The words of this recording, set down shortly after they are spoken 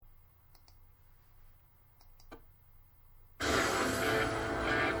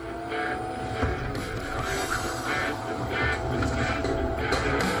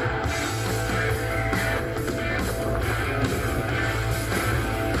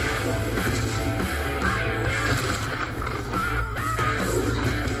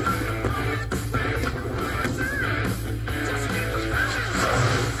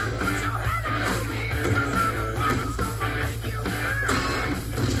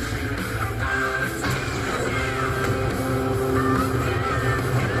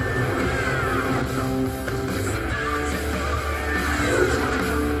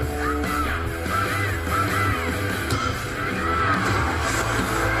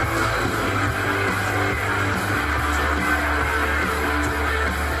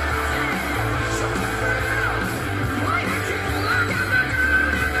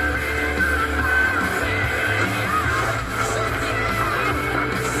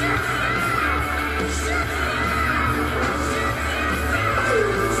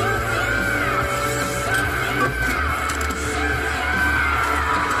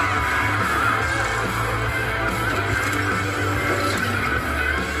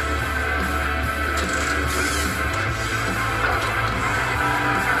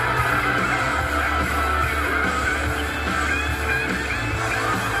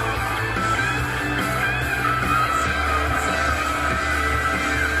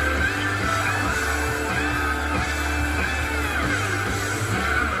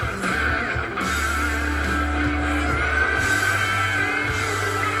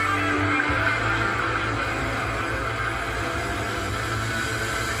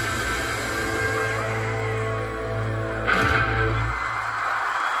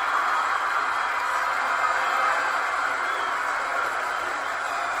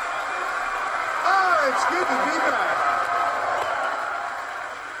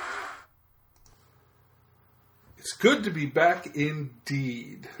good to be back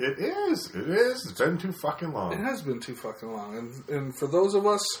indeed. It is. It is. It's been too fucking long. It has been too fucking long. And for those of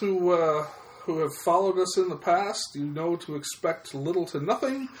us who have followed us in the past, you know to expect little to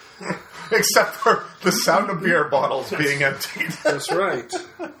nothing. Except for the sound of beer bottles being emptied. That's right.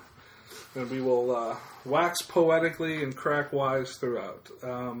 And we will wax poetically and crack wise throughout.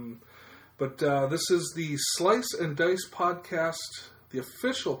 But this is the Slice and Dice podcast, the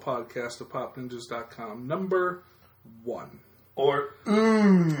official podcast of PopNinjas.com, number 1. Or,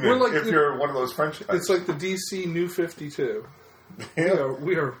 We're like if you're one of those French guys. It's like the DC New 52. Yeah.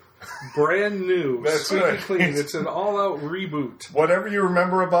 We are brand new. That's right. Clean. It's an all-out reboot. Whatever you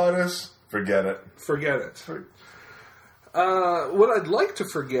remember about us, forget it. Forget it. What I'd like to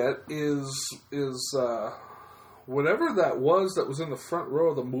forget is whatever that was in the front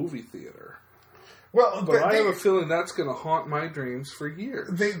row of the movie theater. Well, but I have a feeling that's going to haunt my dreams for years.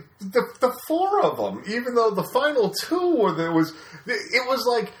 The 4 of them, even though the final 2 were it was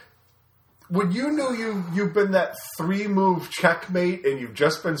like when you knew you've been that 3-move checkmate and you've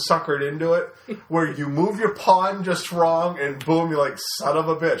just been suckered into it, where you move your pawn just wrong and boom, you're like, son of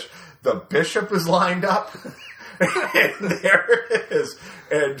a bitch. The bishop is lined up and there it is.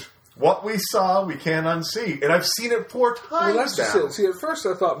 And what we saw, we can't unsee. And I've seen it 4 times well, that's now. just it. See, at first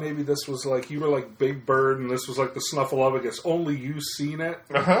I thought maybe this was like, you were like Big Bird and this was like the Snuffleupagus. Only you seen it.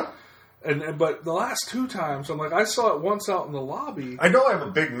 Uh-huh. But the last 2 times, I'm like, I saw it once out in the lobby. I know I have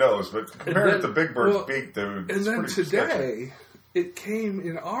a big nose, but compared to Big Bird's beak, dude, and then today, sketchy. it came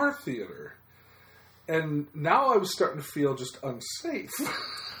in our theater. And now I was starting to feel just unsafe.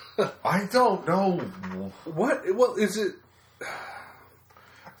 I don't know. What? Well, is it...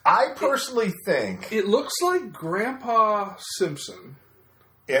 I personally think it looks like Grandpa Simpson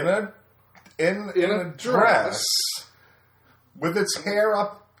in a dress with its hair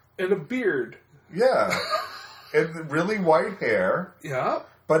up and a beard. Yeah, and really white hair. Yeah,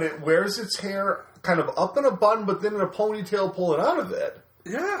 but it wears its hair kind of up in a bun, but then in a ponytail pulling out of it.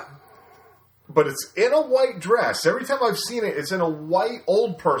 Yeah, but it's in a white dress. Every time I've seen it, it's in a white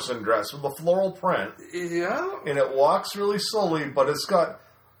old person dress with a floral print. Yeah, and it walks really slowly, but it's got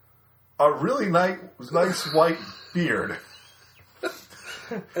a really nice white beard.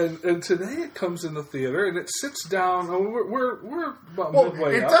 And today it comes in the theater and it sits down. We're about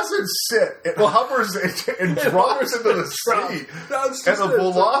midway it up. doesn't sit. It hovers and drops into the seat. And the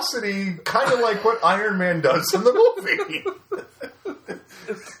velocity, kind of like what Iron Man does in the movie.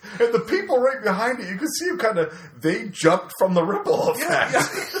 And the people right behind it, you can see them they jumped from the ripple effect.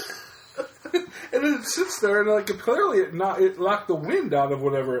 Yeah. And then it sits there, and clearly it locked the wind out of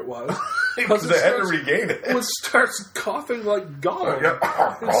whatever it was. Because it had to regain it. It starts coughing like Gollum.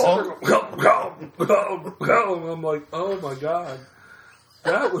 And I'm like, oh my god.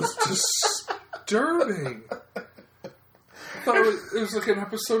 That was disturbing. I thought it was like an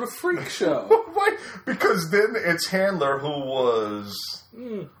episode of Freak Show. Why? Because then its handler, who was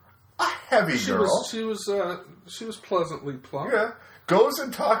a heavy girl. She was pleasantly plump. Yeah. Goes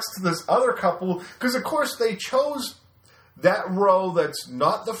and talks to this other couple, because of course they chose that row that's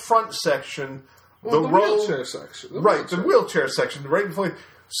not the front section, the wheelchair section. The wheelchair section, right before.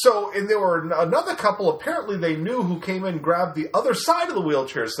 So, and there were another couple, apparently they knew, who came in and grabbed the other side of the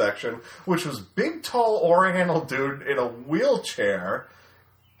wheelchair section, which was big, tall, Oriental dude in a wheelchair,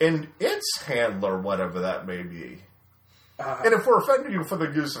 and its handler, whatever that may be. And if we're offending you for the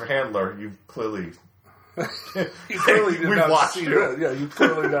use of handler, you clearly... You clearly did not see it. that. Yeah, you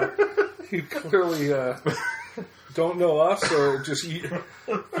clearly not. You clearly don't know us, or just you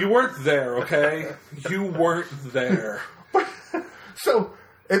weren't there. Okay, you weren't there. So,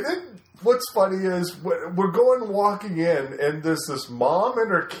 and then what's funny is we're walking in, and there's this mom and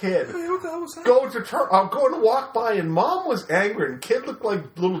her kid going to walk by, and mom was angry, and kid looked like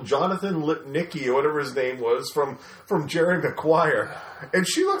little Jonathan Lipnicki or whatever his name was from Jerry Maguire, and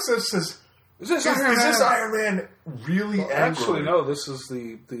she looks at us and says, Is this Iron Man really angry? Actually, no. This is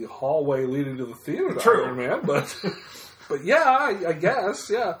the hallway leading to the theater to True. Iron Man. But yeah, I guess,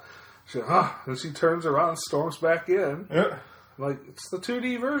 yeah. And she turns around and storms back in. Yeah. Like, it's the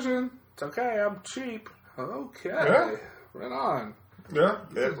 2D version. It's okay, I'm cheap. Okay. Yeah. Right on. Yeah,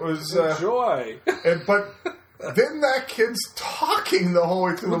 it was... Enjoy. But then that kid's talking the whole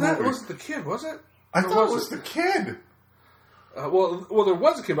way through the movie. That wasn't the kid, was it? I thought it was the kid. Well, there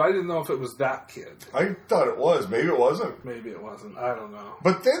was a kid, but I didn't know if it was that kid. I thought it was. Maybe it wasn't. Maybe it wasn't. I don't know.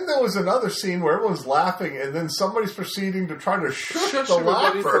 But then there was another scene where everyone's laughing, and then somebody's proceeding to try to shush the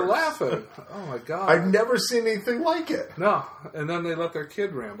everybody for laughers. laughing. Oh, my God. I've never seen anything like it. No. And then they let their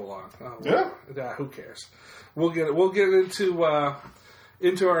kid ramble on. Oh, yeah. Who cares? We'll get into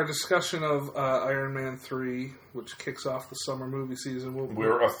into our discussion of Iron Man 3, which kicks off the summer movie season.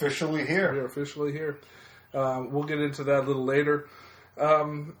 We're officially here. We're officially here. We'll get into that a little later.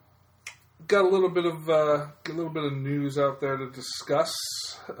 Got a little bit of news out there to discuss.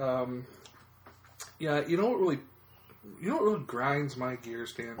 Yeah, you know what really grinds my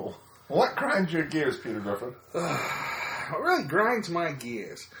gears, Dan? What grinds your gears, Peter Griffin? What really grinds my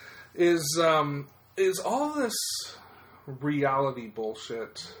gears is all this reality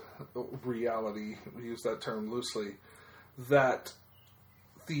bullshit. Reality, we use that term loosely. That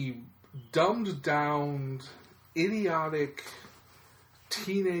the dumbed down, idiotic,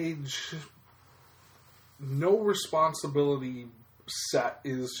 teenage, no responsibility set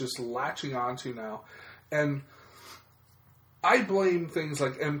is just latching onto now. And I blame things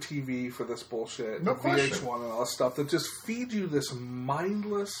like MTV for this bullshit, no VH1 and all that stuff that just feed you this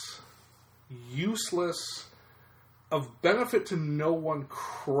mindless, useless, of benefit to no one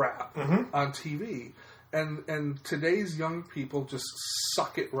crap on TV. And today's young people just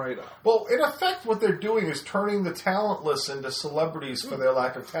suck it right up. Well, in effect, what they're doing is turning the talentless into celebrities for their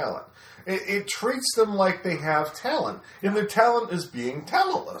lack of talent. It treats them like they have talent, and their talent is being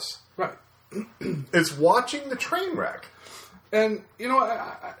talentless. Right. It's watching the train wreck. And you know,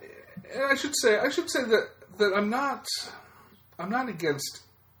 I should say that I'm not against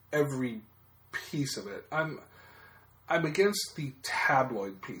every piece of it. I'm against the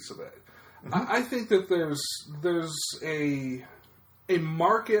tabloid piece of it. I think that there's a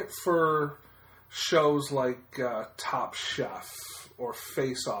market for shows like Top Chef or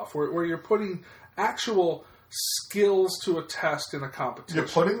Face Off, where you're putting actual skills to a test in a competition. You're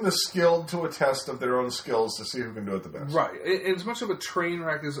putting the skilled to a test of their own skills to see who can do it the best. Right. And as much of a train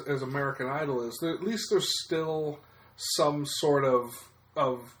wreck as American Idol is, at least there's still some sort of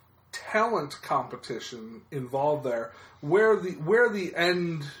talent competition involved there, where the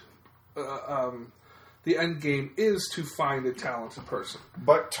end game is to find a talented person.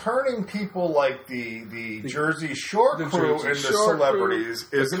 But turning people like the Jersey Shore crew into celebrities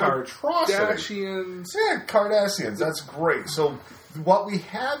is an atrocity. Kardashians. Yeah, Kardashians. That's great. So what we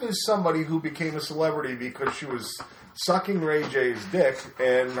have is somebody who became a celebrity because she was sucking Ray J's dick,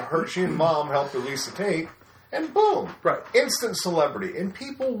 and she and mom helped release the tape, and boom. Right. Instant celebrity. And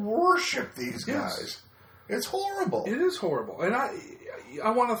people worship these guys. Yes. It's horrible. It is horrible. And I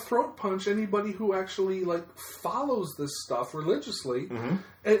want to throat punch anybody who actually follows this stuff religiously, and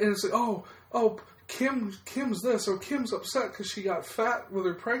it's like, oh, Kim's this, or Kim's upset because she got fat with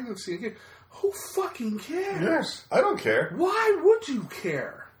her pregnancy. Again, who fucking cares? Yes, I don't care. Why would you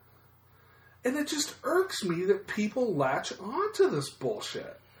care? And it just irks me that people latch onto this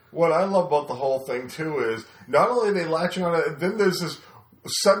bullshit. What I love about the whole thing too is not only are they latching on it, then there's this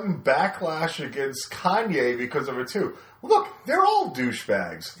sudden backlash against Kanye because of it too. Look, they're all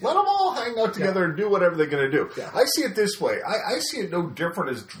douchebags. Let them all hang out together and do whatever they're going to do. Yeah. I see it this way. I see it no different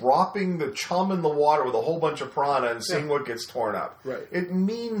as dropping the chum in the water with a whole bunch of piranha and seeing what gets torn up. Right. It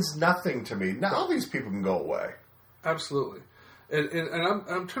means nothing to me. Now all these people can go away. Absolutely. And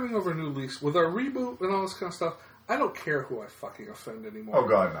I'm turning over a new lease. With our reboot and all this kind of stuff, I don't care who I fucking offend anymore. Oh,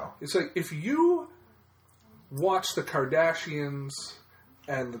 God, no. It's like, if you watch the Kardashians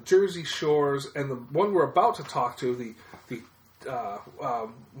and the Jersey Shores and the one we're about to talk to, the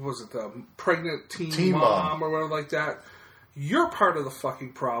was it the pregnant teen mom or whatever like that, you're part of the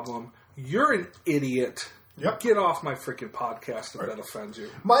fucking problem. You're an idiot. Yep. Get off my freaking podcast if that offends you.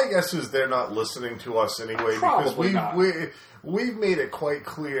 My guess is they're not listening to us anyway. Probably because we've made it quite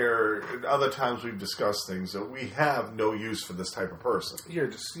clear other times we've discussed things that we have no use for this type of person. You're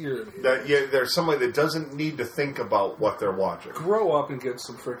an idiot. There's somebody that doesn't need to think about what they're watching. Grow up and get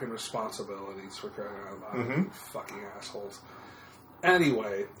some freaking responsibilities, for crying out loud. You fucking assholes.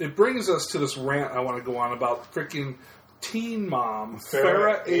 Anyway, it brings us to this rant I want to go on about freaking teen mom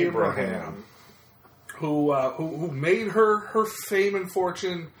Farrah Abraham. Who made her fame and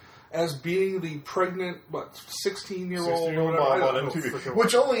fortune as being the pregnant, 16-year-old mom on MTV.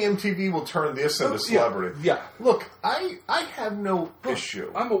 Which only MTV will turn this into celebrity. Yeah. Look, I have no issue.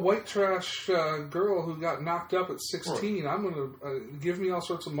 I'm a white trash girl who got knocked up at 16. Right. I'm going to give me all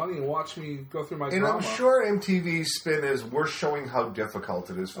sorts of money and watch me go through my drama. And I'm sure MTV's spin is we're showing how difficult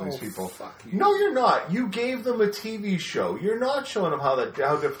it is for these people. Fuck you. No, you're not. You gave them a TV show. You're not showing them how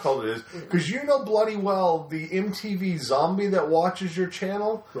difficult it is. Because you know bloody well the MTV zombie that watches your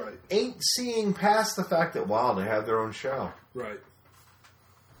channel ain't seeing past the fact that, wow, they have their own show. Right.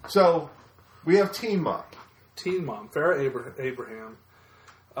 So, we have Teen Mom. Teen Mom, Farrah Abraham.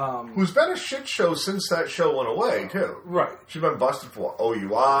 Who's been a shit show since that show went away, too. Right. She's been busted for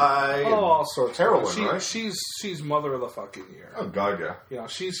OUI. Oh, all sorts heroin, of right? She's mother of the fucking year. Oh, God, yeah. You know,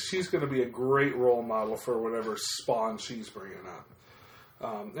 she's going to be a great role model for whatever spawn she's bringing up.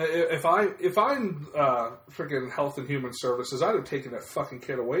 If I'm freaking Health and Human Services, I'd have taken that fucking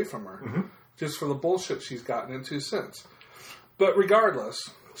kid away from her just for the bullshit she's gotten into since. But regardless,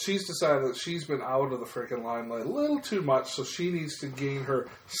 she's decided that she's been out of the freaking limelight a little too much, so she needs to gain her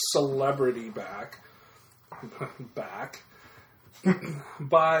celebrity back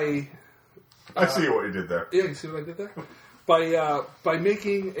by... I see what you did there. Yeah, you see what I did there? By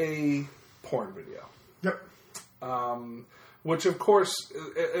making a porn video. Yep. Which, of course,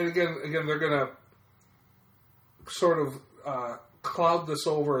 and again, they're going to sort of cloud this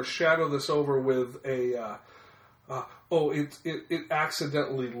over, or shadow this over with a... it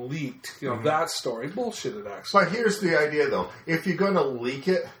accidentally leaked. You know, that story. Bullshit, it actually. But here's the idea, though. If you're going to leak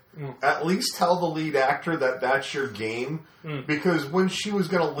it, at least tell the lead actor that that's your game. Because when she was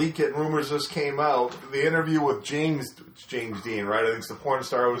going to leak it, rumors just came out, the interview with James Dean, right? I think it's the porn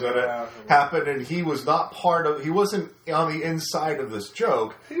star who was in it, happened, and he was not he wasn't on the inside of this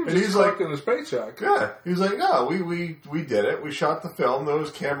joke. He was just collecting his paycheck. Yeah. He was like, no, we did it. We shot the film. There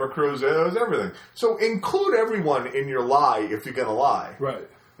was camera crews. There was everything. So include everyone in your lie if you're going to lie. Right.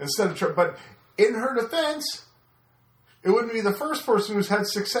 Instead of but in her defense, it wouldn't be the first person who's had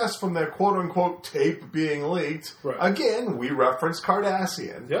success from their quote-unquote tape being leaked. Right. Again, we reference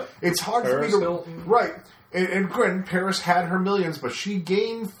Kardashian. Yep. It's hard Paris for me to... Hilton. Right. And granted, Paris had her millions, but she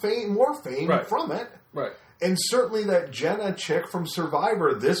gained more fame from it. Right. And certainly that Jenna chick from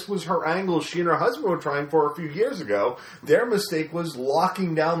Survivor, this was her angle she and her husband were trying for a few years ago. Their mistake was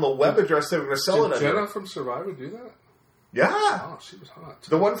locking down the web address they were going to sell it under. Did Jenna from Survivor do that? Yeah. Oh, she was hot.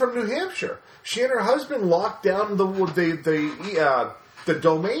 The one from New Hampshire. She and her husband locked down the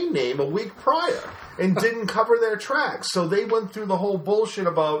domain name a week prior and didn't cover their tracks. So they went through the whole bullshit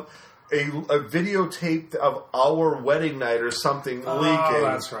about a videotape of our wedding night or something leaking. Oh,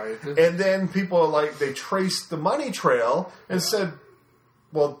 that's right. And then people are like, they traced the money trail and said,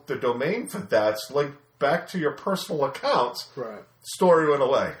 well, the domain for that's linked back to your personal accounts. Right. Story went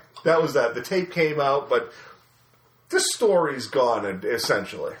away. That was that. The tape came out, but... this story's gone,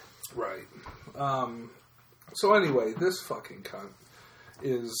 essentially. Right. So anyway, this fucking cunt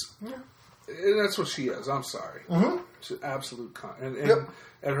is... And that's what she is. I'm sorry. She's an absolute cunt.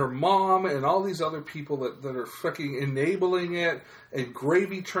 And her mom and all these other people that are freaking enabling it and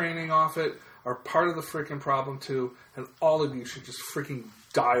gravy training off it are part of the freaking problem, too. And all of you should just freaking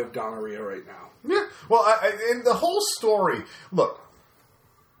die of gonorrhea right now. Yeah. Well, and the whole story... Look.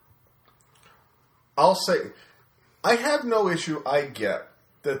 I'll say... I have no issue. I get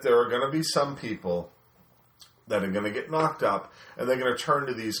that there are going to be some people that are going to get knocked up and they're going to turn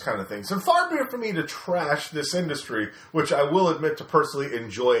to these kind of things. And far be it for me to trash this industry, which I will admit to personally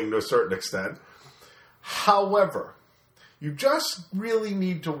enjoying to a certain extent. However, you just really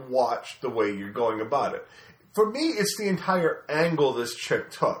need to watch the way you're going about it. For me, it's the entire angle this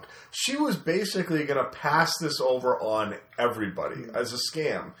chick took. She was basically going to pass this over on everybody as a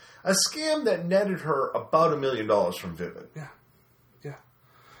scam. A scam that netted her about $1 million from Vivid. Yeah. Yeah.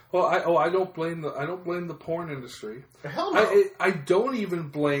 Well, I don't blame the porn industry. Hell no. I don't even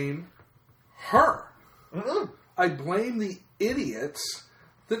blame her. Mm-mm. I blame the idiots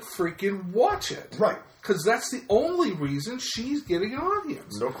that freaking watch it. Right. Because that's the only reason she's getting an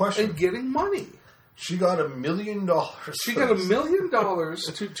audience. No question. And getting money. She got $1 million. She got $1 million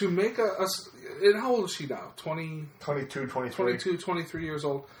to make a... And how old is she now? 22, 23. 22, 23 years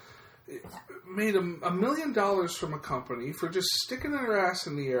old. Made $1 million from a company for just sticking her ass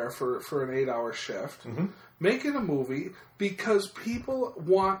in the air for an 8-hour shift. Mm-hmm. Making a movie because people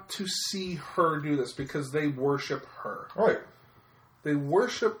want to see her do this because they worship her. Right. They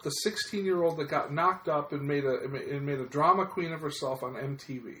worship the 16-year-old that got knocked up and made a drama queen of herself on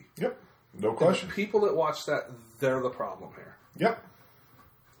MTV. Yep. No question. And the people that watch that, they're the problem here. Yep.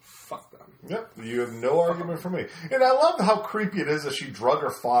 Fuck them. Yep. You have no argument for me. And I love how creepy it is that she drug her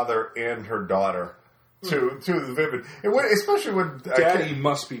father and her daughter to the Vivid. Especially when... Daddy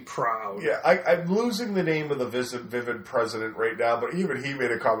must be proud. Yeah. I'm losing the name of the Vivid president right now, but even he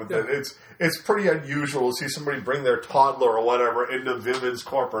made a comment that it's pretty unusual to see somebody bring their toddler or whatever into Vivid's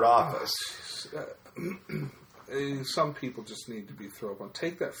corporate office. Some people just need to be thrown on.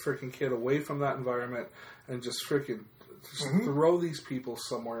 Take that freaking kid away from that environment and just freaking throw these people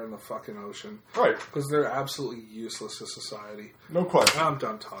somewhere in the fucking ocean. Right. Because they're absolutely useless to society. No question. I'm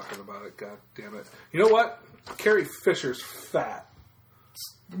done talking about it, god damn it. You know what? Carrie Fisher's fat.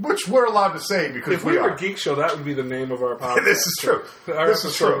 which we're allowed to say because if we were Geek Show, that would be the name of our podcast. This is true. Our this episode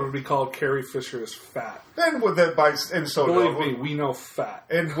is true. would be called "Carrie Fisher is Fat." And so believe me, we know fat,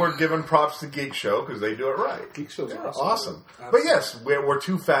 and we're giving props to Geek Show because they do it right. Geek Show's awesome. But yes, we're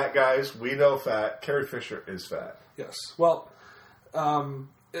two fat guys. We know fat. Carrie Fisher is fat. Yes. Well, why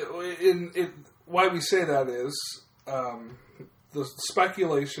we say that is the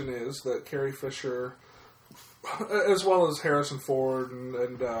speculation is that Carrie Fisher, as well as Harrison Ford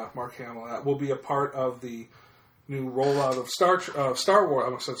and Mark Hamill, will be a part of the new rollout of Star Wars. I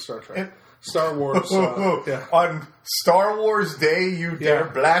almost said Star Trek. Star Wars. Yeah. On Star Wars Day, you dare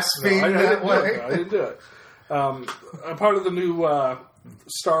blaspheme that way? I didn't do it. A part of the new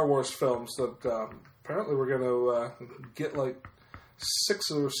Star Wars films that apparently we're going to get like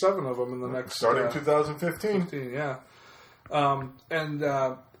 6 or 7 of them in the next... Starting 2015. Yeah.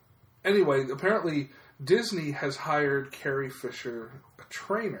 Anyway, apparently Disney has hired Carrie Fisher, a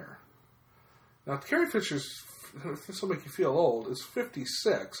trainer. Now, Carrie Fisher's, this will make you feel old, is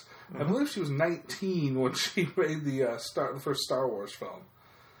 56. I believe she was 19 when she made the first Star Wars film.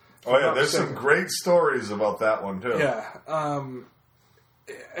 Oh, yeah, there's some great stories about that one, too. Yeah.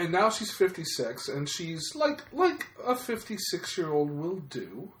 And now she's 56, and she's like a 56-year-old will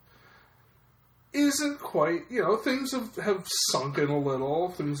do. Isn't quite, things have sunken a little,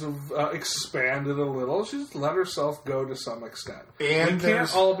 things have expanded a little. She's let herself go to some extent. And we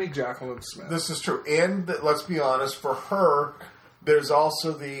can't all be Jacqueline Smith. This is true. And let's be honest, for her, there's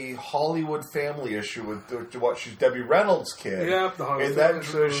also the Hollywood family issue with what she's Debbie Reynolds' kid. Yeah, the Hollywood family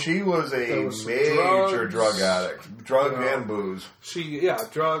issue. She was a major drug addict. And booze.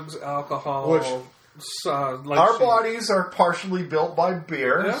 Drugs, alcohol. Which, our bodies are partially built by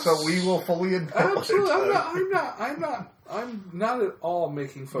beer, yes. So we will fully admit Absolutely. I'm not at all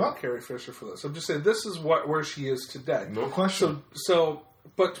making fun of Carrie Fisher for this. I'm just saying this is where she is today. No question.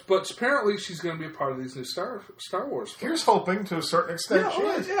 But apparently she's going to be a part of these new Star Wars films. Here's hoping to a certain extent she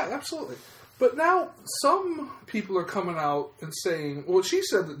is. Yeah, absolutely. But now some people are coming out and saying, well, she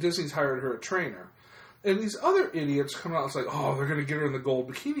said that Disney's hired her a trainer. And these other idiots come out and say, oh, they're going to get her in the gold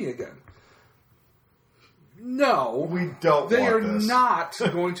bikini again. No, we don't. They are not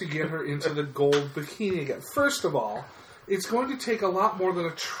going to get her into the gold bikini again. First of all, it's going to take a lot more than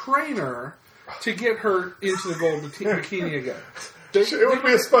a trainer to get her into the gold bikini again. It would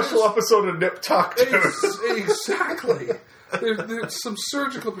be a special episode of Nip Tuck, too. Exactly. There's some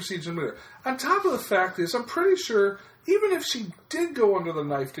surgical procedure there. On top of the fact is, I'm pretty sure, even if she did go under the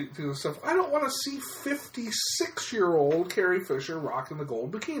knife to do this stuff, I don't want to see 56-year-old Carrie Fisher rocking the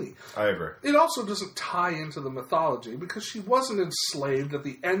gold bikini. I agree. It also doesn't tie into the mythology because she wasn't enslaved at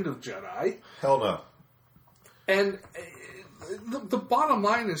the end of Jedi. Hell no. And the bottom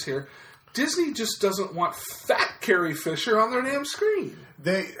line is here, Disney just doesn't want fat Carrie Fisher on their damn screen.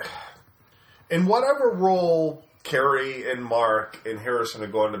 In whatever role Carrie and Mark and Harrison are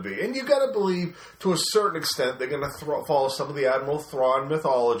going to be, and you got to believe to a certain extent they're going to follow some of the Admiral Thrawn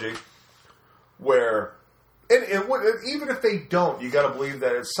mythology, where, even if they don't, you got to believe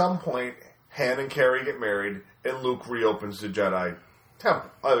that at some point Han and Carrie get married and Luke reopens the Jedi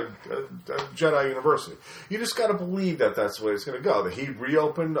Temple, Jedi University. You just got to believe that that's the way it's going to go. That he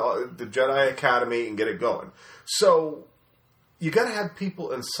reopened the Jedi Academy and get it going. So you got to have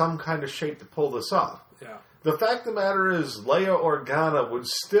people in some kind of shape to pull this off. Yeah. The fact of the matter is, Leia Organa would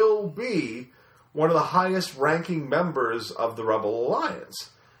still be one of the highest ranking members of the Rebel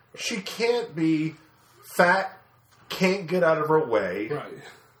Alliance. She can't be fat, can't get out of her way. Right.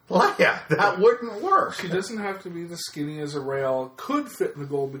 Leia, that wouldn't work. She doesn't have to be the skinny as a rail. Could fit in the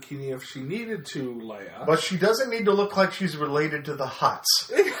gold bikini if she needed to, Leia. But she doesn't need to look like she's related to the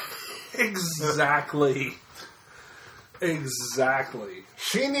Hutts. Exactly. Exactly.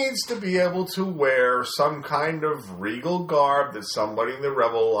 She needs to be able to wear some kind of regal garb that somebody in the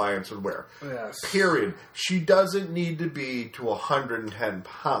Rebel Alliance would wear. Yes. Period. She doesn't need to be to 110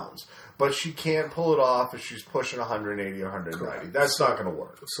 pounds. But she can't pull it off if she's pushing 180 or 190. Correct. That's not going to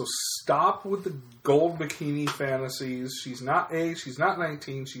work. So stop with the gold bikini fantasies. She's not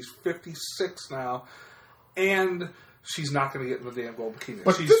 19. She's 56 now. And she's not going to get in the damn gold bikini.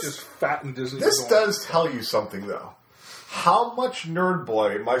 But she's just fat and Disney. This does tell you something, though. How much Nerd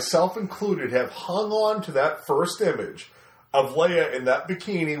Boy, myself included, have hung on to that first image of Leia in that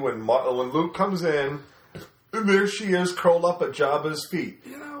bikini when Luke comes in, and there she is curled up at Jabba's feet.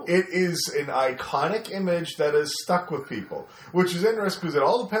 It is an iconic image that is stuck with people, which is interesting because it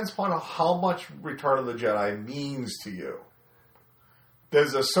all depends upon how much Return of the Jedi means to you.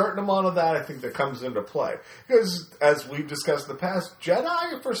 There's a certain amount of that, I think, that comes into play. Because, as we've discussed in the past,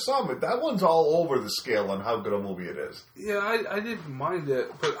 Jedi, for some, that one's all over the scale on how good a movie it is. Yeah, I didn't mind it,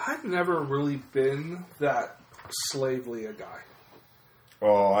 but I've never really been that Slave Leia guy.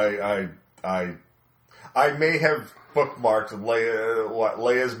 Oh, I may have bookmarked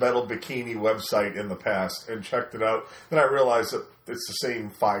Leia's Metal Bikini website in the past and checked it out. Then I realized that it's the same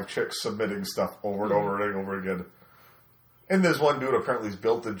 5 chicks submitting stuff over and over and over again. And there's one dude apparently who's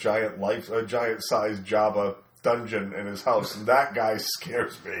built a giant-sized Jabba dungeon in his house, and that guy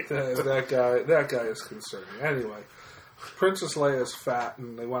scares me. That guy is concerning. Anyway, Princess Leia is fat,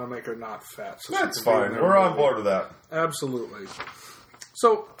 and they want to make her not fat. So that's fine. We're on board with that. Absolutely.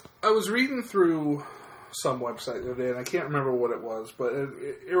 So I was reading through some website the other day, and I can't remember what it was, but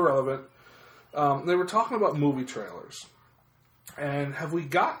irrelevant. They were talking about movie trailers. And have we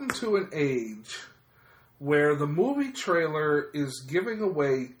gotten to an age where the movie trailer is giving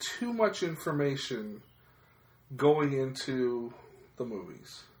away too much information going into the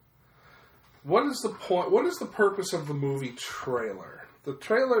movies? What is the point? What is the purpose of the movie trailer? The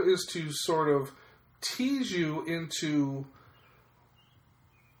trailer is to sort of tease you into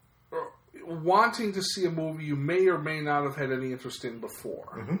wanting to see a movie you may or may not have had any interest in before.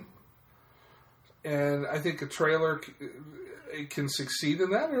 Mm-hmm. And I think a trailer, it can succeed in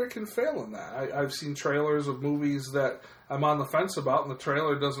that or it can fail in that. I've seen trailers of movies that I'm on the fence about, and the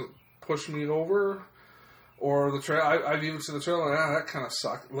trailer doesn't push me over. Or I've even seen the trailer, that kind of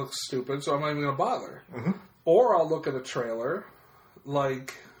sucks, looks stupid, so I'm not even going to bother. Mm-hmm. Or I'll look at a trailer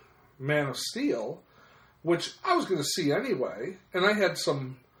like Man of Steel, which I was going to see anyway, and I had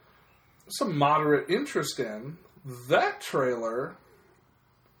some moderate interest in. That trailer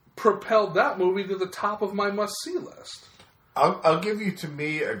propelled that movie to the top of my must-see list. I'll give you, to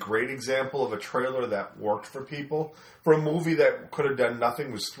me, a great example of a trailer that worked for people. For a movie that could have done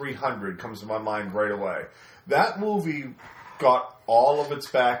nothing was 300, comes to my mind right away. That movie got all of its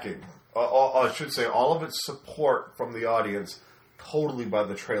backing, I should say all of its support from the audience, totally by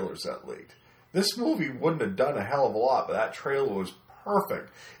the trailers that leaked. This movie wouldn't have done a hell of a lot, but that trailer was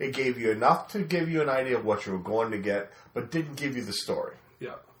perfect. It gave you enough to give you an idea of what you were going to get, but didn't give you the story.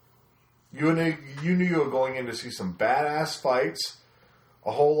 Yeah. You knew you were going in to see some badass fights,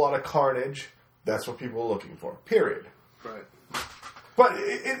 a whole lot of carnage. That's what people are looking for. Period. Right. But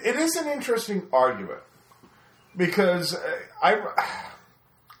it is an interesting argument because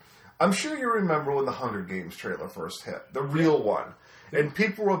I'm sure you remember when the Hunger Games trailer first hit, the real one, and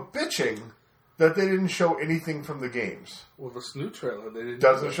people were bitching that they didn't show anything from the games. Well, this new trailer, they didn't.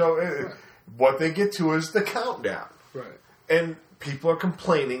 Doesn't show it. Right. What they get to is the countdown. Right. And people are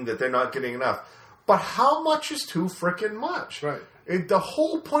complaining that they're not getting enough. But how much is too frickin' much? Right. The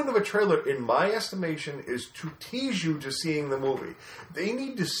whole point of a trailer, in my estimation, is to tease you to seeing the movie. They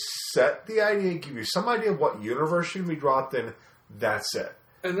need to set the idea, give you some idea of what universe should be dropped in. That's it.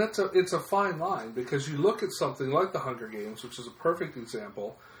 And it's a fine line, because you look at something like The Hunger Games, which is a perfect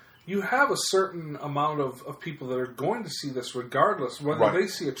example. You have a certain amount of people that are going to see this regardless, whether they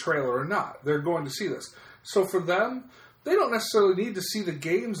see a trailer or not. They're going to see this. So for them, they don't necessarily need to see the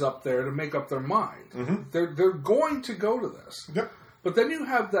games up there to make up their mind. Mm-hmm. They're going to go to this. Yep. But then you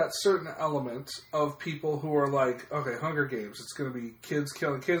have that certain element of people who are like, okay, Hunger Games, it's going to be kids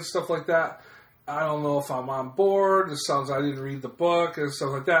killing kids, stuff like that. I don't know if I'm on board. It sounds I didn't read the book and stuff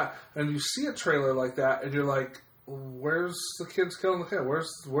like that. And you see a trailer like that, and you're like, where's the kids killing the kid?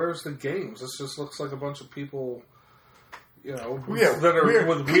 Where's the games? This just looks like a bunch of people, that are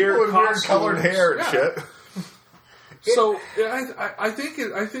with weird colored hair and shit. So I think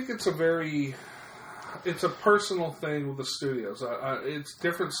it's it's a personal thing with the studios. It's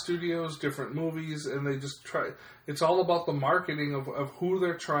different studios, different movies, and they just try. It's all about the marketing of who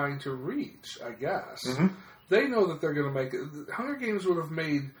they're trying to reach, I guess. Mm-hmm. They know that they're going to make it. Hunger Games would have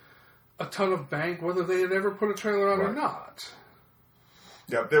made a ton of bank whether they had ever put a trailer on or not.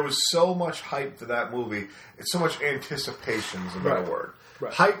 Yeah, there was so much hype for that movie. It's so much anticipation is a better word.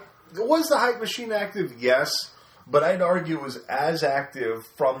 Right. Hype. Was the hype machine active? Yes. But I'd argue it was as active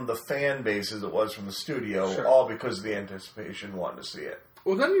from the fan base as it was from the studio, all because of the anticipation wanting to see it.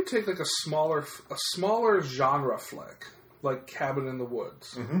 Well, then you take like a smaller genre flick, like Cabin in the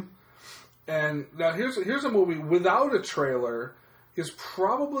Woods. Mm-hmm. And now here's a movie without a trailer is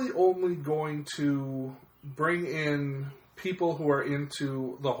probably only going to bring in people who are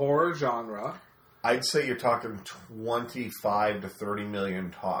into the horror genre. I'd say you're talking 25 to 30 million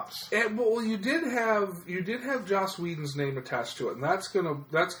tops. And, well, you did have Joss Whedon's name attached to it, and that's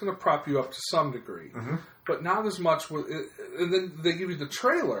gonna prop you up to some degree, mm-hmm. but not as much. And then they give you the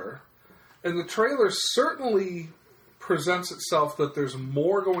trailer, and the trailer certainly presents itself that there's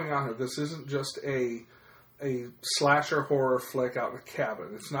more going on here. This isn't just a slasher horror flick out in a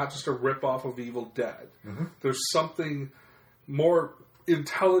cabin. It's not just a rip-off of Evil Dead. Mm-hmm. There's something more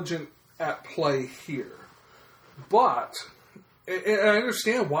intelligent at play here. But, and I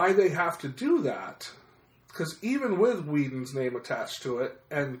understand why they have to do that, because even with Whedon's name attached to it,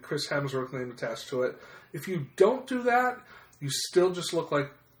 and Chris Hemsworth's name attached to it, if you don't do that, you still just look like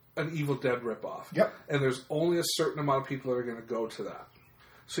an Evil Dead ripoff. Yep. And there's only a certain amount of people that are going to go to that.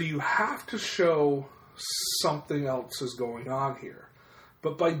 So you have to show something else is going on here.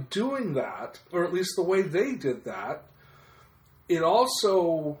 But by doing that, or at least the way they did that, it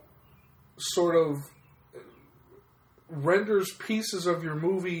also sort of renders pieces of your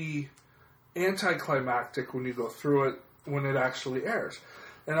movie anticlimactic when you go through it when it actually airs.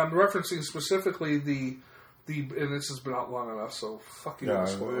 And I'm referencing specifically the and this has been out long enough, so fuck you,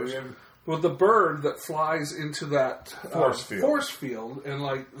 spoilers. Well, the bird that flies into that force field and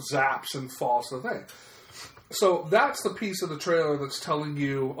like zaps and falls to the thing. So that's the piece of the trailer that's telling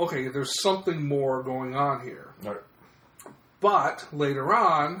you, okay, there's something more going on here. Right. But later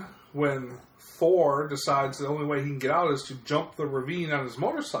on, when Thor decides the only way he can get out is to jump the ravine on his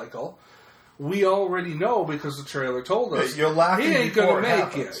motorcycle, we already know because the trailer told us you're laughing he ain't going to make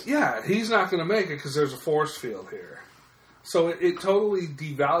happens. it. Yeah, he's not going to make it because there's a force field here. So it totally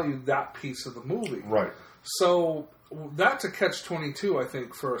devalued that piece of the movie. Right. So that's a catch-22, I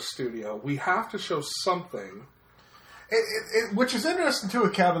think, for a studio. We have to show something. Which is interesting, too,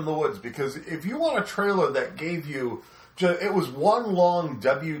 with Cabin in the Woods, because if you want a trailer that gave you... It was one long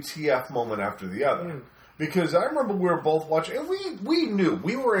WTF moment after the other. Mm. Because I remember we were both watching, and we knew,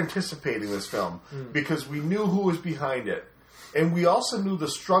 we were anticipating this film because we knew who was behind it. And we also knew the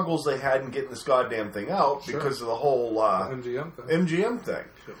struggles they had in getting this goddamn thing out because of the whole MGM thing.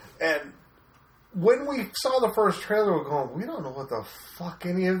 Sure. And when we saw the first trailer, we're going, we don't know what the fuck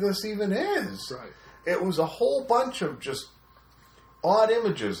any of this even is. Right. It was a whole bunch of just odd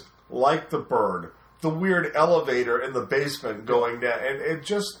images, like the bird, the weird elevator in the basement going down, and it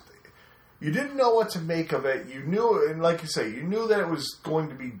just... You didn't know what to make of it. You knew, and like you say, you knew that it was going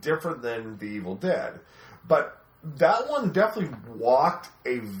to be different than The Evil Dead. But that one definitely walked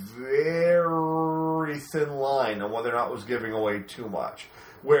a very thin line on whether or not it was giving away too much.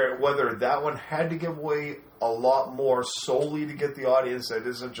 Whether that one had to give away a lot more solely to get the audience that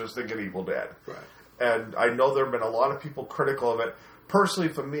isn't just thinking Evil Dead. Right. And I know there have been a lot of people critical of it. Personally,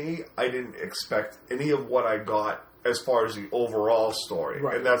 for me, I didn't expect any of what I got as far as the overall story,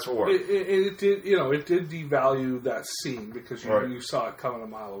 right. And that's what it did. It did devalue that scene because you saw it coming a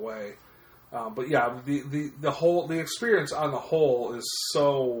mile away. But yeah, the experience on the whole is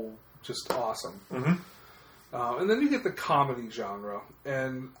so just awesome. Mm-hmm. And then you get the comedy genre,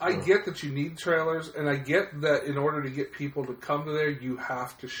 and I get that you need trailers, and I get that in order to get people to come to there, you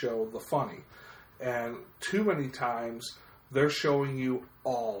have to show the funny. And too many times they're showing you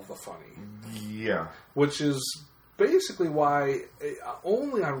all the funny. Yeah, which is basically why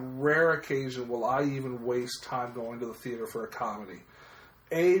only on rare occasion will I even waste time going to the theater for a comedy.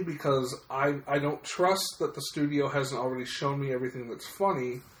 A, because I don't trust that the studio hasn't already shown me everything that's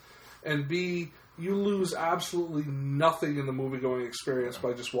funny. And B, you lose absolutely nothing in the movie-going experience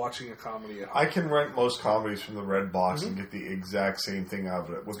by just watching a comedy at home. I can rent most comedies from the Red Box and get the exact same thing out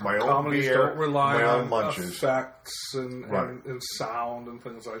of it. With my own comedies beer, don't rely my own on munches. Effects and sound and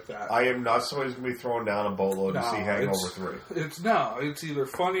things like that. I am not somebody who's going to be throwing down a boatload to see Hangover 3. It's either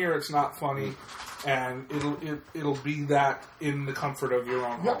funny or it's not funny, and it'll be that in the comfort of your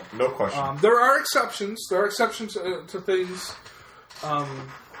own home. No question. There are exceptions. There are exceptions to things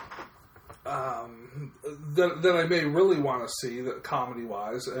that I may really want to see, that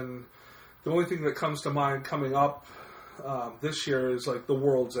comedy-wise, and the only thing that comes to mind coming up this year is like The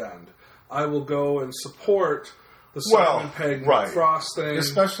World's End. I will go and support the Simon Pegg Frost thing,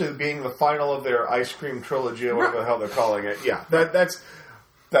 especially being the final of their ice cream trilogy or whatever the hell they're calling it. Yeah, that's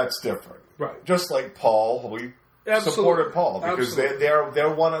different. Right, just like Paul, we supported Paul because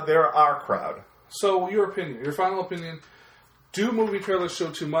they're our crowd. So, your final opinion: do movie trailers show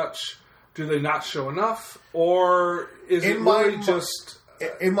too much? Do they not show enough? Or is it really just...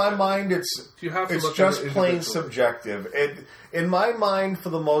 In my mind, it's just plain subjective. In my mind, for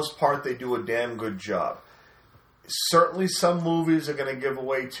the most part, they do a damn good job. Certainly some movies are going to give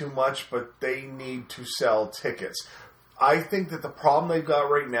away too much, but they need to sell tickets. I think that the problem they've got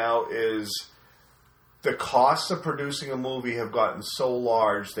right now is the costs of producing a movie have gotten so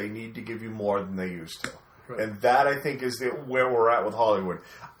large, they need to give you more than they used to. Right. And that, I think, is where we're at with Hollywood.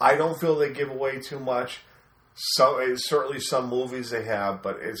 I don't feel they give away too much. Certainly some movies they have,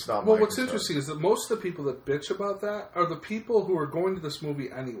 but it's not. Well, what's interesting is that most of the people that bitch about that are the people who are going to this movie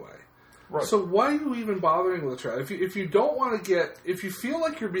anyway. Right. So why are you even bothering with a trailer? If you don't want to if you feel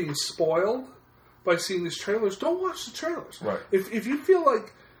like you're being spoiled by seeing these trailers, don't watch the trailers. Right. If you feel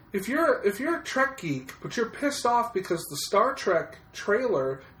like if you're a Trek geek, but you're pissed off because the Star Trek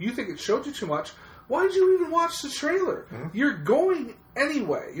trailer, you think it showed you too much, why did you even watch the trailer? Mm-hmm. You're going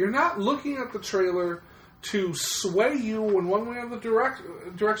anyway. You're not looking at the trailer to sway you in one way or the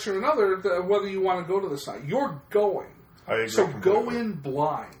direction or another, whether you want to go to the site. You're going. I agree so completely. Go in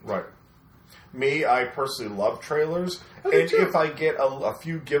blind. Right. Me, I personally love trailers. And too. if I get a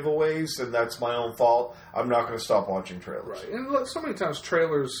few giveaways, then that's my own fault. I'm not going to stop watching trailers. Right. And so many times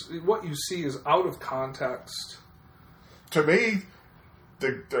trailers, what you see is out of context. To me,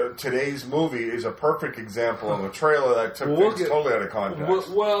 today's movie is a perfect example of a trailer that took things totally out of context.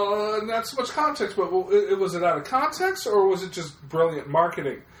 Well, not so much context, but was it out of context or was it just brilliant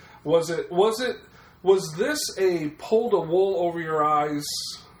marketing? Was this a pull the wool over your eyes?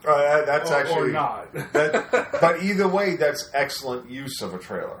 That's actually or not. But either way, that's excellent use of a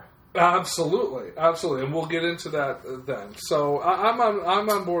trailer. Absolutely, and we'll get into that then. So I'm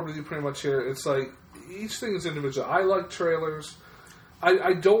on board with you pretty much here. It's like each thing is individual. I like trailers.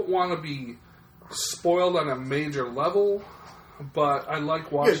 I don't want to be spoiled on a major level, but I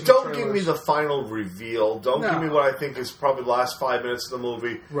like watching. Yeah, don't give me the final reveal. Don't give me what I think is probably the last 5 minutes of the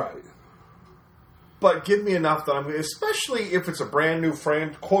movie. Right. But give me enough that especially if it's a brand new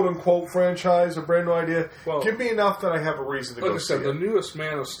quote-unquote franchise, a brand new idea, give me enough that I have a reason to go see it. Like I said, the newest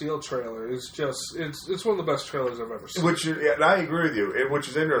Man of Steel trailer is just, it's one of the best trailers I've ever seen. And I agree with you, which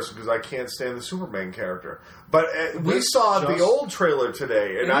is interesting because I can't stand the Superman character. But we saw the old trailer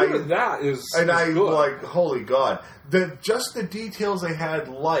today, and even that is I'm good. Like, holy God. Just the details they had,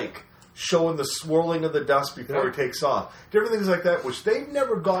 like showing the swirling of the dust before he takes off. Different things like that, which they've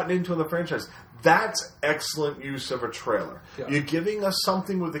never gotten into in the franchise. That's excellent use of a trailer. Yeah. You're giving us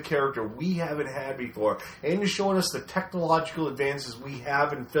something with the character we haven't had before, and you're showing us the technological advances we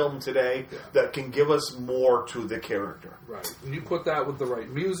have in film today that can give us more to the character. Right. And you put that with the right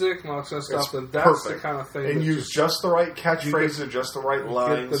music and all that kind of stuff, then that's perfect. The kind of thing. And use just the right catchphrases, just the right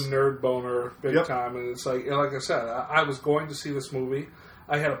lines. Get the nerd boner big time. And it's like I said, I was going to see this movie.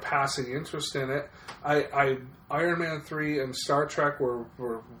 I had a passing interest in it. Iron Man 3 and Star Trek were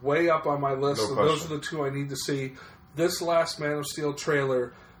way up on my list. So those are the two I need to see. This last Man of Steel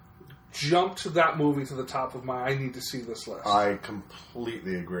trailer jumped that movie to the top of my I need to see this list. I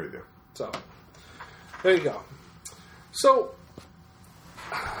completely agree with you. So, there you go. So,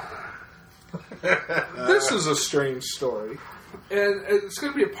 this is a strange story. And it's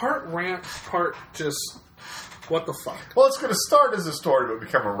going to be a part rant, part just what the fuck. Well, it's going to start as a story but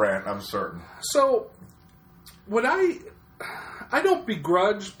become a rant, I'm certain. So, when I don't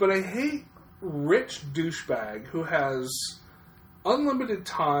begrudge, but I hate rich douchebag who has unlimited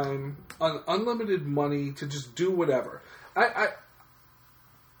time, unlimited money to just do whatever. I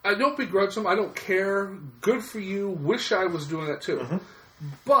don't begrudge them. I don't care. Good for you. Wish I was doing that too. Mm-hmm.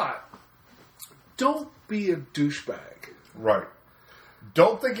 But don't be a douchebag. Right.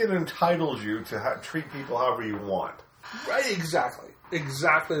 Don't think it entitles you to treat people however you want. Right. Exactly.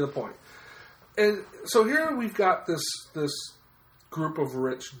 Exactly the point. And so here we've got this group of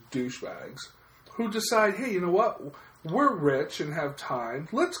rich douchebags who decide, hey, you know what? We're rich and have time.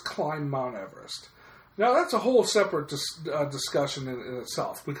 Let's climb Mount Everest. Now, that's a whole separate discussion in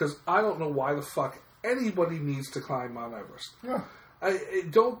itself, because I don't know why the fuck anybody needs to climb Mount Everest. Yeah.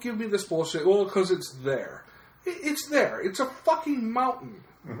 Don't give me this bullshit. Well, because it's there. It's there. It's a fucking mountain.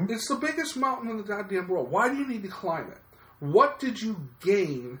 Mm-hmm. It's the biggest mountain in the goddamn world. Why do you need to climb it? What did you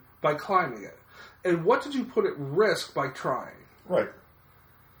gain by climbing it? And what did you put at risk by trying? Right.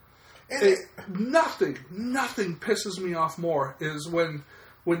 Nothing pisses me off more is when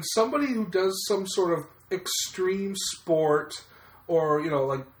somebody who does some sort of extreme sport, or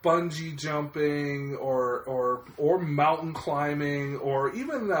like bungee jumping, or mountain climbing, or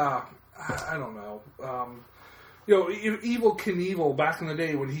even I don't know, Evel Knievel back in the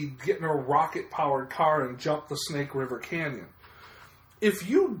day when he'd get in a rocket powered car and jump the Snake River Canyon. If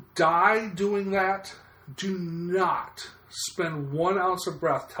you die doing that, do not spend 1 ounce of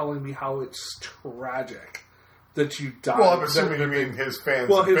breath telling me how it's tragic that you died. Well, I'm assuming you mean his fans.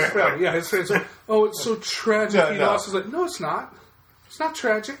 Well, his family. Yeah, his fans. Oh, it's so tragic. He lost his life. No, it's not. It's not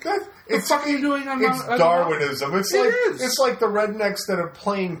tragic. What the fuck are you doing on It's Darwinism. It's like the rednecks that are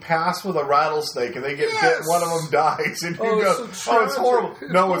playing pass with a rattlesnake and they get bit and one of them dies. And you go, it's horrible.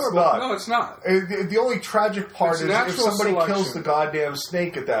 No, it's not. No, it's not. The only tragic part is if somebody kills the goddamn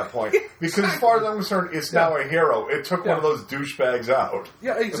snake at that point. Because as far as I'm concerned, it's now a hero. It took one of those douchebags out.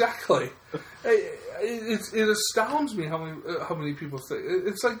 Yeah, exactly. It astounds me how many people think.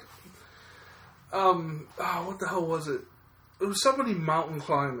 It's like, what the hell was it? It was somebody mountain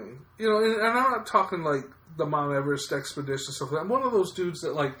climbing, and I'm not talking like the Mount Everest expedition stuff. I'm one of those dudes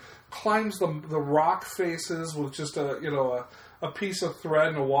that like climbs the rock faces with just a piece of thread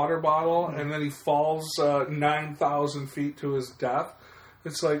and a water bottle, and then he falls 9,000 feet to his death.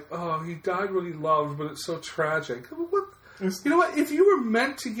 It's like, oh, he died what he loved, but it's so tragic. What? You know what? If you were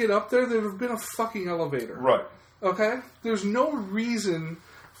meant to get up there, there would have been a fucking elevator. Right. Okay? There's no reason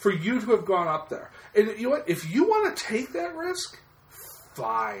for you to have gone up there. And you know what? If you want to take that risk,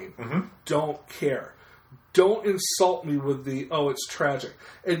 fine. Mm-hmm. Don't care. Don't insult me with it's tragic.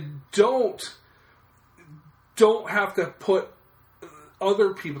 And don't have to put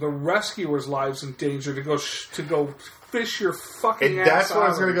other people, the rescuers' lives in danger to go fish your fucking ass. And that's where I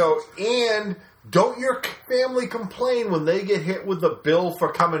was going to go. And don't your family complain when they get hit with the bill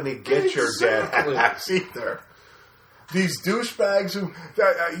for coming to get your dead ass either. These douchebags who,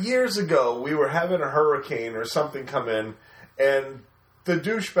 years ago, we were having a hurricane or something come in, and the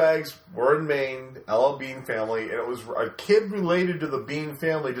douchebags were in Maine, L.L. Bean family, and it was a kid related to the Bean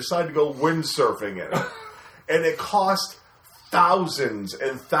family decided to go windsurfing in it. And it cost thousands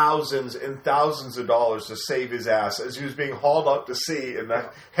and thousands and thousands of dollars to save his ass as he was being hauled out to sea in the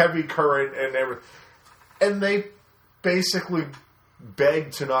heavy current and everything. And they basically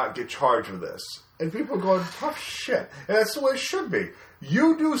begged to not get charged with this. And people are going, tough shit. And that's the way it should be.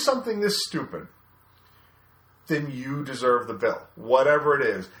 You do something this stupid, then you deserve the bill. Whatever it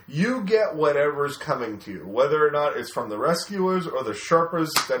is. You get whatever's coming to you. Whether or not it's from the rescuers or the Sherpas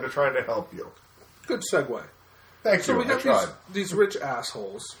that are trying to help you. Good segue. Thank you. So we got these rich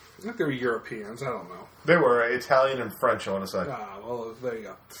assholes. I think they were Europeans. I don't know. They were Italian and French, I want to say. Ah, well, there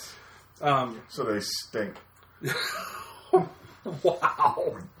you go. So they stink.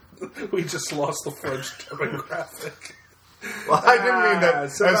 Wow. We just lost the French demographic. Well, I didn't mean that.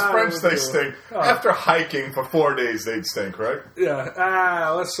 As French, they stink. After hiking for 4 days, they'd stink, right?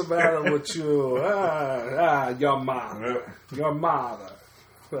 Yeah. What's the matter with you? Your mother. Your mother.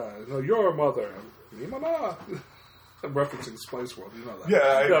 No, your mother. Mi mama. I'm referencing Spice World. You know that.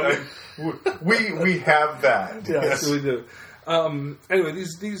 Yeah, we have that. Yes, we do. Anyway,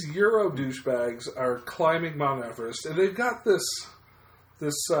 these Euro douchebags are climbing Mount Everest, and they've got this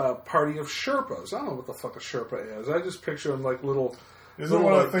party of Sherpas. I don't know what the fuck a Sherpa is. I just picture them like little... Isn't it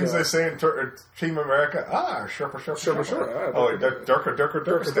one of the things they say in Team America? Sherpa. Sherpa. Oh,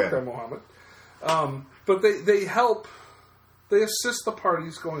 Durka, Mohammed. But they help... They assist the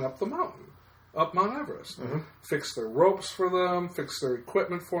parties going up the mountain. Up Mount Everest. Mm-hmm. Fix their ropes for them, fix their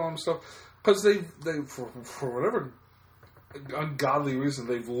equipment for them, stuff. Because they for whatever ungodly reason,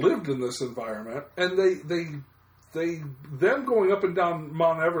 they've lived in this environment, and them going up and down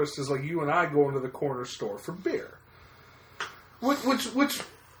Mount Everest is like you and I going to the corner store for beer. Which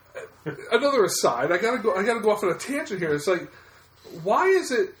another aside, I gotta go off on a tangent here. It's like, why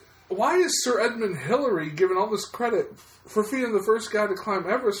is Sir Edmund Hillary given all this credit for being the first guy to climb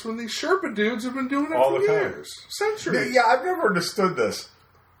Everest when these Sherpa dudes have been doing it all for years? Centuries. Yeah, I've never understood this.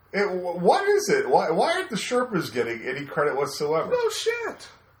 What is it? Why aren't the Sherpas getting any credit whatsoever? No shit.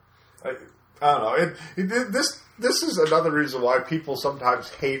 I don't know. This is another reason why people sometimes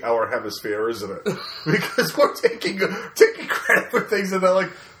hate our hemisphere, isn't it? Because we're taking credit for things that they're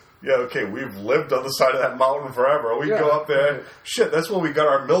like, yeah, okay, we've lived on the side of that mountain forever. We go up there. Shit, that's where we got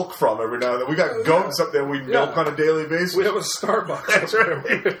our milk from every now and then. We got goats up there we milk on a daily basis. We have a Starbucks. That's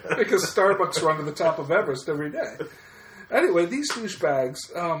right. Because Starbucks run to the top of Everest every day. Anyway, these douchebags,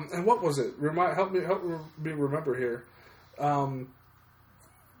 and what was it? Help me remember here. How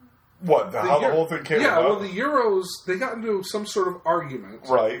the whole thing came about? Yeah, well, the Euros, they got into some sort of argument.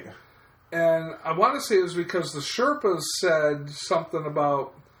 Right. And I want to say it was because the Sherpas said something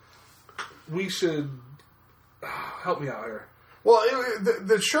about we should... help me out here. Well,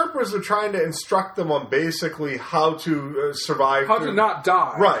 the Sherpas are trying to instruct them on basically how to survive. How to not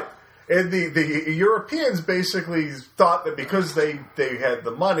die. Right. And the Europeans basically thought that because they had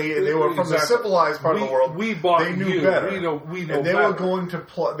the money and they were from the civilized part of the world, they knew better. We know and they better.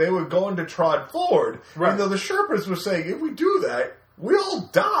 were going to trot forward. Right. Even though the Sherpas were saying, if we do that, we'll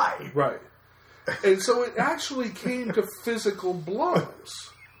die. Right. And so it actually came to physical blows.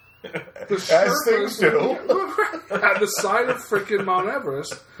 As things do. At the side of freaking Mount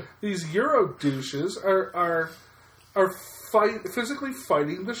Everest, these Euro douches are physically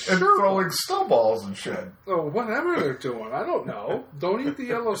fighting the Sherpa. And throwing snowballs and shit. Oh, whatever they're doing. I don't know. Don't eat the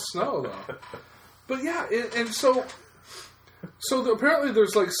yellow snow, though. But yeah, and so apparently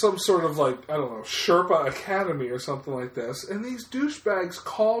there's like some sort of like, I don't know, Sherpa Academy or something like this. And these douchebags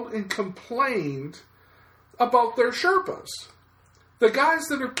called and complained about their Sherpas. The guys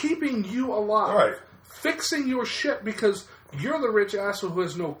that are keeping you alive. Right. Fixing your shit because you're the rich asshole who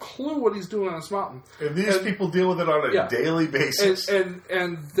has no clue what he's doing on this mountain. And these people deal with it on a daily basis. And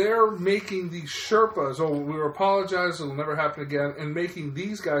they're making these Sherpas, we apologize, it'll never happen again, and making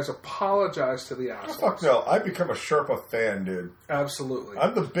these guys apologize to the assholes. Oh, fuck no. I become a Sherpa fan, dude. Absolutely.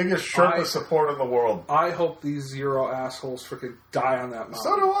 I'm the biggest Sherpa supporter in the world. I hope these Euro assholes freaking die on that mountain.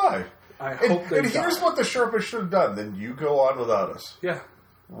 So do I. I hope they die. And here's what the Sherpa should have done. Then you go on without us. Yeah.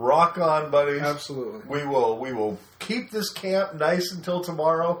 Rock on, buddies. Absolutely. We will keep this camp nice until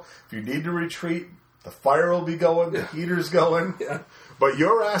tomorrow. If you need to retreat, the fire will be going, the heater's going. Yeah. But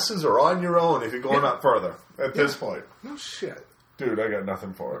your asses are on your own if you're going up further at this point. No shit. Dude, I got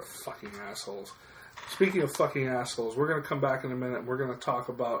nothing for it. Fucking assholes. Speaking of fucking assholes, we're going to come back in a minute and we're going to talk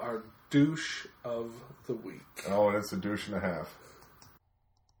about our douche of the week. Oh, and it's a douche and a half.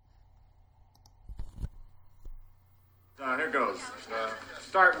 Here goes.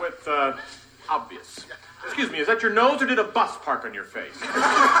 Start with obvious. Excuse me, is that your nose or did a bus park on your face?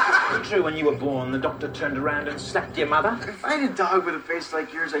 True, when you were born, the doctor turned around and slapped your mother? If I had a dog with a face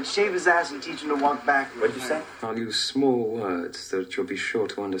like yours, I'd shave his ass and teach him to walk backwards. What'd you say? I'll use small words that you'll be sure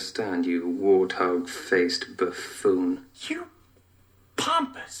to understand, you warthog-faced buffoon. You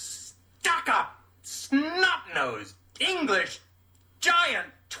pompous, stuck-up, snot-nosed, English, giant,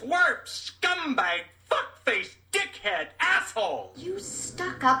 twerp, scumbag, fuck-faced, dickhead, asshole! You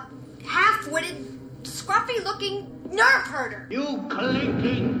stuck-up, half-witted, scruffy-looking nerve herder! You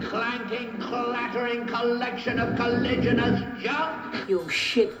clinking, clanking, clattering collection of colliginous junk! You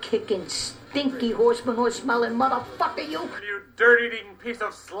shit-kicking, stinky horseman-horse-smelling motherfucker, you! You dirt-eating piece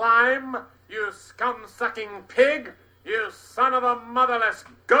of slime! You scum-sucking pig! You son of a motherless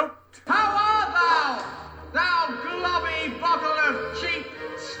goat! How art thou, thou globby bottle of cheap,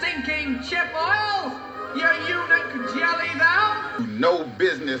 stinking chip oil? You eunuch jelly thou? No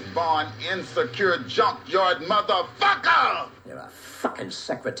business born insecure junkyard motherfucker! You're a fucking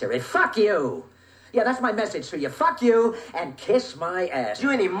secretary. Fuck you! Yeah, that's my message to you. Fuck you and kiss my ass.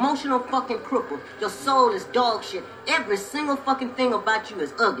 You're an emotional fucking cripple. Your soul is dog shit. Every single fucking thing about you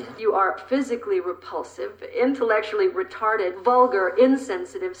is ugly. You are physically repulsive, intellectually retarded, vulgar,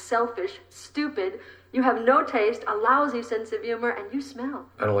 insensitive, selfish, stupid. You have no taste, a lousy sense of humor, and you smell.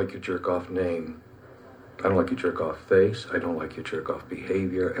 I don't like your jerk-off name. I don't like your jerk-off face. I don't like your jerk-off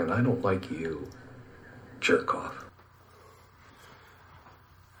behavior. And I don't like you. Jerk-off.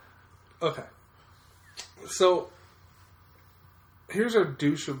 Okay. So, here's our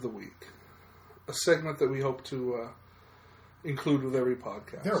douche of the week. A segment that we hope to include with every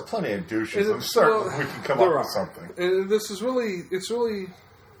podcast. There are plenty of douches. I'm certain we can come up with something. And this is really, it's really,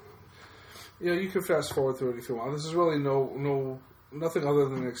 you can fast forward through it if you want. This is really nothing other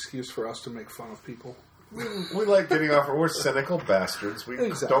than an excuse for us to make fun of people. We like getting off. We're cynical bastards. We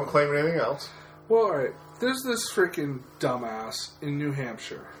don't claim anything else. Well, all right. There's this freaking dumbass in New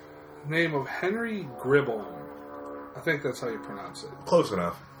Hampshire, name of Henry Gribble. I think that's how you pronounce it. Close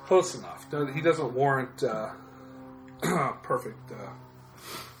enough. Close enough. He doesn't warrant perfect.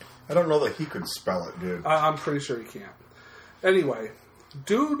 I don't know that he could spell it, dude. I'm pretty sure he can't. Anyway,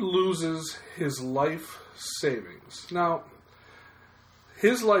 dude loses his life savings. Now,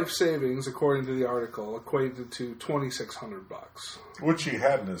 his life savings, according to the article, equated to $2,600, which he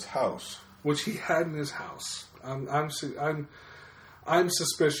had in his house. I'm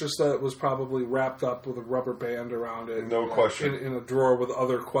suspicious that it was probably wrapped up with a rubber band around it. No question. In a drawer with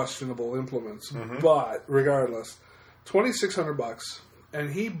other questionable implements. Mm-hmm. But regardless, $2,600,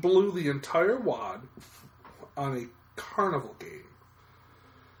 and he blew the entire wad on a carnival game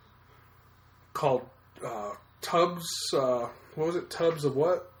called Tubs. What was it? Tubs of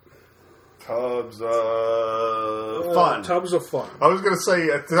what? Tubs of Fun. Tubs of Fun. I was going to say,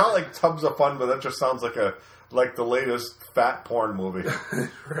 it's not like Tubs of Fun, but that just sounds like the latest fat porn movie.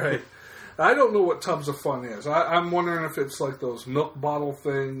 Right. I don't know what Tubs of Fun is. I'm wondering if it's like those milk bottle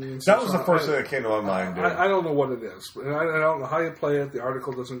things. That was the first thing that came to my mind, dude. I don't know what it is. I don't know how you play it. The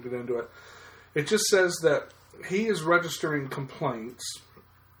article doesn't get into it. It just says that he is registering complaints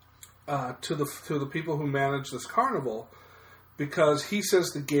to the people who manage this carnival because he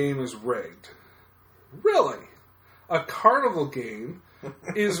says the game is rigged. Really? A carnival game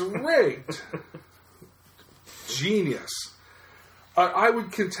is rigged. Genius. I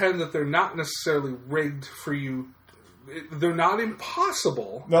would contend that they're not necessarily rigged for you. They're not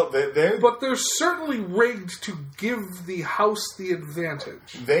impossible. No, but they're certainly rigged to give the house the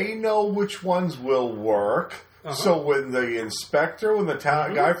advantage. They know which ones will work. So when the inspector, when the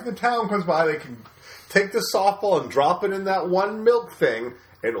town guy from the town comes by, they can take the softball and drop it in that one milk thing,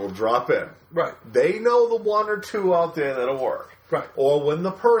 and it'll drop in. Right. They know the one or two out there that'll work. Right. Or when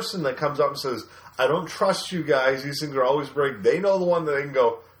the person that comes up and says, I don't trust you guys, these things are always rigged, they know the one that they can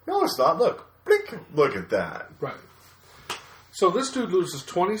go, no, it's not. Look, blink, look at that. Right. So this dude loses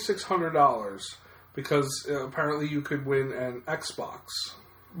 $2,600 because apparently you could win an Xbox.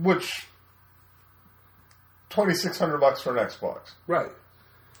 Which, $2,600 for an Xbox. Right.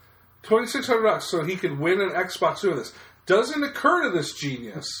 $2,600 so he could win an Xbox doing this. Doesn't occur to this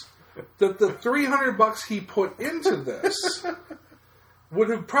genius that the $300 he put into this would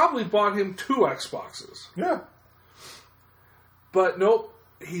have probably bought him 2 Xboxes. Yeah. But nope,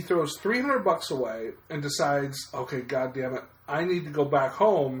 he throws $300 away and decides, okay, goddammit, I need to go back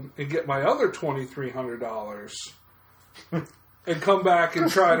home and get my other $2,300 and come back and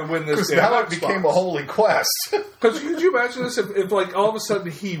try to win this damn Because now it Xbox. became a holy quest. Because could you imagine this if like all of a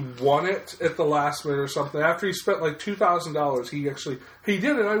sudden he won it at the last minute or something after he spent like $2,000? He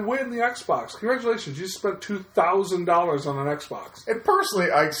did it. I win the Xbox. Congratulations, you spent $2,000 on an Xbox. And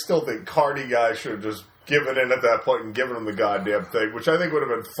personally, I still think Cardi guy should have just given in at that point and given him the goddamn thing, which I think would have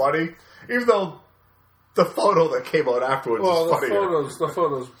been funny, even though the photo that came out afterwards is funnier. The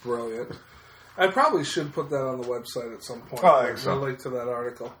photo's brilliant. I probably should put that on the website at some point. I think so. Relate to that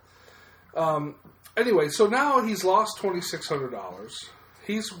article. Anyway, so now he's lost $2,600.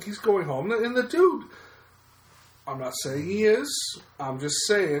 He's going home, and the dude, I'm not saying he is, I'm just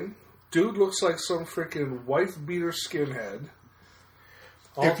saying, dude looks like some freaking wife-beater skinhead.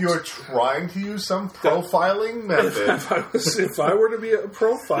 If you're trying to use some profiling method. If I were to be a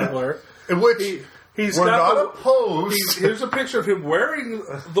profiler, in which he's we're got not opposed. Here's a picture of him wearing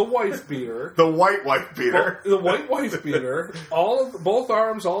the wife beater. The white wife beater. The white wife beater. Both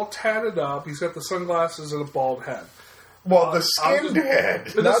arms all tatted up. He's got the sunglasses and a bald head. Well, the skinned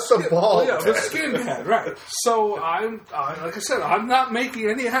head, not the bald head. The skinned head, right. So, like I said, I'm not making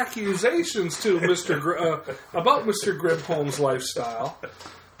any accusations to about Mr. Grimholm's lifestyle,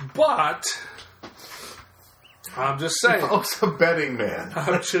 but I'm just saying. Folks, a betting man.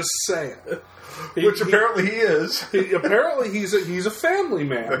 I'm just saying. Which apparently he is. Apparently he's a family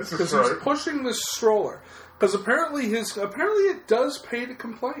man because right. he's pushing this stroller. Because apparently it does pay to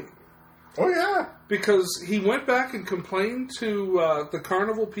complain. Oh, yeah. Because he went back and complained to the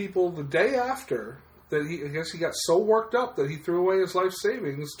carnival people the day after that I guess he got so worked up that he threw away his life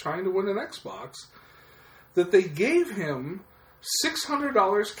savings trying to win an Xbox that they gave him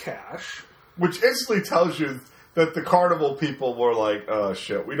 $600 cash. Which instantly tells you that the carnival people were like, oh,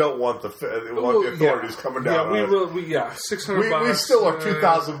 shit, we don't want the authorities coming down. $600. We still are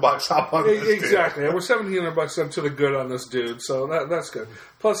 $2,000 up on this exactly. And we're $1,700 up to the good on this dude, so that's good.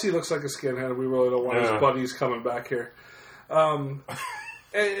 Plus, he looks like a skinhead. We really don't want his buddies coming back here.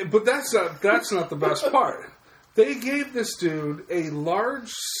 But that's not the best part. They gave this dude a large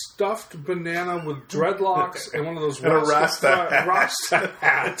stuffed banana with dreadlocks and one of those and a Rasta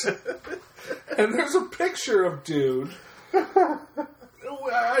hat. And there's a picture of dude,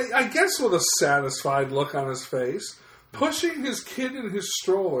 I guess with a satisfied look on his face, pushing his kid in his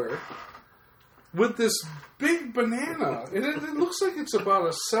stroller with this big banana. And it looks like it's about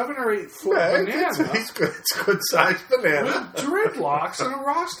a 7 or 8 foot banana. It's a good sized banana. With dreadlocks and a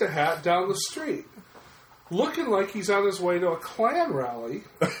Rasta hat down the street. Looking like he's on his way to a Klan rally.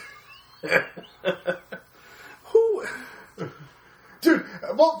 Dude,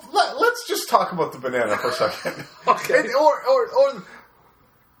 well, let's just talk about the banana for a second. Okay. And, or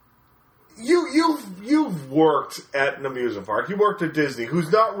you've worked at an amusement park. You worked at Disney,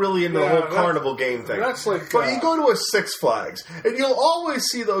 who's not really into the whole carnival game thing. That's like, but you go to a Six Flags, and you'll always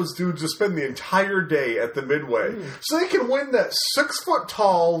see those dudes that spend the entire day at the Midway, so they can win that 6 foot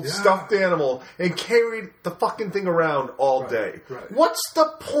tall stuffed animal and carry the fucking thing around all day. Right. What's the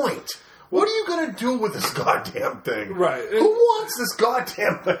point? What are you going to do with this goddamn thing? Right. Who wants this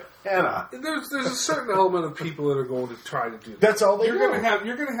goddamn banana? There's a certain element of people that are going to try to do that. That's all You're going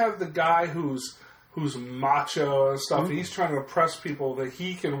to have the guy who's macho and stuff. Mm-hmm. He's trying to impress people that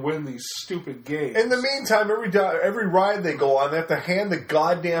he can win these stupid games. In the meantime, every ride they go on, they have to hand the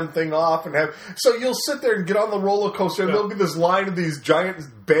goddamn thing off and have. So you'll sit there and get on the roller coaster, and there'll be this line of these giant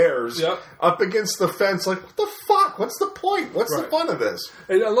bears up against the fence. Like, what the fuck? What's the point? What's the fun of this?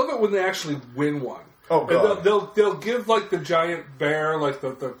 And I love it when they actually win one. Oh, God. And they'll give like the giant bear like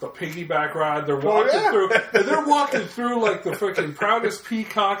the piggyback ride. They're walking through, and they're walking through like the freaking proudest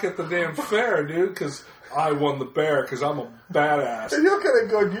peacock at the damn fair, dude. Because I won the bear because I'm a badass. And you're kind of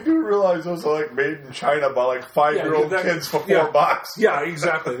good. You do realize those are like made in China by like 5-year-old kids for $4. Yeah,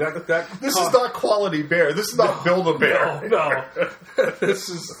 exactly. This is not quality bear. This is not Build-A-Bear. No. This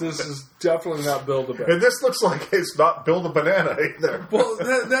is definitely not Build-A-Bear. And this looks like it's not Build-A-Banana either. Well,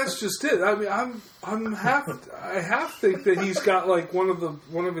 that's just it. I mean, I half think that he's got like one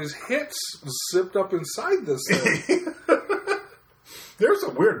of his hits zipped up inside this thing. There's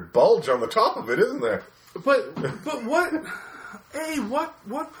a weird bulge on the top of it, isn't there? But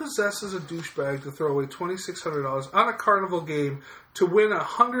what possesses a douchebag to throw away $2,600 on a Carnival game to win a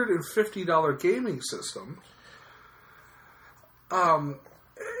 $150 gaming system? And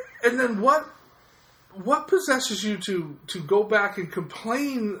then what possesses you to go back and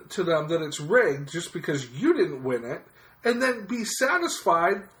complain to them that it's rigged just because you didn't win it, and then be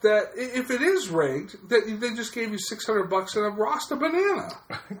satisfied that if it is rigged, that they just gave you $600 and a Rasta banana?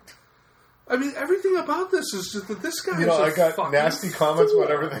 I mean, everything about this is just that this guy. I got nasty comments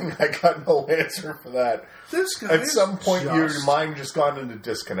about everything. I got no answer for that. This guy. At some point, your mind just gone into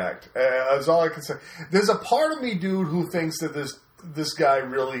disconnect. That's all I can say. There's a part of me, dude, who thinks that this guy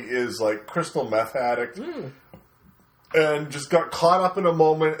really is like crystal meth addict, and just got caught up in a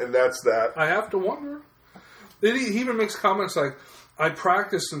moment, and that's that. I have to wonder. He even makes comments like, "I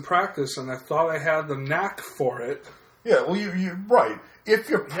practiced and practiced, and I thought I had the knack for it." Yeah, well, you right.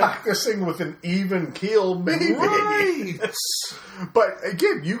 If you're practicing with an even keel, maybe. Right. But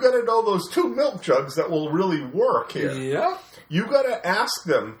again, you got to know those 2 milk jugs that will really work here. Yeah. You got to ask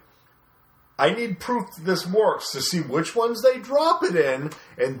them, I need proof that this works to see which ones they drop it in,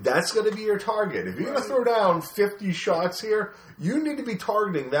 and that's going to be your target. If you're going to throw down 50 shots here, you need to be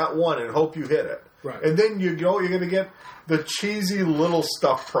targeting that one and hope you hit it. Right. And then you're going to get the cheesy little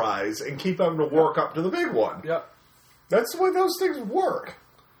stuff prize and keep having to work up to the big one. Yep. That's the way those things work.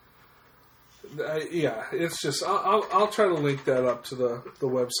 Yeah, it's just I'll try to link that up to the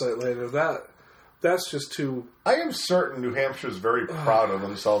website later. That's just too. I am certain New Hampshire's very proud of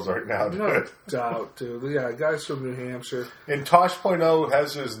themselves right now, dude. No doubt, dude. Yeah, guys from New Hampshire. And Tosh.0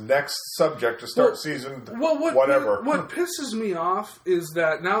 has his next subject to start season. Whatever. What pisses me off is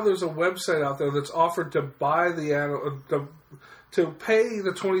that now there's a website out there that's offered to buy to pay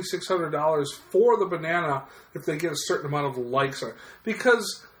the $2,600 for the banana if they get a certain amount of likes on it.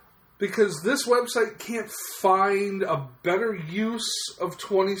 Because this website can't find a better use of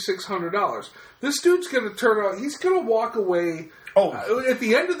 $2,600. This dude's going to turn out, he's going to walk away. At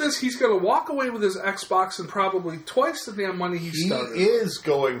the end of this, he's going to walk away with his Xbox and probably twice the damn money he started. He is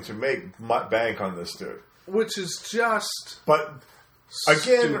going to make bank on this dude. Which is just... But,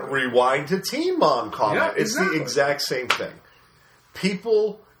 again, rewind to Teen Mom comment. Yeah, it's the exact same thing.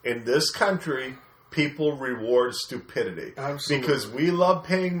 People in this country, people reward stupidity. Absolutely. Because we love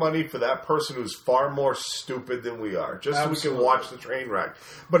paying money for that person who's far more stupid than we are, just so we can watch the train wreck.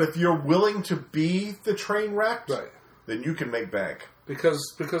 But if you're willing to be the train wreck, then you can make bank. Because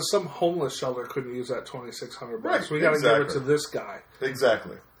some homeless shelter couldn't use that $2,600. Right, We got to give it to this guy.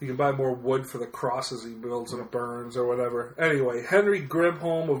 Exactly. You can buy more wood for the crosses he builds and burns or whatever. Anyway, Henry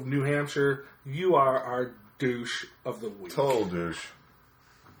Gribholm of New Hampshire, you are our douche of the week. Total douche.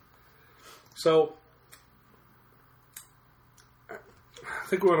 So, I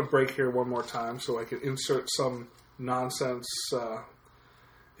think we're going to break here one more time so I can insert some nonsense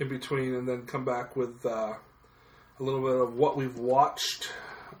in between and then come back with a little bit of what we've watched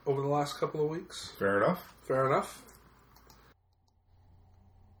over the last couple of weeks. Fair enough. Fair enough.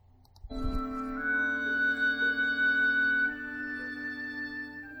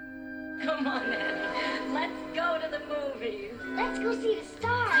 Come on, Annie. Let's go to the movies. Let's go see the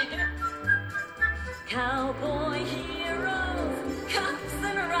stars. Cowboy heroes, cops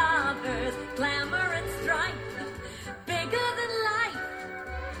and robbers, glamour and strife, bigger than life.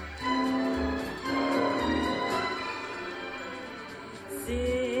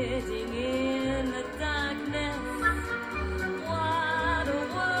 Sitting in the darkness, what a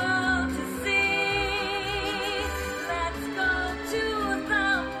world to see. Let's go to the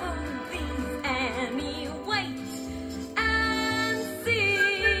movies, Annie, wait and see.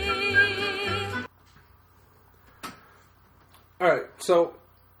 All right, so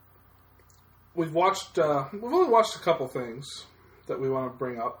we've watched. We've only watched a couple things that we want to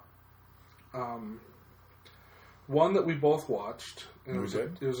bring up. One that we both watched. And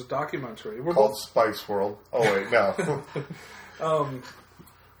it was a documentary. We're called Spice World. Oh wait, no.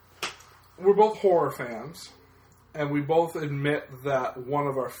 We're both horror fans, and we both admit that one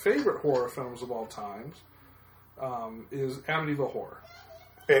of our favorite horror films of all times is Amityville Horror.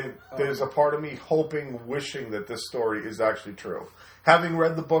 And there's a part of me hoping, wishing that this story is actually true. Having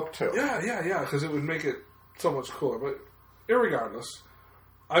read the book, too. Yeah, because it would make it so much cooler. But irregardless,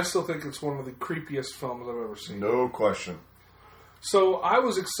 I still think it's one of the creepiest films I've ever seen. No question. So I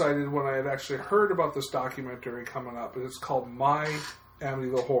was excited when I had actually heard about this documentary coming up. It's called My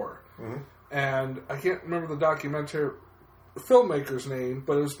Amityville Horror. Mm-hmm. And I can't remember the documentary filmmaker's name,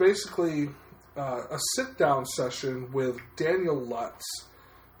 but it was basically a sit-down session with Daniel Lutz,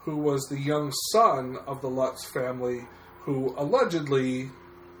 who was the young son of the Lutz family who allegedly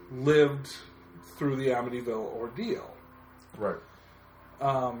lived through the Amityville ordeal. Right.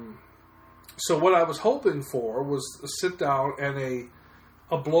 So what I was hoping for was a sit-down and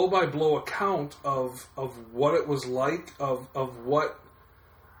a blow-by-blow account of what it was like, of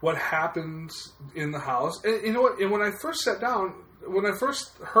what happened in the house. And you know what? And when I first sat down, when I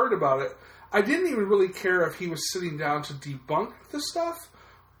first heard about it, I didn't even really care if he was sitting down to debunk the stuff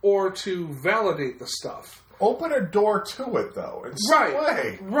or to validate the stuff. Open a door to it, though, in some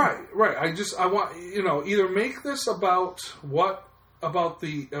way. Right. I want, either make this about about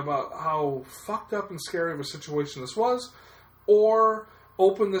how fucked up and scary of a situation this was, or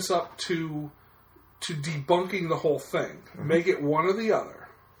open this up to debunking the whole thing. Mm-hmm. Make it one or the other.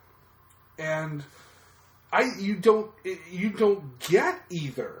 And you don't get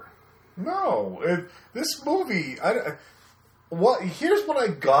either. No, this movie. Here's what I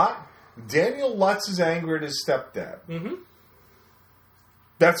got: Daniel Lutz is angry at his stepdad. Mm-hmm.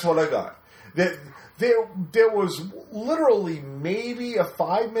 That's what I got. There was literally maybe a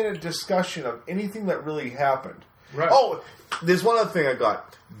 5-minute discussion of anything that really happened. Right. Oh, there's one other thing I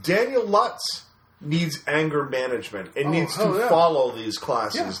got. Daniel Lutz needs anger management and needs to follow these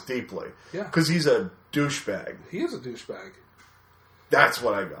classes deeply. Yeah. Because he's a douchebag. He is a douchebag. That's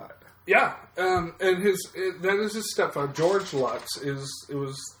what I got. Yeah. And that is his stepfather. George Lutz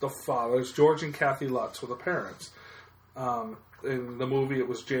was the fathers. George and Kathy Lutz were the parents. In the movie, it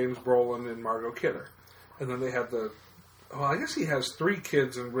was James Brolin and Margot Kidder. And then they had I guess he has 3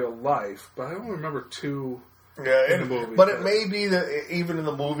 kids in real life, but I don't remember 2 in the movie. But it may be that even in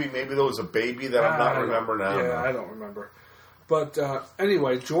the movie, maybe there was a baby that I'm not remembering now. Yeah, I don't remember. But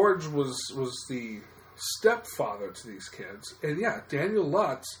anyway, George was the stepfather to these kids. And yeah, Daniel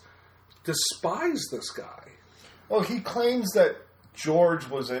Lutz despised this guy. Well, he claims that George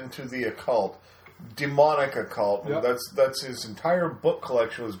was into the occult. Demonic occult. Yep. That's his entire book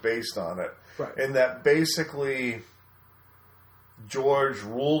collection was based on it. Right. And that basically George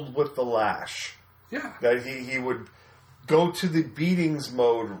ruled with the lash. Yeah. That he would go to the beatings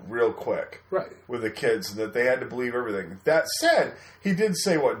mode real quick. Right. With the kids, and that they had to believe everything. That said, he did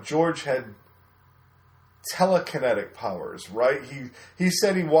say George had telekinetic powers, right? He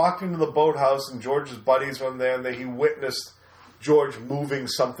said he walked into the boathouse and George's buddies were there and that he witnessed George moving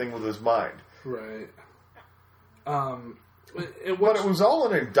something with his mind. Right. But it was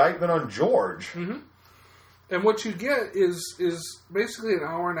all an indictment on George. Mm-hmm. And what you get is basically an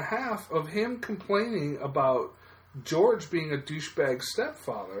hour and a half of him complaining about George being a douchebag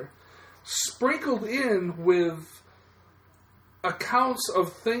stepfather, sprinkled in with accounts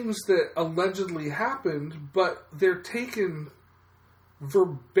of things that allegedly happened, but they're taken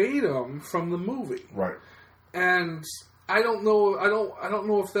verbatim from the movie. Right. And I don't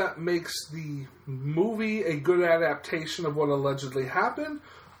know if that makes the movie a good adaptation of what allegedly happened,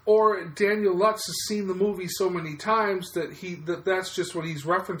 or Daniel Lutz has seen the movie so many times that that's just what he's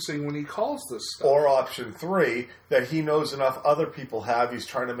referencing when he calls this stuff. Or option 3, that he knows enough other people have, he's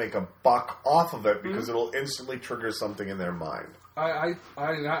trying to make a buck off of it because it'll instantly trigger something in their mind. I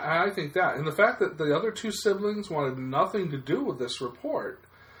think that. And the fact that the other 2 siblings wanted nothing to do with this report,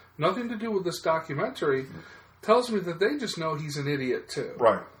 nothing to do with this documentary, tells me that they just know he's an idiot too.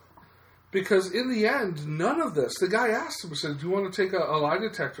 Right. Because in the end, none of this, the guy asked him, said, do you want to take a lie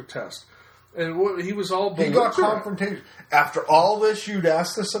detector test? And he was all belligerent. He got confrontation. After all this, you'd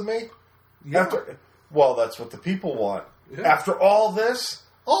ask this of me? Yeah. Well, that's what the people want. Yeah. After all this?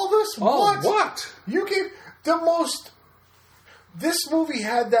 What? What? You gave the most... This movie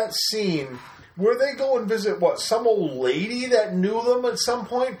had that scene where they go and visit, some old lady that knew them at some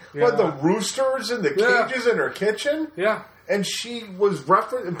point? Yeah. With the roosters and the cages in her kitchen? Yeah. And she was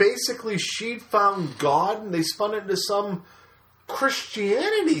basically she'd found God and they spun it into some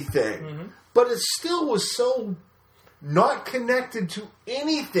Christianity thing. Mm-hmm. But it still was so not connected to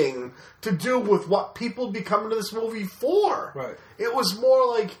anything to do with what people be coming to this movie for. Right. It was more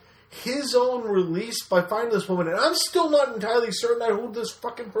like his own release by finding this woman. And I'm still not entirely certain who this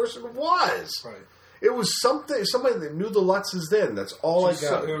fucking person was. Right. It was somebody that knew the Lutzes then. That's all I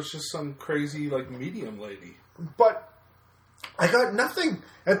got. It was just some crazy, like, medium lady. But I got nothing.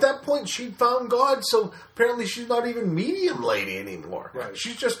 At that point, she'd found God, so apparently she's not even medium lady anymore. Right.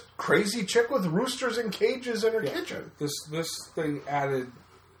 She's just crazy chick with roosters and cages in her kitchen. This thing added...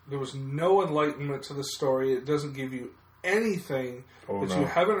 There was no enlightenment to the story. It doesn't give you anything that you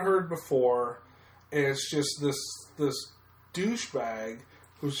haven't heard before. And it's just this douchebag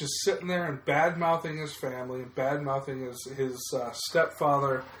who's just sitting there and bad-mouthing his family, and bad-mouthing his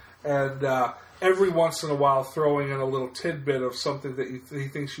stepfather, and every once in a while throwing in a little tidbit of something that he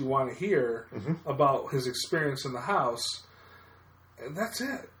thinks you want to hear about his experience in the house. And that's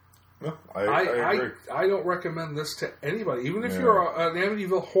it. No, I agree. I don't recommend this to anybody. Even if you're an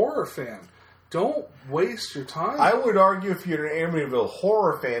Amityville horror fan, don't waste your time. I would argue if you're an Amityville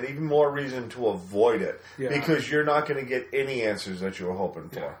horror fan, even more reason to avoid it. Yeah. Because you're not going to get any answers that you were hoping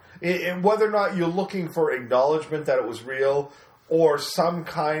for. And whether or not you're looking for acknowledgement that it was real or some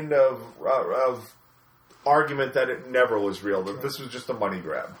kind of argument that it never was real, that this was just a money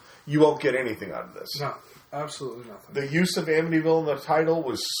grab. You won't get anything out of this. No. Absolutely nothing. The use of Amityville in the title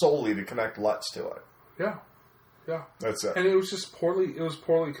was solely to connect Lutz to it. Yeah. That's it. And it was just poorly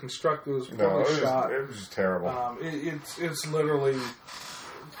constructed. It was poorly shot. It was just terrible. It's literally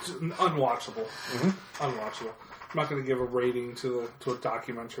unwatchable. Unwatchable. I'm not going to give a rating to a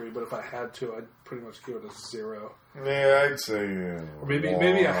documentary, but if I had to, I'd pretty much give it a 0. Yeah, I'd say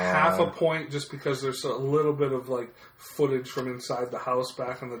maybe a half a point, just because there's a little bit of like footage from inside the house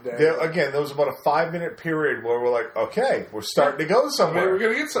back in the day. Again, there was about a 5-minute period where we're like, okay, we're starting to go somewhere. Maybe we're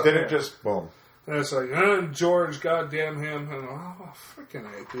going to get something. Then it just boom. And it's like, George, goddamn him, and freaking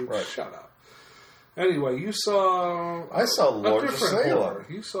A, dude, shut up. Anyway, I saw Lords of Salem. Horror.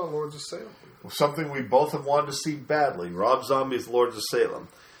 You saw Lords of Salem. Something we both have wanted to see badly. Rob Zombie's Lords of Salem.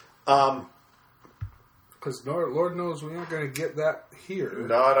 Because Lord knows we aren't going to get that here.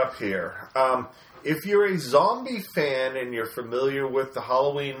 Not up here. If you're a zombie fan and you're familiar with the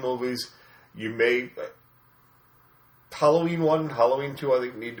Halloween movies, you may... Halloween 1 and Halloween 2, I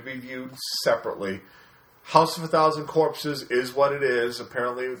think, need to be viewed separately. House of a Thousand Corpses is what it is.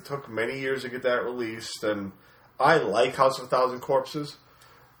 Apparently it took many years to get that released, and I like House of a Thousand Corpses.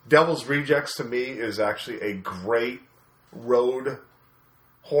 Devil's Rejects, to me, is actually a great road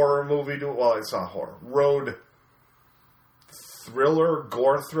horror movie. Well, it's not horror. Road thriller,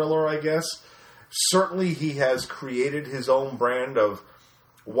 gore thriller, I guess. Certainly he has created his own brand of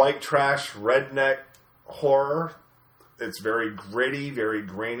white trash, redneck horror. It's very gritty, very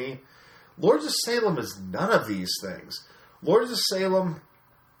grainy. Lords of Salem is none of these things. Lords of Salem,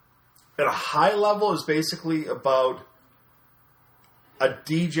 at a high level, is basically about a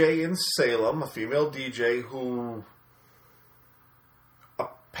DJ in Salem, a female DJ, who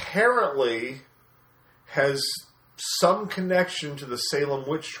apparently has some connection to the Salem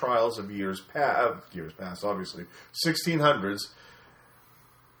witch trials of years past, obviously, 1600s.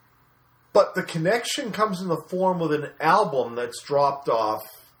 But the connection comes in the form of an album that's dropped off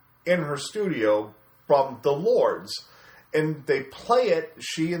in her studio from the Lords. And they play it,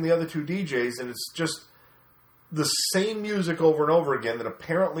 she and the other two DJs, and it's just the same music over and over again that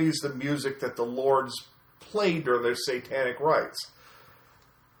apparently is the music that the Lords played during their satanic rites.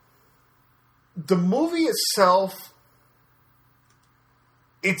 The movie itself,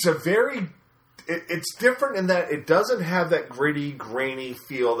 it's different in that it doesn't have that gritty, grainy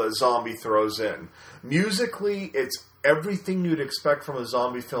feel that Zombie throws in. Musically, it's everything you'd expect from a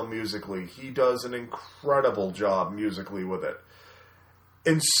zombie film musically. He does an incredible job musically with it.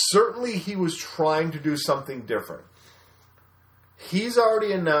 And certainly he was trying to do something different. He's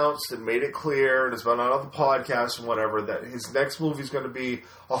already announced and made it clear, and has been on other podcasts and whatever, that his next movie is going to be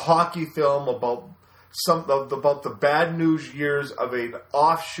a hockey film about the bad news years of an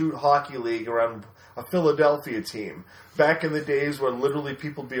offshoot hockey league around a Philadelphia team. Back in the days where literally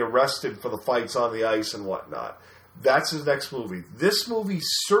people would be arrested for the fights on the ice and whatnot. That's his next movie. This movie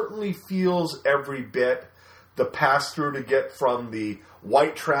certainly feels every bit the pass-through to get from the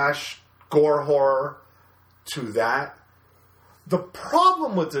white trash gore horror to that. The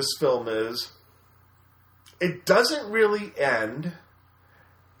problem with this film is it doesn't really end,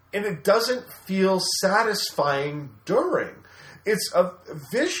 and it doesn't feel satisfying during. It's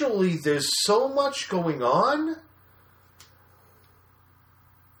visually, there's so much going on,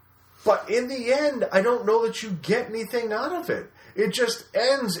 but in the end, I don't know that you get anything out of it. It just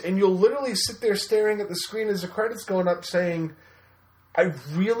ends, and you'll literally sit there staring at the screen as the credits going up saying, I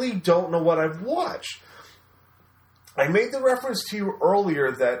really don't know what I've watched. I made the reference to you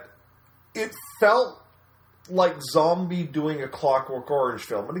earlier that it felt like Zombie doing a Clockwork Orange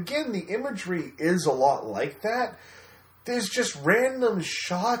film. And again, the imagery is a lot like that. There's just random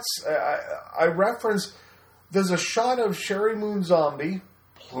shots. I reference, there's a shot of Sherry Moon Zombie,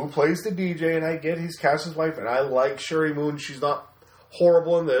 who plays the DJ, and I get he's Cass's wife, and I like Sherry Moon. She's not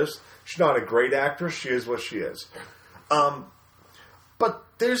horrible in this. She's not a great actress. She is what she is. But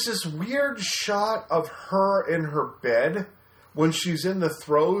there's this weird shot of her in her bed when she's in the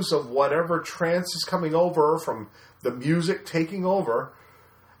throes of whatever trance is coming over her from the music taking over.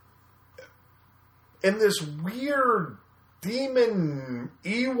 And this weird demon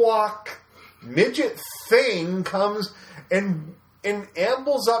Ewok midget thing comes and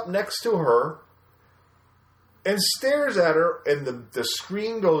ambles up next to her and stares at her, and the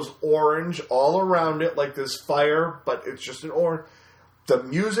screen goes orange all around it like this fire, but it's just an orange. The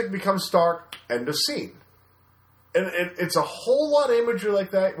music becomes dark, end of scene. And it's a whole lot of imagery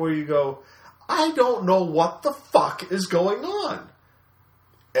like that where you go, I don't know what the fuck is going on.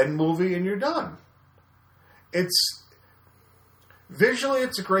 End movie, and you're done. Visually,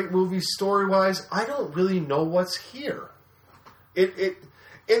 it's a great movie. Story-wise, I don't really know what's here.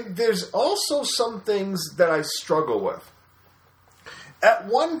 And there's also some things that I struggle with. At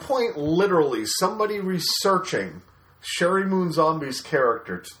one point, literally, somebody researching Sherry Moon Zombie's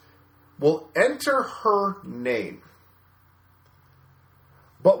character will enter her name,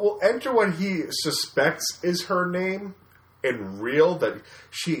 but will enter what he suspects is her name in real, that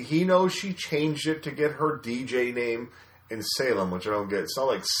he knows she changed it to get her DJ name in Salem, which I don't get. It's not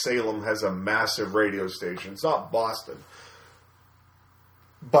like Salem has a massive radio station. It's not Boston.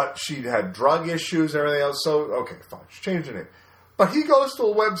 But she'd had drug issues and everything else, so, okay, fine, she changed her name. But he goes to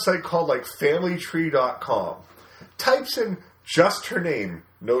a website called, like, FamilyTree.com, types in just her name,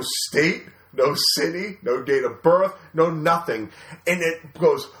 no state, no city, no date of birth, no nothing, and it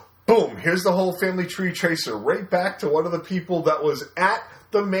goes, boom, here's the whole family tree tracer, right back to one of the people that was at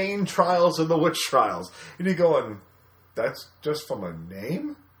the main trials of the witch trials. And you're going, that's just from a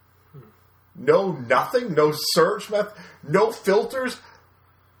name? No nothing, no search method, no filters.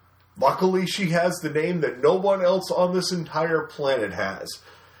 Luckily, she has the name that no one else on this entire planet has.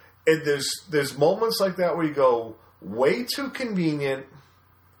 And there's moments like that where you go, way too convenient,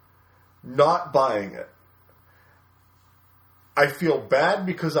 not buying it. I feel bad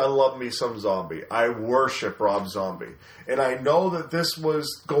because I love me some Zombie. I worship Rob Zombie. And I know that this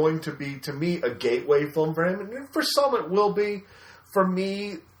was going to be, to me, a gateway film for him. And for some it will be. For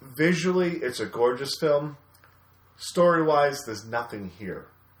me, visually, it's a gorgeous film. Story-wise, there's nothing here.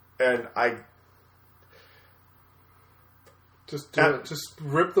 And I... Just do it. Just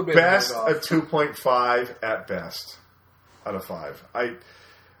rip the best off. A 2.5 at best out of 5.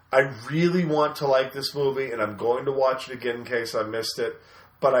 I really want to like this movie, and I'm going to watch it again in case I missed it,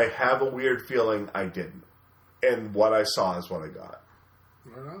 but I have a weird feeling I didn't. And what I saw is what I got.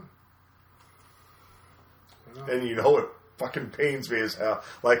 Right on. And you know it fucking pains me as hell,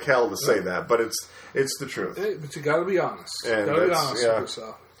 like hell to say that, but it's the truth. Hey, but you got to be honest. And You got to be honest with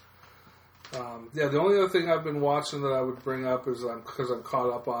yourself. The only other thing I've been watching that I would bring up is, because I'm caught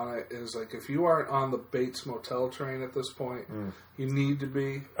up on it, is like if you aren't on the Bates Motel train at this point, you need to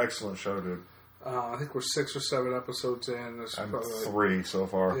be. Excellent show, dude. I think we're 6 or 7 episodes in. There's I'm probably 3 so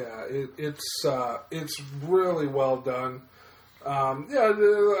far. Yeah, it's really well done.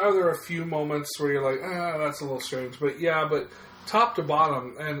 There are a few moments where you're like, that's a little strange, but top to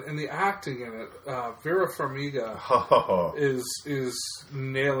bottom, and the acting in it, Vera Farmiga is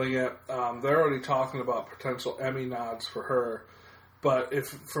nailing it. They're already talking about potential Emmy nods for her. But if,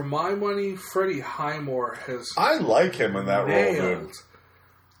 for my money, Freddie Highmore has... I like him in that role, dude.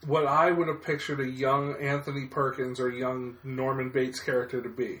 What I would have pictured a young Anthony Perkins or young Norman Bates character to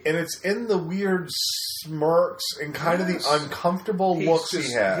be. And it's in the weird smirks and kind of the uncomfortable looks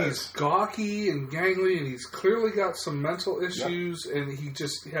he has. He's gawky and gangly, and he's clearly got some mental issues, and he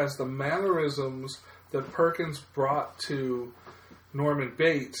has the mannerisms that Perkins brought to Norman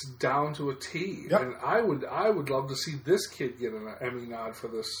Bates down to a T. Yep. And I would love to see this kid get an Emmy nod for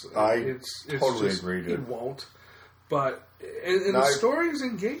this. It's totally agree, dude. He won't. But and the story is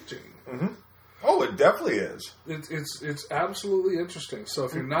engaging. Mm-hmm. Oh, it definitely is. It's absolutely interesting. So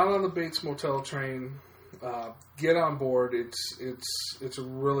if you're not on the Bates Motel train, get on board. It's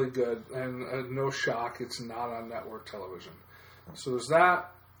really good, and no shock, it's not on network television. So there's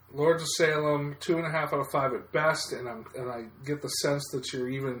that. Lords of Salem, 2.5 out of 5 at best, and I get the sense that you're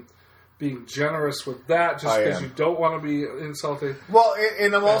even being generous with that just because you don't want to be insulting. Well,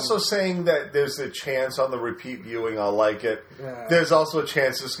 and I'm also saying that there's a chance on the repeat viewing I'll like it. Yeah. There's also a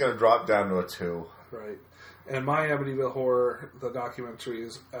chance it's going to drop down to a 2. Right. And My Amityville Horror, the documentary,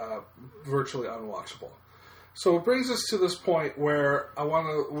 is virtually unwatchable. So it brings us to this point where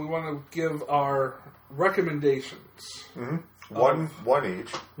we want to give our recommendations. Mm-hmm. One each.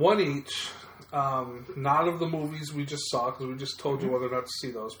 One each. Not of the movies we just saw, because we just told you whether or not to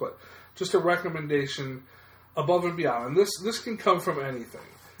see those, but just a recommendation above and beyond. And this can come from anything.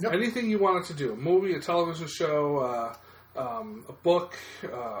 Yep. Anything you want it to do. A movie, a television show, a book,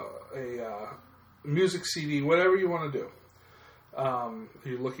 a music CD, whatever you want to do. Are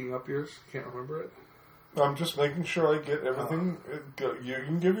you looking up yours? Can't remember it? I'm just making sure I get everything. You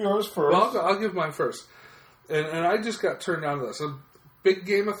can give yours first. Well, I'll give mine first. And I just got turned on to this. I'm a big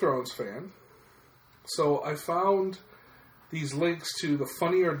Game of Thrones fan. So I found these links to the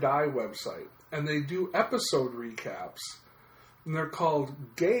Funny or Die website. And they do episode recaps. And they're called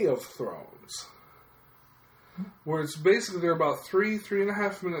Gay of Thrones. Where it's basically, they're about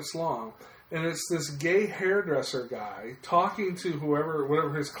 3.5 minutes long. And it's this gay hairdresser guy talking to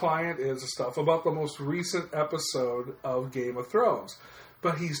whatever his client is and stuff about the most recent episode of Game of Thrones.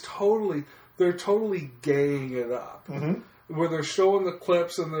 But they're totally gaying it up. Mm-hmm. Where they're showing the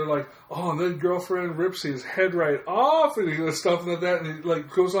clips and they're like, oh, and then girlfriend rips his head right off and stuff like that. And it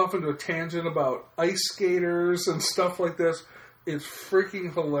goes off into a tangent about ice skaters and stuff like this. It's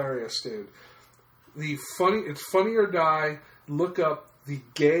freaking hilarious, dude. It's Funny or Die. Look up the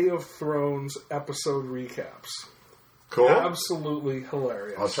Gay of Thrones episode recaps. Cool. Absolutely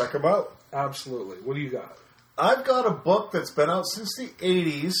hilarious. I'll check them out. Absolutely. What do you got? I've got a book that's been out since the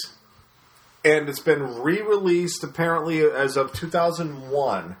 80s, and it's been re-released apparently as of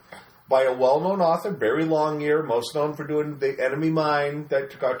 2001 by a well-known author, Barry Longyear, most known for doing The Enemy Mine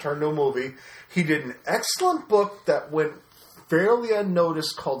that got turned into a movie. He did an excellent book that went fairly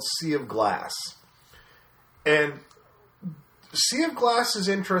unnoticed called Sea of Glass. And Sea of Glass is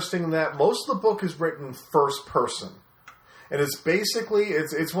interesting in that most of the book is written first person. And it's basically,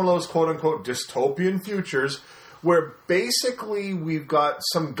 it's one of those quote-unquote dystopian futures where basically we've got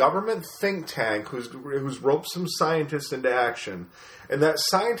some government think tank who's roped some scientists into action. And that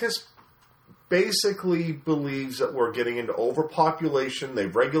scientist basically believes that we're getting into overpopulation.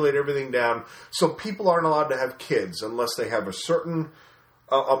 They've regulated everything down. So people aren't allowed to have kids unless they have a certain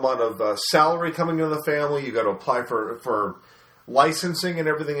amount of salary coming into the family. You got to apply for licensing and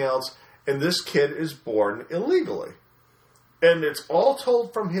everything else, and this kid is born illegally. And it's all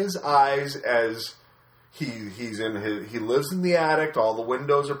told from his eyes as he lives in the attic, all the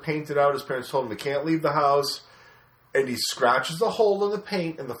windows are painted out, his parents told him he can't leave the house, and he scratches the hole in the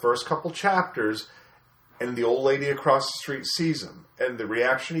paint in the first couple chapters, and the old lady across the street sees him, and the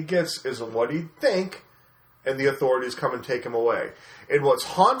reaction he gets isn't what he'd think, and the authorities come and take him away. And what's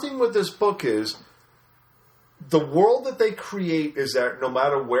haunting with this book is the world that they create is that no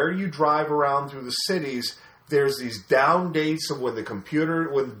matter where you drive around through the cities, there's these down dates of when the computer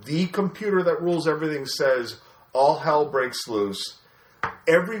that rules everything says all hell breaks loose.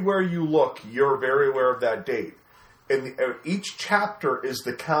 Everywhere you look, you're very aware of that date. And each chapter is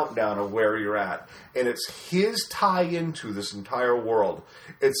the countdown of where you're at. And it's his tie into this entire world.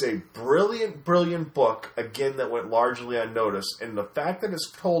 It's a brilliant, brilliant book, again, that went largely unnoticed. And the fact that it's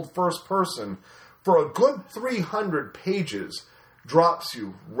told first person for a good 300 pages drops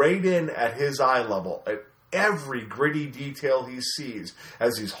you right in at his eye level at every gritty detail he sees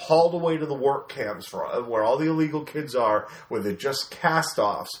as he's hauled away to the work camps where all the illegal kids are, where they're just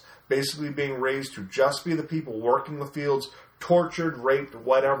cast-offs, basically being raised to just be the people working the fields, tortured, raped,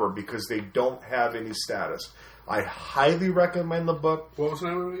 whatever, because they don't have any status. I highly recommend the book. What was the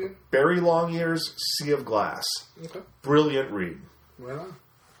name of it again? Barry Longyear's Sea of Glass. Okay. Brilliant read. Right on.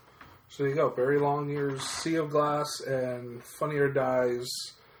 So there you go. Barry Longyear's Sea of Glass and Funny or Die's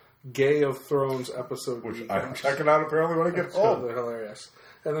Gay of Thrones episode. Which I'm checking out apparently when I get home. They're hilarious.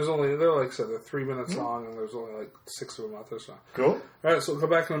 And they're like I said, they're 3 minutes long, and there's only like 6 of them out there. So. Cool. All right, so we'll go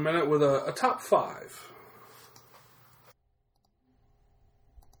back in a minute with a top 5.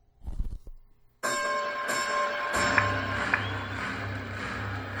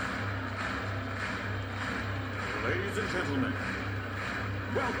 Ladies and gentlemen,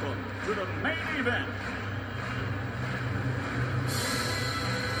 welcome to the main event.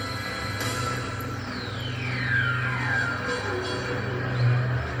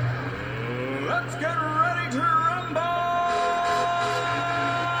 Let's get ready to rumble!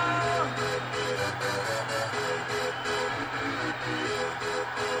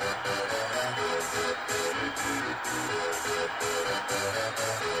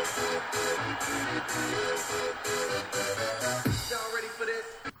 Y'all ready for this?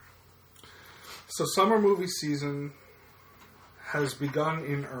 So summer movie season has begun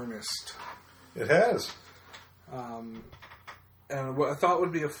in earnest. It has. And what I thought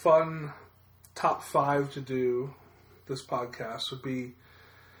would be a fun top 5 to do this podcast would be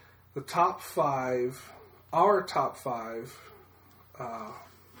the top 5, our top 5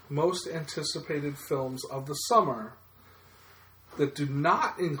 most anticipated films of the summer that do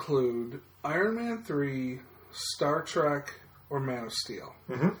not include Iron Man 3, Star Trek, or Man of Steel.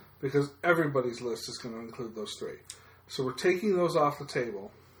 Mm-hmm. Because everybody's list is going to include those 3. So we're taking those off the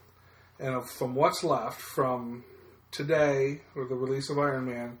table. And from what's left, from today, or the release of Iron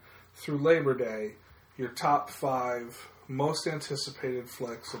Man, through Labor Day, your top 5 most anticipated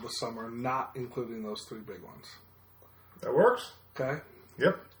flicks of the summer, not including those 3 big ones. That works. Okay?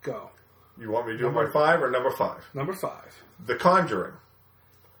 Yep. Go. You want me to do my 5 or number 5? Number 5. The Conjuring.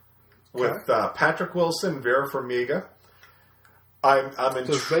 With Patrick Wilson, Vera Farmiga. I'm in.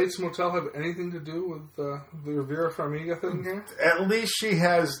 Does Bates Motel have anything to do with the Vera Farmiga thing here? At least she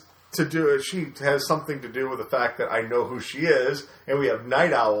has to do it. She has something to do with the fact that I know who she is, and we have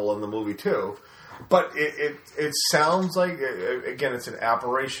Night Owl in the movie too. But it sounds like, again, it's an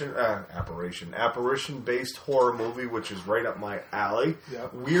apparition-based horror movie, which is right up my alley.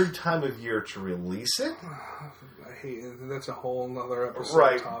 Yep. Weird time of year to release it. I hate it. That's a whole other episode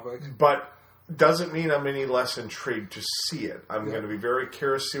Right. topic. But doesn't mean I'm any less intrigued to see it. I'm going to be very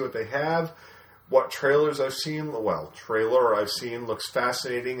curious to see what they have. What trailers I've seen, trailer I've seen looks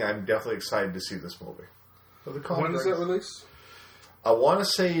fascinating. I'm definitely excited to see this movie. When does that release? I want to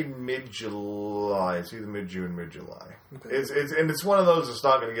say mid-July. It's either mid-June, mid-July. Okay. It's one of those that's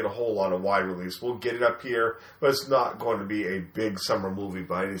not going to get a whole lot of wide release. We'll get it up here, but it's not going to be a big summer movie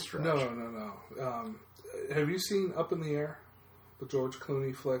by any stretch. No. Have you seen Up in the Air? The George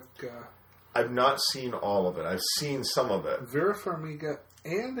Clooney flick? I've not seen all of it. I've seen some of it. Vera Farmiga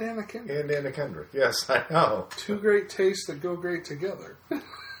and Anna Kendrick. Yes, I know. 2 great tastes that go great together.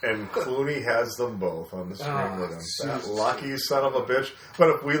 And Clooney has them both on the screen with him. That Jesus. lucky son of a bitch.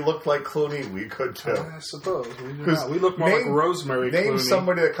 But if we looked like Clooney, we could too. I suppose. We do not. We look more like Rosemary Name Clooney.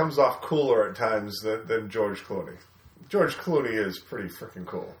 somebody that comes off cooler at times than George Clooney. George Clooney is pretty freaking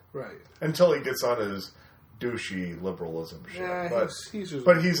cool. Right. Until he gets on his douchey liberalism shit. Yeah,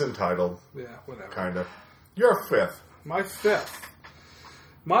 but he's entitled. Yeah, whatever. Kind of. Your 5th. My 5th.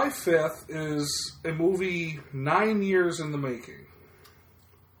 My 5th is a movie 9 years in the making.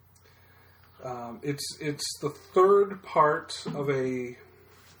 It's the 3rd part of a.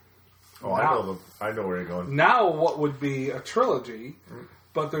 Oh, I know where you're going. Now, what would be a trilogy,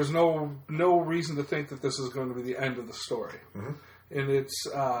 but there's no reason to think that this is going to be the end of the story. Mm-hmm. And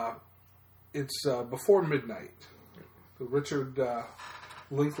it's Before Midnight, the Richard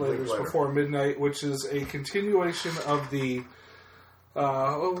Linklater's Before Midnight, which is a continuation of the.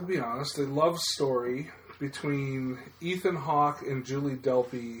 Well, to be honest, a love story between Ethan Hawke and Julie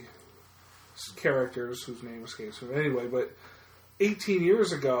Delpy. Characters whose name escapes me. Anyway, but 18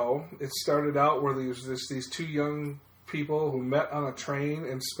 years ago, it started out where there was these 2 young people who met on a train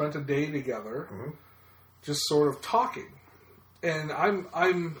and spent a day together, just sort of talking. And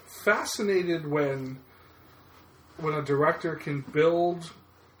I'm fascinated when a director can build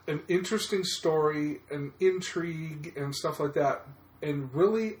an interesting story, an intrigue, and stuff like that. And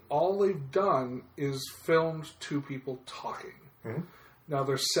really, all they've done is filmed 2 people talking. Mm-hmm. Now,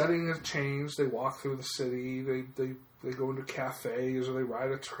 their setting has changed. They walk through the city. They go into cafes, or they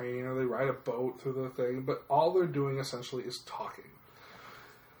ride a train, or they ride a boat through the thing. But all they're doing, essentially, is talking.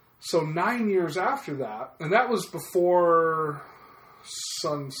 So 9 years after that, and that was before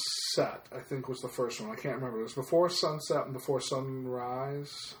Sunset, I think was the first one. I can't remember. It was before Sunset and before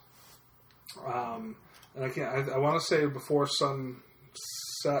Sunrise. And I want to say before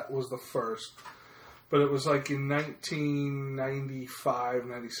Sunset was the first. But it was like in 1995,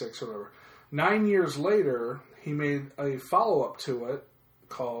 96, whatever. 9 years later, he made a follow-up to it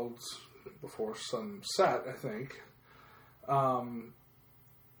called Before Sunset, I think. And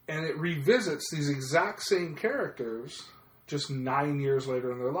it revisits these exact same characters just 9 years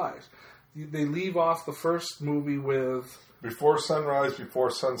later in their lives. They leave off the first movie with... Before Sunrise,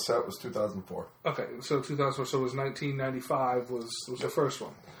 Before Sunset was 2004. Okay, so 2004, so it was 1995 was the first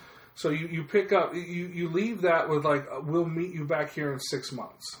one. So you pick up, you leave that with like, we'll meet you back here in 6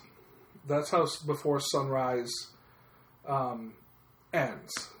 months. That's how Before Sunrise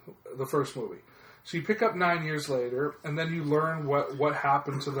ends, the first movie. So you pick up 9 years later, and then you learn what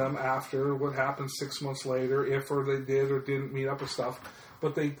happened to them after, what happened 6 months later, if or they did or didn't meet up and stuff.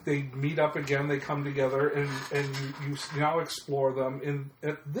 But they meet up again, they come together, and you now explore them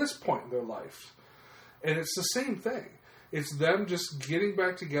at this point in their life. And it's the same thing. It's them just getting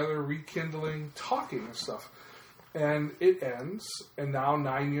back together, rekindling, talking and stuff. And it ends, and now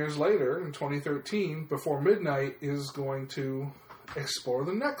 9 years later, in 2013, Before Midnight is going to explore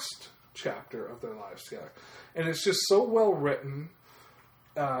the next chapter of their lives together. And it's just so well written.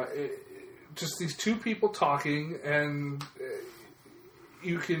 Just these two people talking, and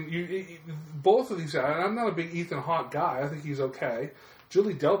both of these guys, and I'm not a big Ethan Hawke guy, I think he's okay.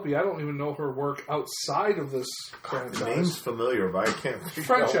 Julie Delpy, I don't even know her work outside of this franchise. The name's familiar, but I can't figure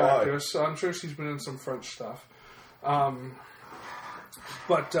French out why. actress, so I'm sure she's been in some French stuff.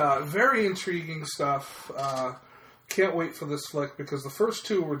 But very intriguing stuff. Can't wait for this flick, because the first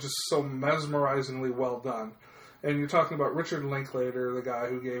two were just so mesmerizingly well done. And you're talking about Richard Linklater, the guy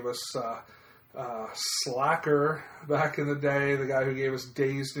who gave us Slacker back in the day, the guy who gave us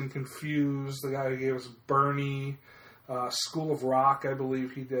Dazed and Confused, the guy who gave us Bernie, School of Rock, I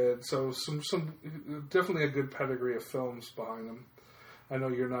believe he did. So some definitely a good pedigree of films behind him. I know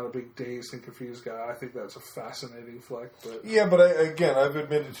you're not a big Dazed and Confused guy. I think that's a fascinating flick. But Yeah, but I've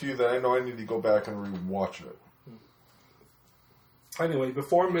admitted to you that I know I need to go back and rewatch it. Anyway,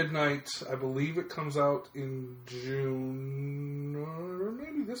 Before Midnight, I believe it comes out in June, or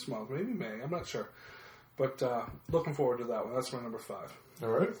maybe this month, maybe May, I'm not sure. But looking forward to that one. That's my number 5. All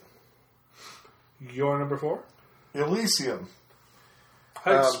right. Your number 4? Elysium.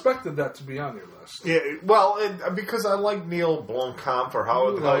 I expected that to be on your list. Yeah, well, because I like Neil Blomkamp for how...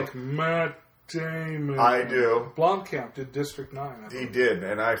 You like Matt Damon. I do. Blomkamp did District 9. He did,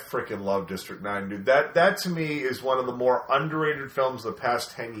 and I freaking love District 9, dude. That to me is one of the more underrated films of the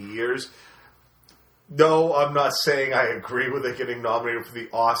past 10 years. No, I'm not saying I agree with it getting nominated for the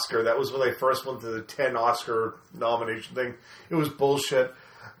Oscar. That was when they first went to the 10 Oscar nomination thing. It was bullshit.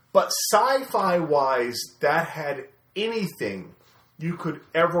 But sci-fi wise, that had anything you could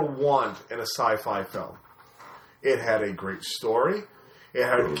ever want in a sci-fi film. It had a great story. It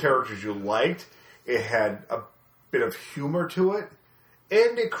had characters you liked. It had a bit of humor to it.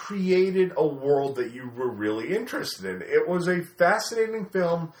 And it created a world that you were really interested in. It was a fascinating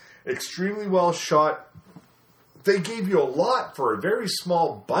film, extremely well shot. They gave you a lot for a very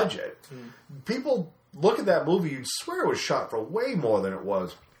small budget. People look at that movie, you'd swear it was shot for way more than it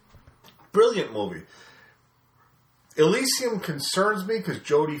was. Brilliant movie. Elysium concerns me because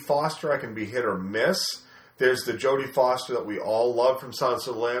Jodie Foster, I can be hit or miss. There's the Jodie Foster that we all love from Silence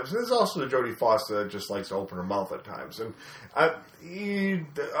of the Lambs. There's also the Jodie Foster that just likes to open her mouth at times. And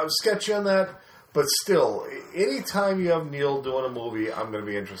I'm sketchy on that, but still, anytime you have Neil doing a movie, I'm going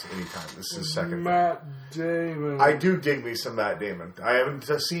to be interested anytime. This is his second Matt Damon. I do dig me some Matt Damon. I haven't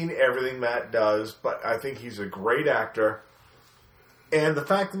seen everything Matt does, but I think he's a great actor. And the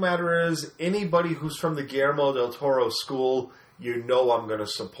fact of the matter is, anybody who's from the Guillermo del Toro school, you know I'm going to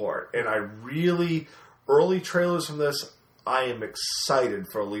support. And I really, early trailers from this, I am excited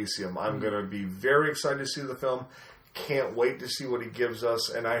for Elysium. I'm going to be very excited to see the film. Can't wait to see what he gives us.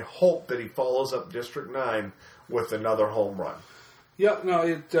 And I hope that he follows up District 9 with another home run. Yeah, no,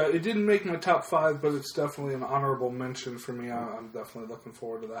 it didn't make my top 5, but it's definitely an honorable mention for me. I'm definitely looking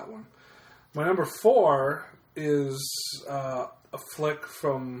forward to that one. My number 4 is a flick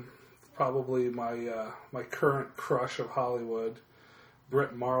from probably my current crush of Hollywood,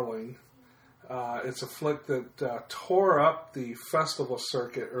 Britt Marling. It's a flick that tore up the festival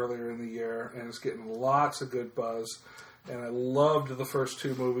circuit earlier in the year and is getting lots of good buzz. And I loved the first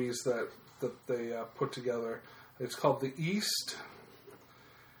 2 movies that they put together. It's called The East.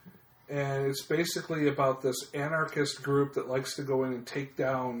 And it's basically about this anarchist group that likes to go in and take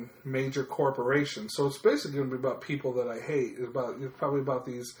down major corporations. So it's basically going to be about people that I hate. It's probably about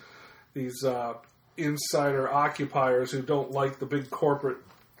these insider occupiers who don't like the big corporate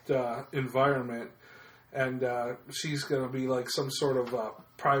environment. And she's going to be like some sort of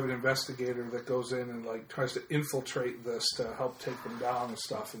private investigator that goes in and like tries to infiltrate this to help take them down and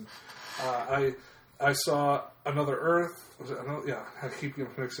stuff. And I saw Another Earth. I keep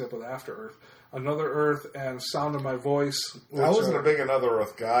getting mixed up with After Earth. Another Earth and Sound of My Voice. I wasn't a big Another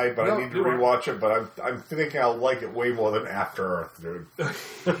Earth guy, but I need to rewatch it. But I'm thinking I'll like it way more than After Earth, dude.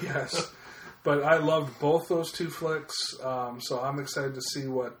 Yes. But I loved both those 2 flicks, so I'm excited to see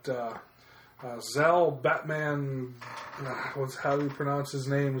what Zell Batman, how do you pronounce his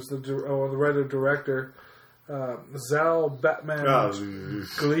name, is the writer-director. Zal Batman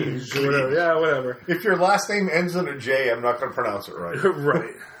Gleege or whatever. Yeah, whatever. If your last name ends in a J, I'm not going to pronounce it right.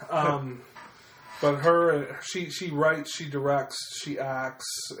 Right. But she writes, she directs, she acts,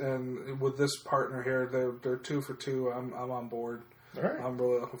 and with this partner here, they're 2 for 2. I'm on board. All right. I'm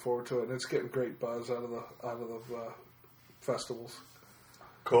really looking forward to it, and it's getting great buzz out of the festivals.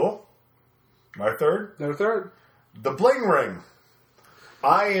 Cool. My third? Their third. The Bling Ring.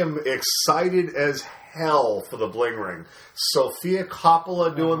 I am excited as hell for The Bling Ring. Sofia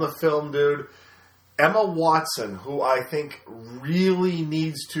Coppola doing the film, dude. Emma Watson, who I think really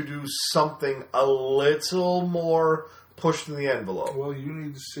needs to do something a little more pushed in the envelope. Well, you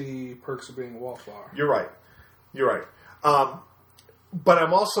need to see Perks of Being a Wallflower. You're right. But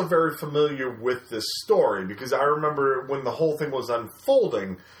I'm also very familiar with this story because I remember when the whole thing was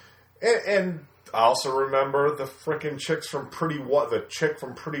unfolding, and I also remember the frickin' chick from Pretty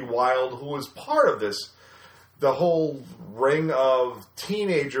Wild who was part of this, the whole ring of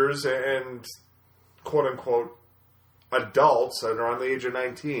teenagers and quote unquote adults that are around the age of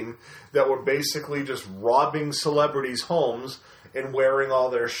 19 that were basically just robbing celebrities' homes and wearing all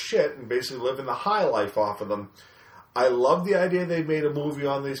their shit and basically living the high life off of them. I love the idea they made a movie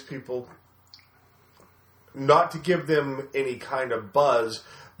on these people, not to give them any kind of buzz,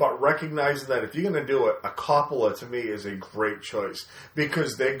 but recognizing that if you're going to do it, a Coppola to me is a great choice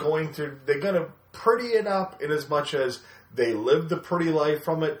because they're going to pretty it up in as much as they live the pretty life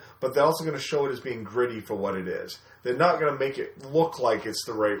from it, but they're also going to show it as being gritty for what it is. They're not going to make it look like it's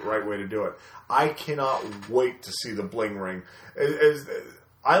the right way to do it. I cannot wait to see the Bling Ring. As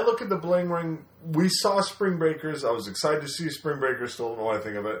I look at the Bling Ring, we saw Spring Breakers. I was excited to see Spring Breakers. Still don't know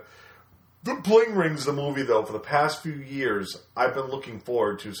anything of it. The Bling Ring's the movie, though, for the past few years, I've been looking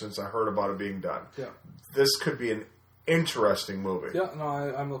forward to since I heard about it being done. Yeah. This could be an interesting movie. Yeah, no,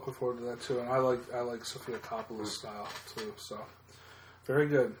 I'm looking forward to that, too. And I like Sofia Coppola's style, too. So, very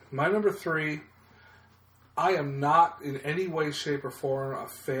good. My number 3, I am not in any way, shape, or form a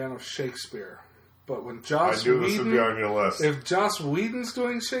fan of Shakespeare. But when Joss Whedon... I knew this would be on your list. If Joss Whedon's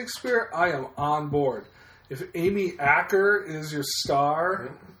doing Shakespeare, I am on board. If Amy Acker is your star...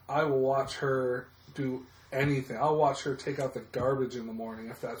 Mm-hmm. I will watch her do anything. I'll watch her take out the garbage in the morning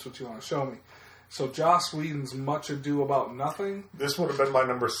if that's what you want to show me. So Joss Whedon's Much Ado About Nothing. This would have been my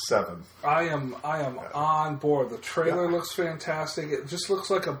number 7. I am on board. The trailer looks fantastic. It just looks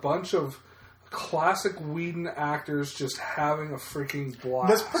like a bunch of classic Whedon actors just having a freaking blast.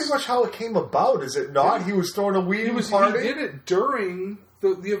 That's pretty much how it came about, is it not? He was throwing a Whedon party. He did it during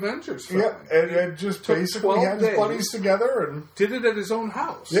the Avengers film. Yeah, and just basically had his buddies together and did it at his own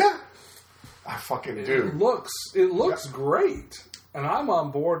house. Yeah, I fucking do. It looks great, and I'm on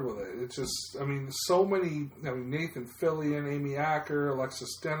board with it. It's just, so many. Nathan Fillion, Amy Acker,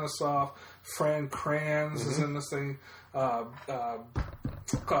 Alexis Denisof, Fran Kranz is in this thing.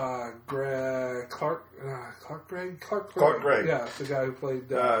 Clark Gregg. Yeah, the guy who played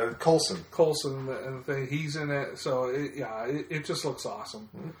Coulson and the thing. He's in it, so it just looks awesome.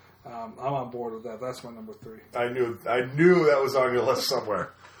 I'm on board with that. That's my number 3. I knew that was on your list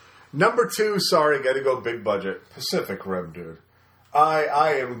somewhere. Number 2, sorry, got to go big budget. Pacific Rim, dude.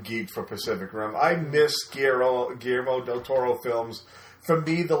 I am geeked for Pacific Rim. I miss Guillermo del Toro films. For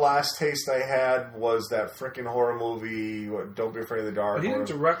me, the last taste I had was that freaking horror movie, Don't Be Afraid of the Dark. But he didn't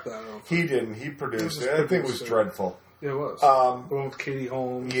direct that, I don't think. He didn't. He produced it. I think it was dreadful. Yeah, it was. The one with Katie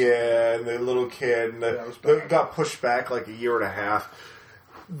Holmes. Yeah, and the little kid. And it got pushed back like a year and a half.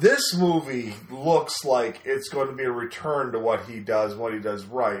 This movie looks like it's going to be a return to what he does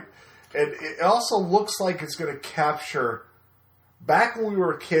right. And it also looks like it's going to capture... Back when we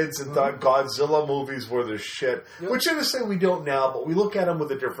were kids and thought Godzilla movies were the shit, which is to say we don't now, but we look at them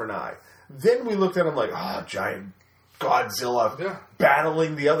with a different eye. Then we looked at them like, giant Godzilla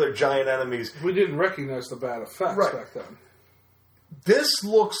battling the other giant enemies. We didn't recognize the bad effects back then. This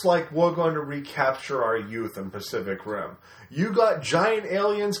looks like we're going to recapture our youth in Pacific Rim. You got giant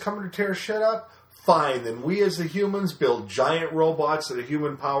aliens coming to tear shit up? Fine, then we as the humans build giant robots that are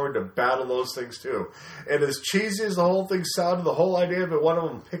human-powered to battle those things too. And as cheesy as the whole thing sounded, the whole idea of it, one of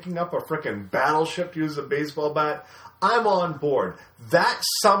them picking up a frickin' battleship to use a baseball bat, I'm on board. That's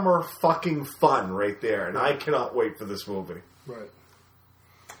summer fucking fun right there, and I cannot wait for this movie. Right.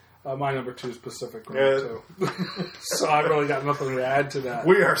 My number 2 is Pacific Rim, too. So I really got nothing to add to that.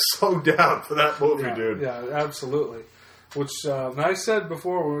 We are so down for that movie, dude. Yeah, absolutely. Which, and I said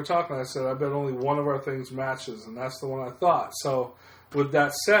before when we were talking, I said, I bet only one of our things matches, and that's the one I thought. So, with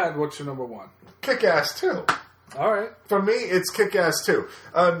that said, what's your number 1? Kick-Ass 2. All right. For me, it's Kick-Ass 2.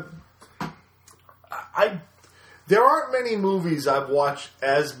 There aren't many movies I've watched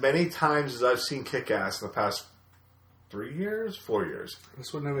as many times as I've seen Kick-Ass in the past 3 years, 4 years.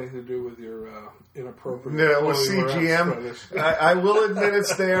 This wouldn't have anything to do with your inappropriate... No, with CGM. I will admit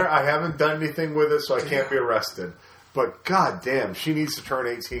it's there. I haven't done anything with it, so I can't be arrested. But goddamn, she needs to turn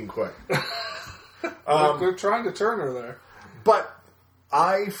 18 quick. They're trying to turn her there. But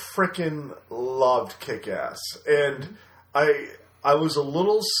I freaking loved Kick-Ass. And I was a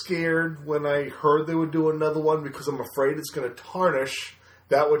little scared when I heard they would do another one because I'm afraid it's going to tarnish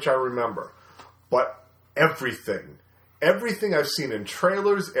that which I remember. But everything everything I've seen in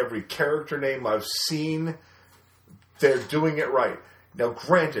trailers, every character name I've seen, they're doing it right. Now,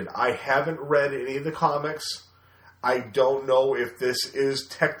 granted, I haven't read any of the comics. I don't know if this is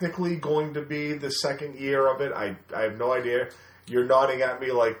technically going to be the second year of it. I have no idea. You're nodding at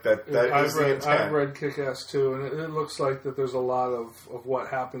me like that is the intent. I've read Kick-Ass 2, and it looks like that there's a lot of what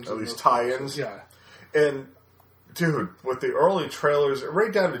happens At in least those tie-ins. places. Yeah. And, dude, with the early trailers,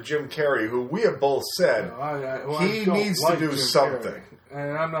 right down to Jim Carrey, who we have both said, he needs to do something. Carrey.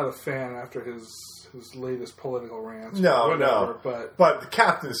 And I'm not a fan after his latest political rants. No. But the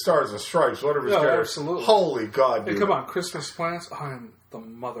Captain Stars and Stripes, whatever his character. Absolutely. Holy God, dude. Hey, come on, Christmas plans? I'm the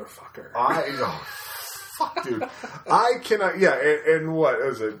motherfucker. Fuck, dude. I cannot, and what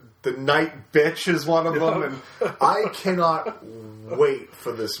is it? The Night Bitch is one of them, and I cannot wait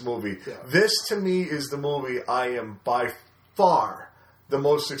for this movie. Yeah. This, to me, is the movie I am by far the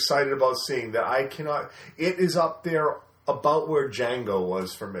most excited about seeing. That I cannot, it is up there about where Django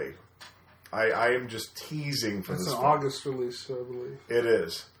was for me. I am just teasing for this. It's an film. August release, I believe. It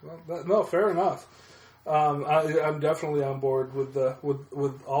is. Well, no, fair enough. I'm definitely on board with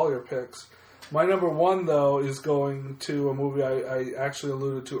all your picks. My number one, though, is going to a movie I actually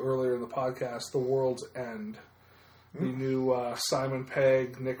alluded to earlier in the podcast, The World's End. The new Simon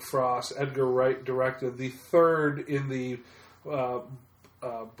Pegg, Nick Frost, Edgar Wright directed, the third in the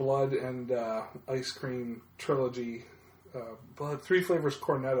Blood and Ice Cream trilogy, Three Flavors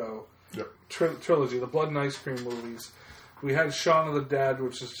Cornetto trilogy, the Blood and Ice Cream movies. We had Shaun of the Dead,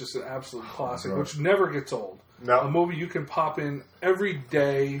 which is just an absolute classic, which never gets old. No. A movie you can pop in every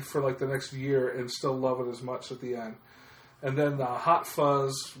day for like the next year and still love it as much at the end. And then Hot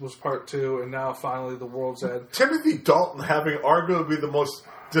Fuzz was part 2, and now finally The World's End. Timothy Dalton having arguably the most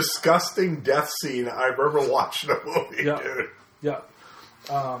disgusting death scene I've ever watched in a movie, dude. Yeah.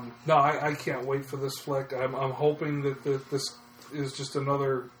 No, I can't wait for this flick. I'm hoping that this is just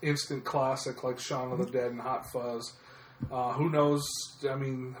another instant classic like Shaun of the Dead and Hot Fuzz. Who knows? I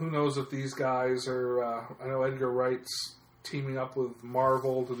mean, who knows if these guys are... I know Edgar Wright's teaming up with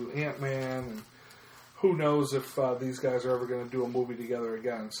Marvel to do Ant-Man, and who knows if these guys are ever going to do a movie together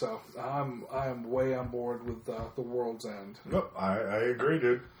again. So I am way on board with The World's End. Yep, I agree,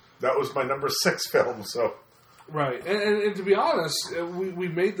 dude. That was my number 6 film, so... Right, and to be honest, we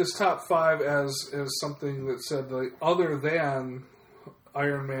made this top 5 as something that said, like, other than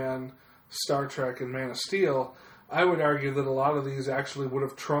Iron Man, Star Trek, and Man of Steel... I would argue that a lot of these actually would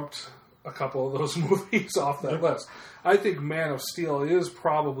have trumped a couple of those movies off that list. I think Man of Steel is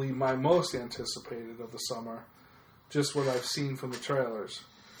probably my most anticipated of the summer, just what I've seen from the trailers.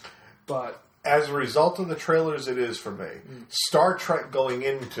 But as a result of the trailers, it is for me. Star Trek going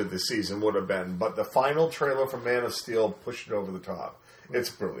into the season would have been, but the final trailer for Man of Steel pushed it over the top. It's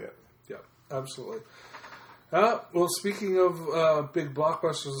brilliant. Yeah, absolutely. Well, speaking of big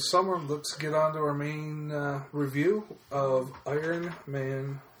blockbusters of the summer, let's get on to our main review of Iron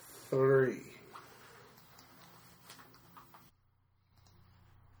Man 3.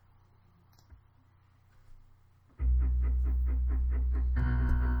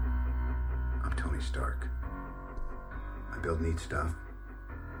 I'm Tony Stark. I build neat stuff.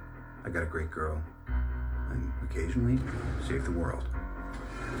 I got a great girl. And occasionally, save the world.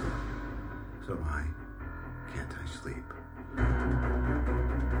 So why can't I sleep?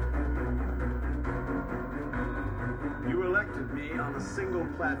 You elected me on a single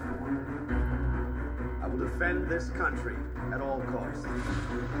platform. I will defend this country at all costs.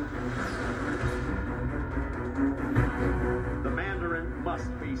 The Mandarin must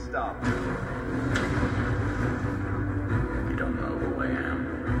be stopped. You don't know who I am.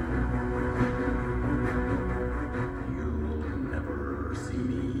 You'll never see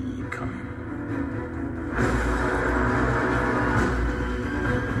me coming.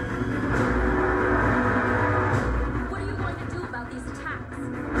 What are you going to do about these attacks?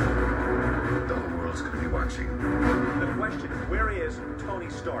 The whole world's going to be watching. The question, where is Tony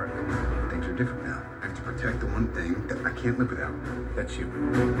Stark? Things are different now. I have to protect the one thing that I can't live without. That's you.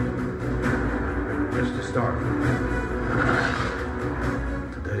 Mr. Stark.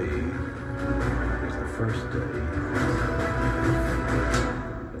 Today is the first day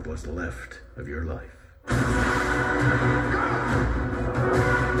of what's left of your life.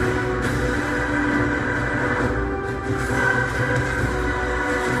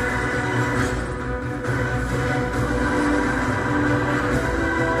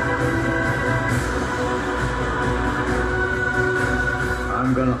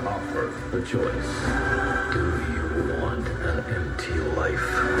 I'm gonna offer the choice. Do you want an empty life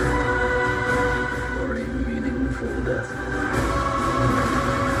or a meaningful death?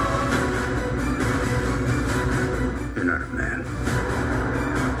 You're not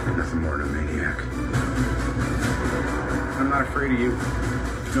afraid of you.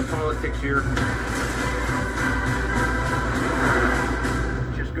 No politics here.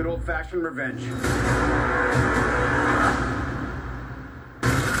 Just good old-fashioned revenge.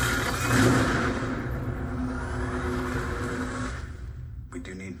 We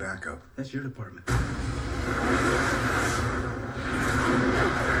do need backup. That's your department.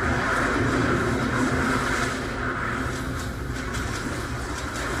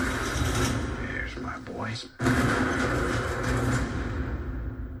 Here's my boys.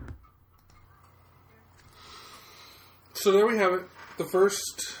 So there we have it. The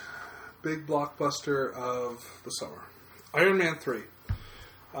first big blockbuster of the summer. Iron Man 3.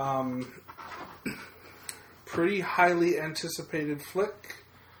 Pretty highly anticipated flick.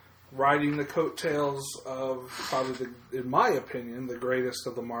 Riding the coattails of probably, in my opinion, the greatest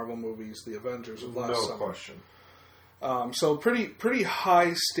of the Marvel movies, the Avengers of last summer. No question. So pretty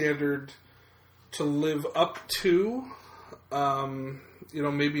high standard to live up to.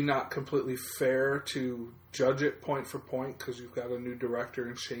 Maybe not completely fair to judge it point for point because you've got a new director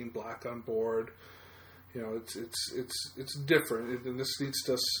and Shane Black on board. It's different, and this needs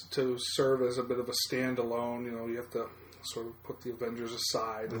to serve as a bit of a standalone. You have to sort of put the Avengers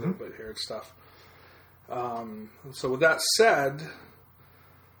aside a little bit here and stuff. So with that said,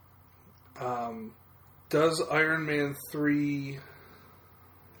 does Iron Man 3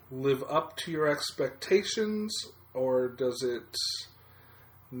 live up to your expectations, or does it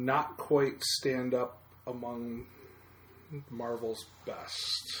not quite stand up among Marvel's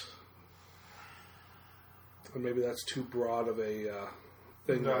best? Or maybe that's too broad of a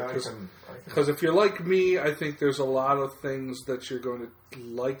thing. Because if you're like me, I think there's a lot of things that you're going to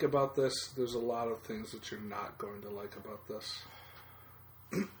like about this. There's a lot of things that you're not going to like about this.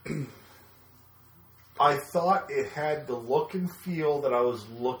 I thought it had the look and feel that I was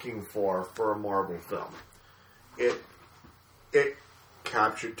looking for a Marvel film. It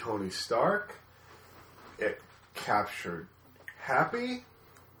captured Tony Stark. It captured Happy.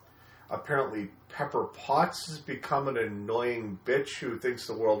 Apparently, Pepper Potts has become an annoying bitch who thinks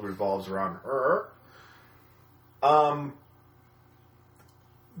the world revolves around her.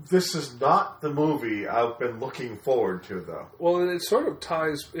 This is not the movie I've been looking forward to, though. Well, and it sort of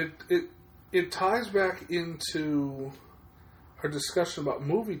ties... It ties back into our discussion about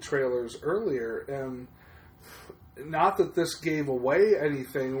movie trailers earlier, and not that this gave away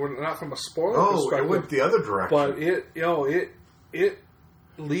anything. We're not from a spoiler perspective. It went the other direction. But it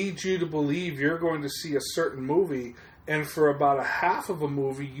leads you to believe you're going to see a certain movie, and for about a half of a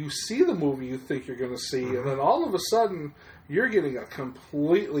movie, you see the movie you think you're going to see, and then all of a sudden, you're getting a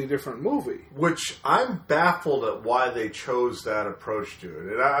completely different movie. Which I'm baffled at why they chose that approach to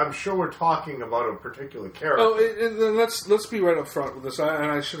it. And I'm sure we're talking about a particular character. Oh, and then let's be right up front with this.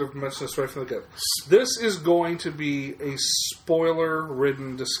 And I should have mentioned this right from the get. This is going to be a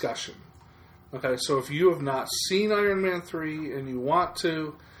spoiler-ridden discussion. Okay, so if you have not seen Iron Man 3 and you want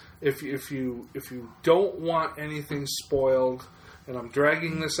to, if you don't want anything spoiled, and I'm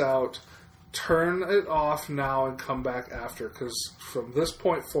dragging this out, turn it off now and come back after, because from this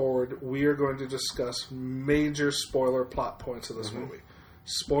point forward, we are going to discuss major spoiler plot points of this movie.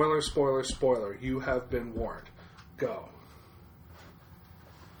 Spoiler, spoiler, spoiler. You have been warned. Go.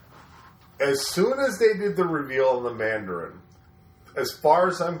 As soon as they did the reveal on the Mandarin, as far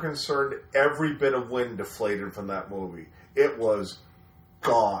as I'm concerned, every bit of wind deflated from that movie. It was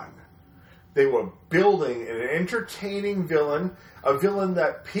gone. They were building an entertaining villain, a villain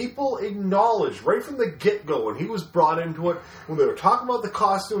that people acknowledged right from the get-go when he was brought into it. When they were talking about the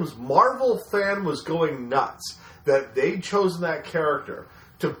costumes, Marvel fan was going nuts that they'd chosen that character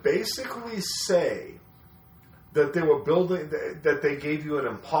to basically say that they were building, that they gave you an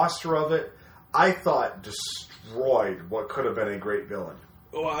imposter of it. I thought destroyed what could have been a great villain.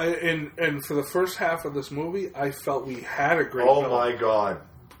 Well, and for the first half of this movie, I felt we had a great villain. Oh my God.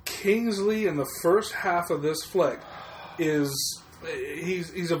 Kingsley in the first half of this flick he's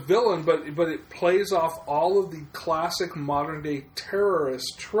a villain, but it plays off all of the classic modern day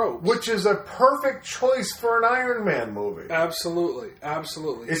terrorist tropes, which is a perfect choice for an Iron Man movie. Absolutely,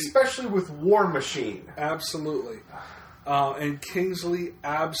 especially with War Machine. Absolutely, and Kingsley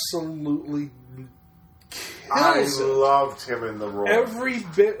absolutely. I loved him in the role. Every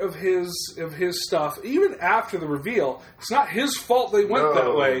bit of his stuff, even after the reveal, it's not his fault they went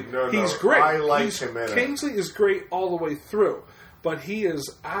that way. He's great. I like him in it. Kingsley is great all the way through, but he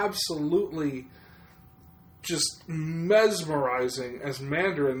is absolutely just mesmerizing as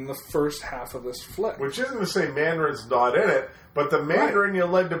Mandarin in the first half of this flick. Which isn't to say Mandarin's not in it, but the Mandarin you're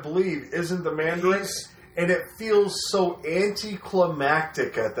led to believe isn't the Mandarin. and it feels so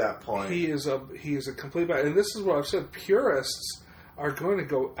anticlimactic at that point. He is a complete bad. And this is what I've said. Purists are going to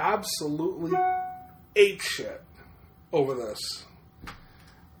go absolutely apeshit over this.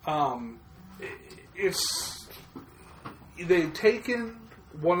 They've taken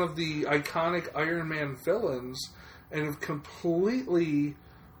one of the iconic Iron Man villains and have completely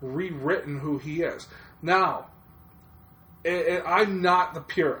rewritten who he is. Now, I'm not the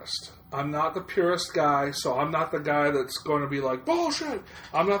purist. I'm not the purist guy, so I'm not the guy that's going to be like, bullshit!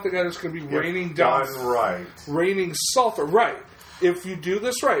 I'm not the guy that's going to be raining down... Raining sulfur. Right. If you do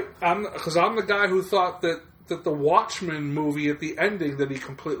this right. Because I'm the guy who thought that the Watchmen movie at the ending that he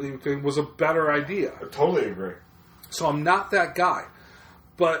completely did was a better idea. I totally agree. So I'm not that guy.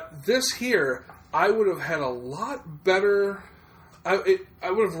 But this here, I would have had a lot better... I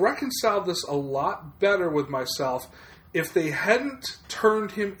would have reconciled this a lot better with myself if they hadn't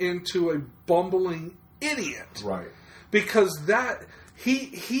turned him into a bumbling idiot. Right. Because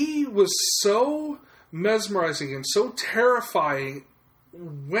he was so mesmerizing and so terrifying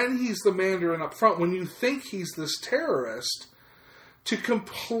when he's the Mandarin up front, when you think he's this terrorist, to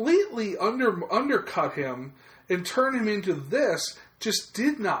completely undercut him and turn him into this just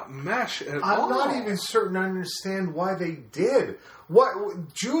did not mesh at all. I'm not even certain I understand why they did.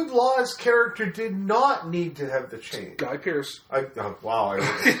 Jude Law's character did not need to have the change. Guy Pearce. Why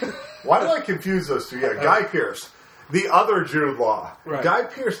did I confuse those two? Yeah, Guy Pearce. The other Jude Law. Right. Guy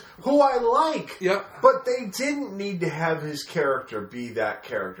Pearce, who I like. Yep. But they didn't need to have his character be that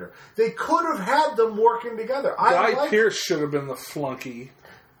character. They could have had them working together. Guy Pearce should have been the flunky.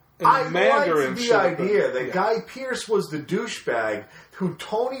 I liked the idea that Guy Pearce was the douchebag who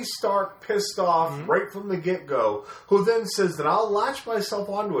Tony Stark pissed off right from the get-go, who then says that I'll latch myself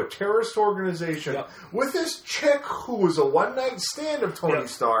onto a terrorist organization with this chick who was a one-night stand of Tony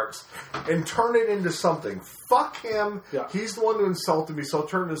Stark's and turn it into something. Fuck him. He's the one who insulted me, so I'll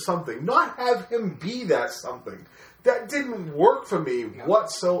turn it into something. Not have him be that something. That didn't work for me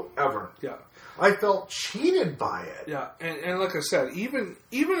whatsoever. Yeah. I felt cheated by it. Yeah, and like I said, even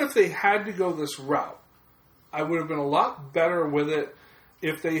if they had to go this route, I would have been a lot better with it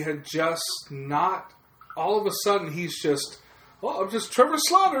if they had just not, all of a sudden he's just, I'm just Trevor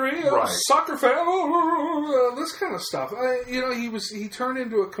Slattery, I'm a soccer fan, this kind of stuff. He turned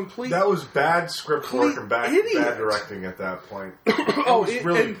into a complete... That was bad script work and bad directing at that point. It was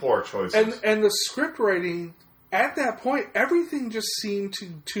really poor choices. And the script writing, at that point, everything just seemed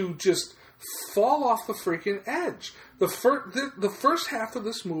to just fall off the freaking edge. The first half of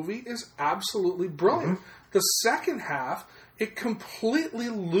this movie is absolutely brilliant. The second half, it completely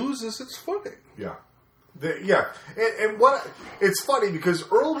loses its footing. Yeah. And what it's funny because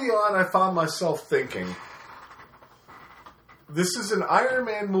early on I found myself thinking, this is an Iron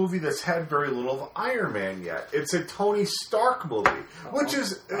Man movie that's had very little of Iron Man yet. It's a Tony Stark movie, which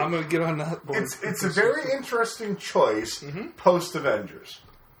is... I'm going to get on that board. It's a very interesting choice post-Avengers.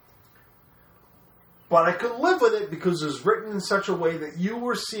 But I could live with it because it was written in such a way that you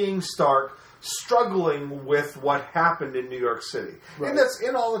were seeing Stark struggling with what happened in New York City. Right. And that's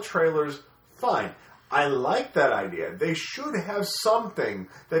in all the trailers, fine. I like that idea. They should have something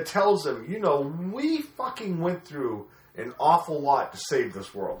that tells them, we fucking went through an awful lot to save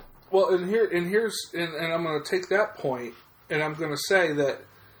this world. Well, and I'm going to take that point, and I'm going to say that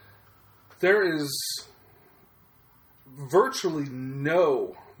there is virtually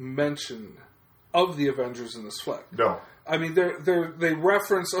no mention of the Avengers in this flick. No. I mean, they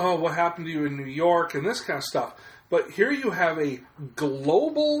reference, what happened to you in New York and this kind of stuff. But here you have a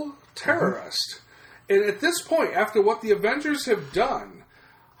global terrorist. And at this point, after what the Avengers have done,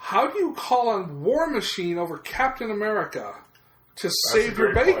 how do you call on War Machine over Captain America to save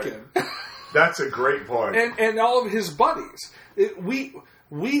your bacon? That's a great point. And all of his buddies.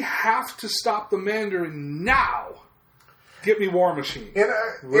 We have to stop the Mandarin now. Get me War Machine. And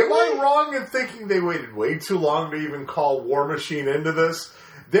am I wrong in thinking they waited way too long to even call War Machine into this?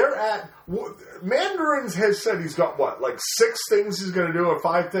 Mandarins has said he's got 6 things he's going to do or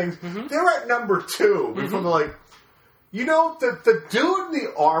 5 things. They're at number 2 before they're like, the dude in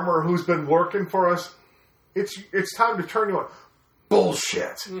the armor who's been working for us, it's time to turn you on.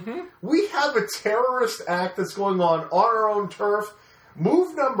 Bullshit. We have a terrorist act that's going on our own turf.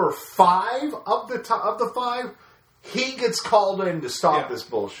 Move number 5 of the 5. He gets called in to stop this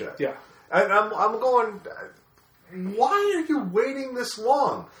bullshit. Yeah. And I'm going, why are you waiting this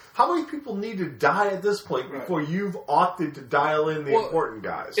long? How many people need to die at this point before you've opted to dial in the important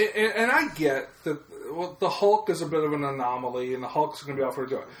guys? And I get that the Hulk is a bit of an anomaly, and the Hulk's going to be out for a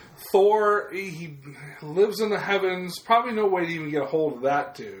joy. Thor, he lives in the heavens. Probably no way to even get a hold of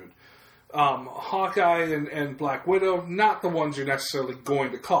that dude. Hawkeye and Black Widow, not the ones you're necessarily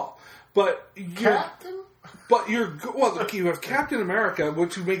going to call. But Captain? But look, you have Captain America,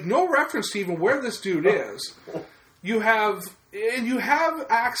 which you make no reference to even where this dude is. You have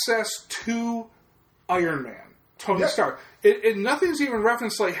access to Iron Man, Tony Stark. Nothing's even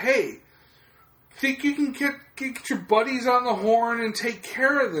referenced like, hey, think you can get your buddies on the horn and take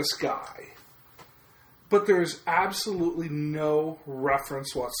care of this guy. But there's absolutely no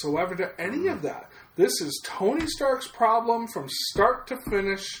reference whatsoever to any of that. This is Tony Stark's problem from start to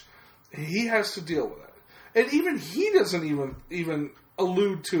finish. He has to deal with it. And even he doesn't even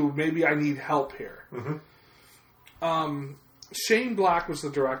allude to, maybe I need help here. Mm-hmm. Shane Black was the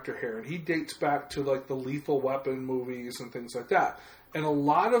director here, and he dates back to like the Lethal Weapon movies and things like that. And a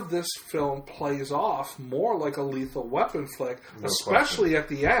lot of this film plays off more like a Lethal Weapon flick, especially at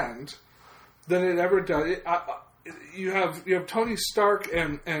the end, than it ever does. You have Tony Stark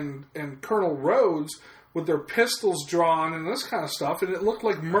and Colonel Rhodes with their pistols drawn and this kind of stuff, and it looked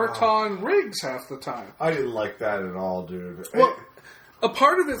like Murtaugh Riggs half the time. I didn't like that at all, dude. Well, a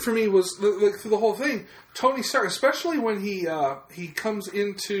part of it for me was the whole thing. Tony Stark, especially when he comes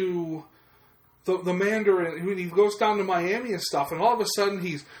into the Mandarin, when he goes down to Miami and stuff, and all of a sudden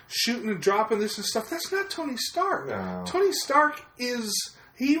he's shooting and dropping this and stuff. That's not Tony Stark. No. Tony Stark is,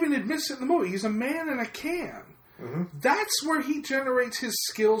 he even admits it in the movie, he's a man in a can. Mm-hmm. That's where he generates his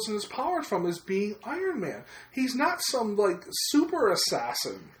skills and his powers from, is being Iron Man. He's not some, like, super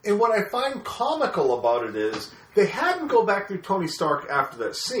assassin. And what I find comical about it is, they had him go back through Tony Stark after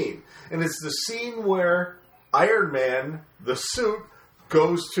that scene. And it's the scene where Iron Man, the suit,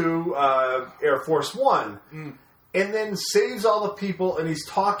 goes to Air Force One. And then saves all the people, and he's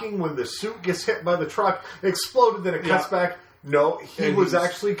talking when the suit gets hit by the truck, exploded, then it cuts back. No, he was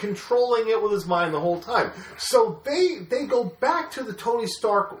actually controlling it with his mind the whole time. So they go back to the Tony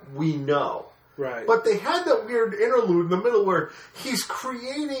Stark we know. Right. But they had that weird interlude in the middle where he's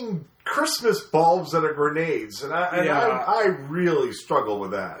creating Christmas bulbs out of grenades. And I really struggle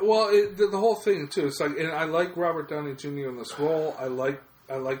with that. Well, the whole thing, too, it's like, and I like Robert Downey Jr. in this role. I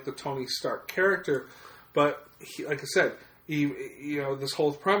like the Tony Stark character. But, like I said, this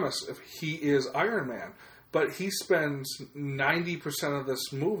whole premise, if he is Iron Man. But he spends 90% of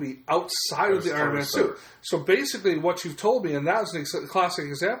this movie outside of the Iron Man suit. So basically what you've told me, and that was a classic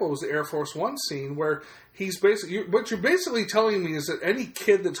example, was the Air Force One scene where he's basically... What you're basically telling me is that any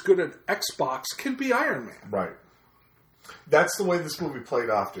kid that's good at Xbox can be Iron Man. Right. That's the way this movie played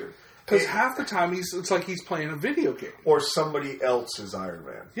off, dude. Because half the time it's like he's playing a video game. Or somebody else is Iron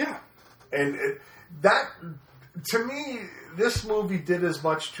Man. Yeah. And that... To me, this movie did as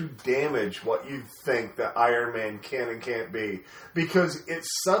much to damage what you think that Iron Man can and can't be, because it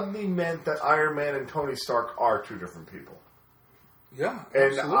suddenly meant that Iron Man and Tony Stark are two different people. Yeah,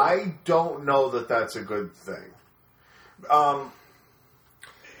 and absolutely. I don't know that that's a good thing.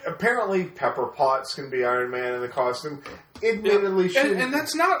 Apparently, Pepper Potts can be Iron Man in the costume. Admittedly, and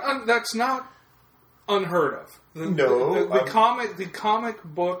that's not unheard of. The comic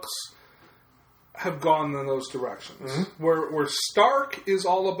books have gone in those directions. Mm-hmm. Where Stark is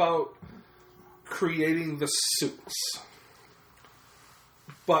all about creating the suits.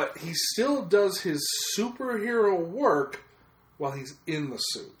 But he still does his superhero work while he's in the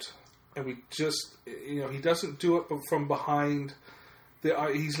suit. And we just, he doesn't do it from behind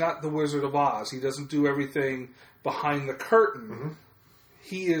he's not the Wizard of Oz. He doesn't do everything behind the curtain. Mm-hmm.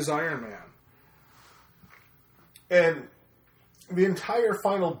 He is Iron Man. And the entire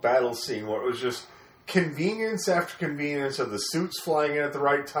final battle scene where it was just convenience after convenience of the suits flying in at the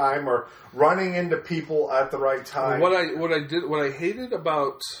right time or running into people at the right time. What I hated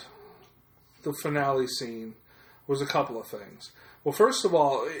about the finale scene was a couple of things. Well, first of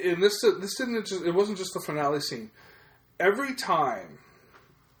all, it wasn't just the finale scene. Every time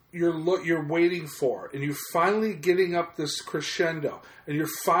you're waiting for it, and you're finally getting up this crescendo, and you're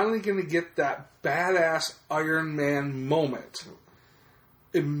finally going to get that badass Iron Man moment,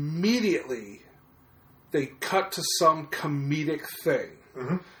 immediately they cut to some comedic thing.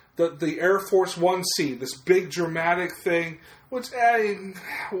 Mm-hmm. The Air Force One scene, this big dramatic thing, which,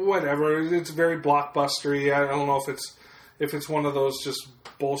 whatever, it's very blockbustery. I don't know if it's one of those just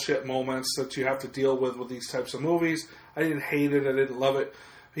bullshit moments that you have to deal with these types of movies. I didn't hate it. I didn't love it.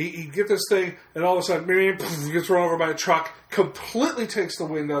 He get this thing, and all of a sudden, he gets run over by a truck, completely takes the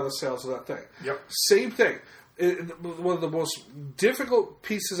wind out of the sails of that thing. Yep. Same thing. One of the most difficult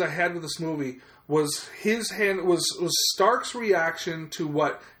pieces I had with this movie was was Stark's reaction to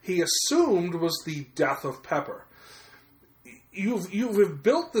what he assumed was the death of Pepper. You've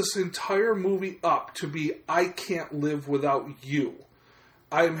built this entire movie up to be, I can't live without you.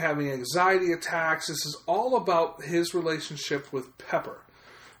 I'm having anxiety attacks. This is all about his relationship with Pepper.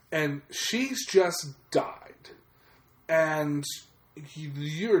 And she's just died. And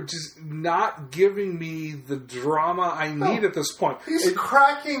you're just not giving me the drama I need at this point. He's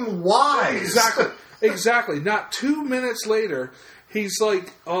cracking wise. Exactly. Not 2 minutes later, he's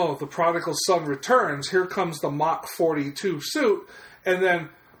like, oh, the prodigal son returns. Here comes the Mach 42 suit. And then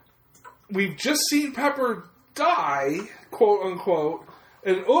we've just seen Pepper die, quote unquote.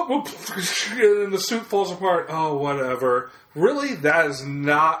 And, and the suit falls apart. Oh, whatever. Really, that is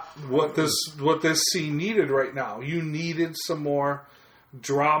not what this scene needed right now. You needed some more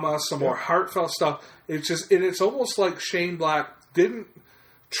drama, some more heartfelt stuff. It's almost like Shane Black didn't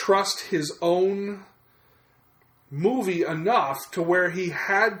trust his own movie enough to where he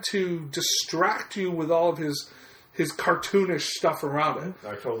had to distract you with all of his cartoonish stuff around it.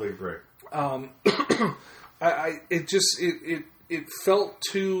 I totally agree. It felt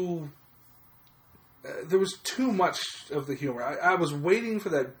too. There was too much of the humor. I was waiting for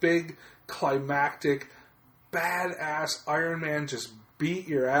that big, climactic, badass Iron Man just beat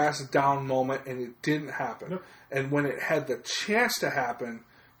your ass down moment, and it didn't happen. Yep. And when it had the chance to happen,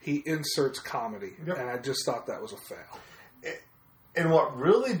 he inserts comedy. Yep. And I just thought that was a fail. And what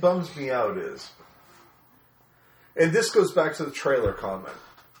really bums me out is, and this goes back to the trailer comment,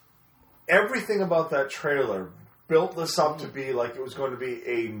 everything about that trailer built this up to be like it was going to be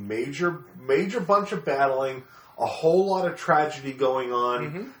a major bunch of battling, a whole lot of tragedy going on.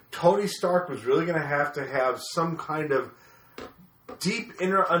 Mm-hmm. Tony Stark was really going to have some kind of deep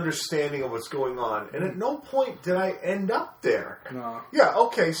inner understanding of what's going on. And at no point did I end up there. No. Yeah,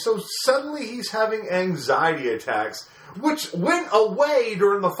 okay, so suddenly he's having anxiety attacks, which went away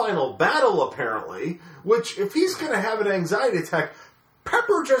during the final battle, apparently, which, if he's going to have an anxiety attack,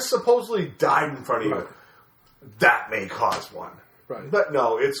 Pepper just supposedly died in front of you. That may cause one. Right. But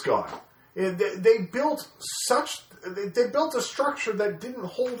no, it's gone. They built a structure that didn't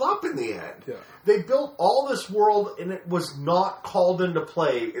hold up in the end. Yeah. They built all this world, and it was not called into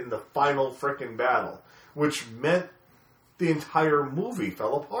play in the final frickin' battle, which meant the entire movie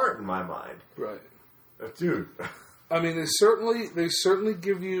fell apart in my mind. Right. Dude. I mean, they certainly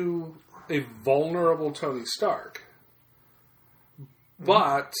give you a vulnerable Tony Stark.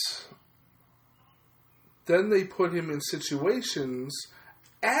 But then they put him in situations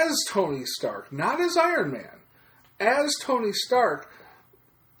as Tony Stark, not as Iron Man, as Tony Stark,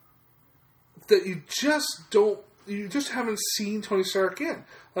 that you just haven't seen Tony Stark in.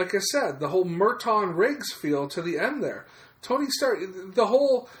 Like I said, the whole Merton Riggs feel to the end there. Tony Stark, the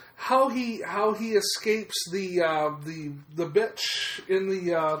whole how he escapes the bitch in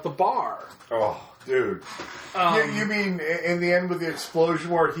the bar. Oh, dude. You mean in the end with the explosion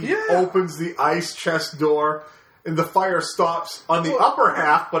where he opens the ice chest door and the fire stops on the upper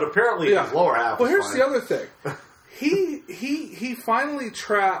half, but apparently his lower half. Well, here's the other thing. He finally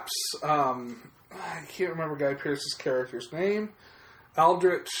traps. I can't remember Guy Pearce's character's name.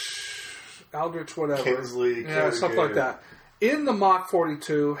 Aldrich, whatever. Kinsley. Something like that. In the Mach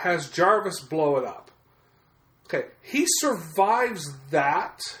 42, has Jarvis blow it up. Okay, he survives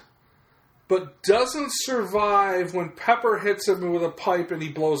that, but doesn't survive when Pepper hits him with a pipe and he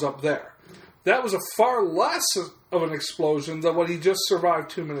blows up there. That was a far less of an explosion than what he just survived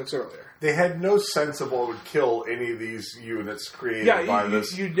 2 minutes earlier. They had no sense of what would kill any of these units created by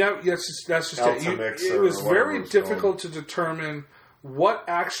this. That's just it. It was very difficult to determine what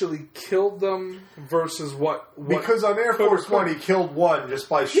actually killed them versus what because on Air Force One he killed one just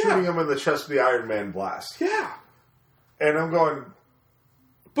by shooting him in the chest with the Iron Man blast. Yeah. And I'm going...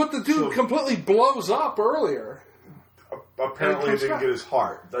 But the dude completely blows up earlier. Apparently he didn't get his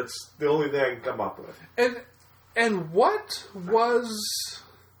heart. That's the only thing I can come up with. And what was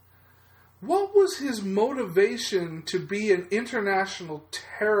his motivation to be an international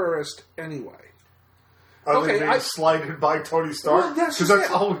terrorist anyway? Other than being slighted by Tony Stark? Because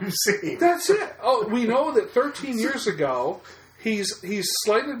that's all we've seen. That's it. Oh, we know that 13 years ago, he's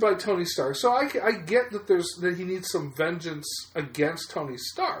slighted by Tony Stark. So I get that he needs some vengeance against Tony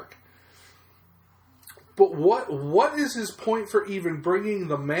Stark. But what is his point for even bringing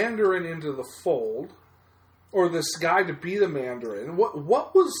the Mandarin into the fold, or this guy to be the Mandarin?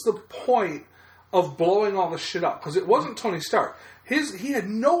 What was the point of blowing all the shit up? Because it wasn't Tony Stark. He had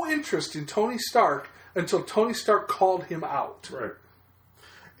no interest in Tony Stark until Tony Stark called him out. Right.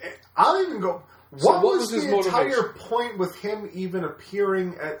 I'll even go... What was the entire point with him even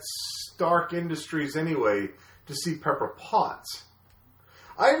appearing at Stark Industries anyway to see Pepper Potts?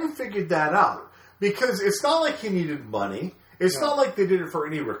 I haven't figured that out. Because it's not like he needed money. It's not like they did it for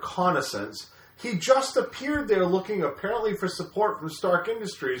any reconnaissance. He just appeared there looking apparently for support from Stark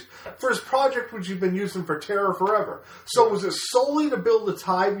Industries for his project which he'd been using for Terror Forever. So was it solely to build a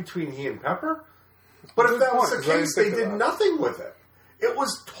tie between he and Pepper? But if that was the case, they did nothing with it. It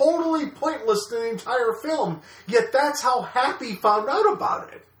was totally pointless to the entire film, yet that's how Happy found out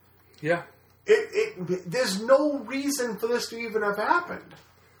about it. Yeah. There's no reason for this to even have happened.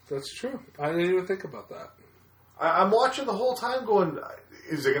 That's true. I didn't even think about that. I'm watching the whole time going,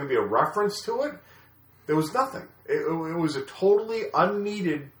 is there going to be a reference to it? There was nothing. It was a totally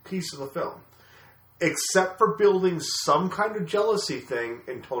unneeded piece of the film. Except for building some kind of jealousy thing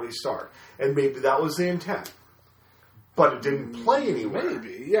in Tony Stark. And maybe that was the intent. But it didn't play anywhere.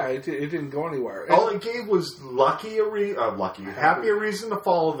 Maybe. Yeah, it didn't go anywhere. All it gave was Happy a reason to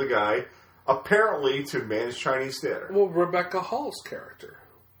follow the guy, apparently to manage Chinese theater. Well, Rebecca Hall's character.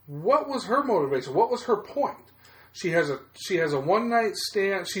 What was her motivation? What was her point? She has a one night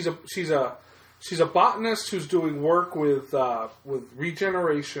stand. She's a botanist who's doing work with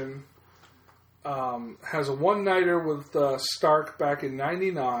regeneration. Has a one nighter with Stark back in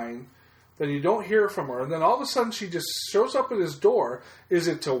 '99. Then you don't hear from her, and then all of a sudden she just shows up at his door. Is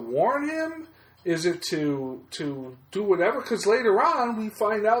it to warn him? Is it to do whatever? Because later on we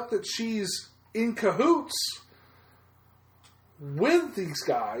find out that she's in cahoots with these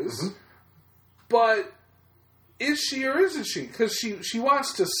guys. Mm-hmm. But is she or isn't she? Because she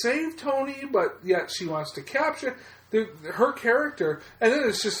wants to save Tony, but yet she wants to capture her character, and then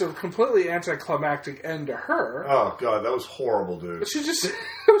it's just a completely anticlimactic end to her. Oh god, that was horrible, dude. They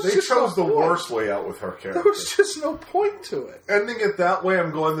chose the worst way out with her character. There was just no point to it. Ending it that way,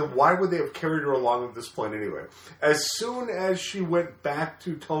 I'm going, then why would they have carried her along at this point anyway? As soon as she went back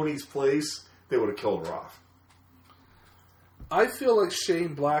to Tony's place, they would have killed her off. I feel like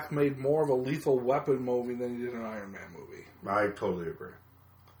Shane Black made more of a Lethal Weapon movie than he did an Iron Man movie. I totally agree.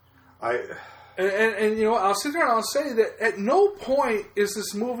 And you know, I'll sit there and I'll say that at no point is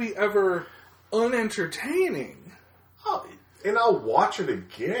this movie ever unentertaining. Oh, and I'll watch it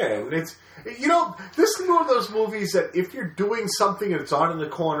again. It's, you know, this is one of those movies that if you're doing something and it's on in the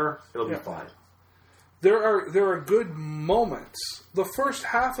corner, it'll be fine. There are good moments. The first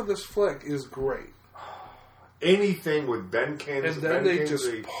half of this flick is great. Anything with Ben Kingsley, and then they just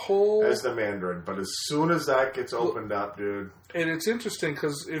pull as the Mandarin. But as soon as that gets opened up, dude. And it's interesting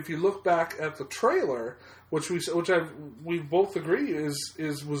because if you look back at the trailer, which we both agree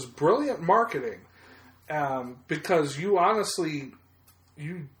was brilliant marketing, because you honestly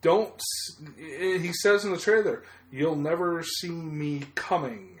don't. He says in the trailer, "You'll never see me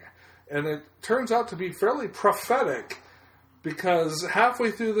coming," and it turns out to be fairly prophetic because halfway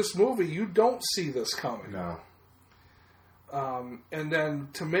through this movie, you don't see this coming. No. And then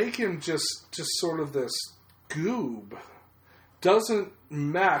to make him just sort of this goob doesn't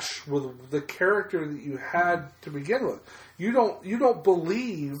mesh with the character that you had to begin with. You don't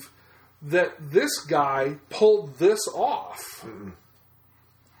believe that this guy pulled this off. Mm-mm.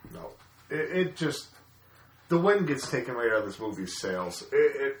 No, it just, the wind gets taken right out of this movie's sails.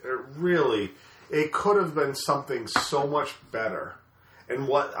 It really, it could have been something so much better. And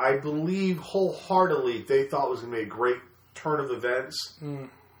what I believe wholeheartedly they thought was going to be a great turn of events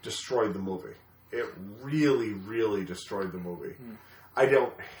destroyed the movie. It really, really destroyed the movie. I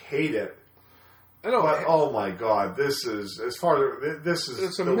don't hate it. But oh my god, this is it's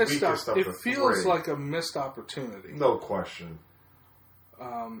the weakest of the three. It feels like a missed opportunity. No question.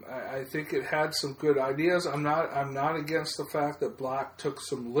 I think it had some good ideas. I'm not against the fact that Black took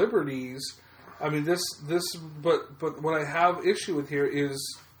some liberties. I mean but what I have issue with here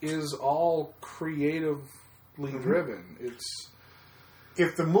is all creatively driven. It's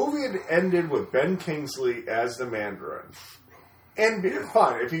if the movie had ended with Ben Kingsley as the Mandarin, and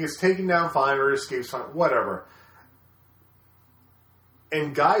fine, if he gets taken down, fine, or escapes, fine, whatever.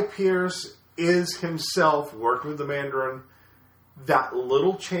 And Guy Pearce is himself working with the Mandarin, that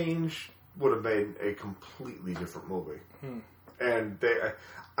little change would have made a completely different movie. And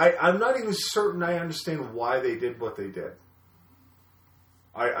I'm not even certain I understand why they did what they did.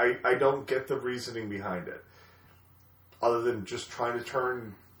 I don't get the reasoning behind it. Other than just trying to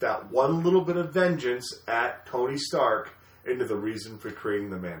turn that one little bit of vengeance at Tony Stark into the reason for creating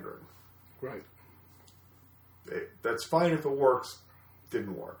the Mandarin. Right. That's fine if it works.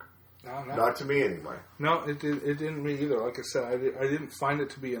 Didn't work. No. Not to me, anyway. No, it didn't me either. Like I said, I didn't find it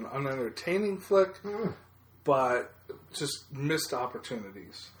to be an unentertaining flick, but just missed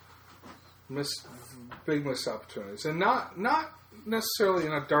opportunities. Big missed opportunities. And not necessarily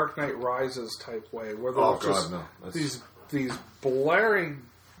in a Dark Knight Rises type way, where there were just these blaring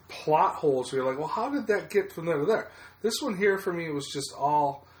plot holes where you're like, well, how did that get from there to there? This one here for me was just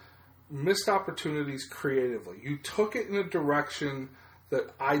all missed opportunities creatively. You took it in a direction that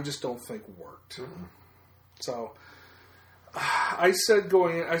I just don't think worked. Mm-hmm. So I said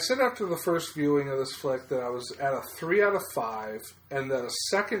after the first viewing of this flick that I was at a 3 out of 5, and that a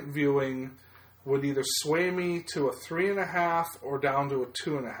second viewing would either sway me to a 3.5 or down to a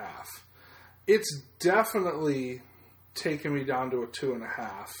 2.5. It's definitely taken me down to a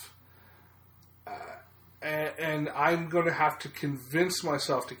 2.5. And I'm going to have to convince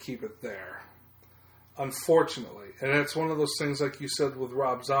myself to keep it there, unfortunately. And it's one of those things, like you said, with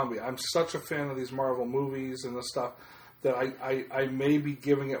Rob Zombie. I'm such a fan of these Marvel movies and this stuff that I may be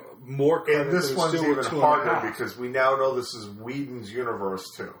giving it more credit. And this one's even harder because we now know this is Whedon's universe,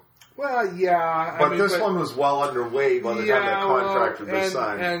 too. Well, yeah. But this one was well underway by the time the contract had been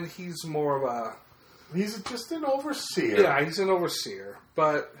signed. And he's more of a... He's just an overseer. Yeah, he's an overseer.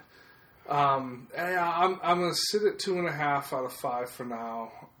 But... I'm going to sit at 2.5 out of 5 for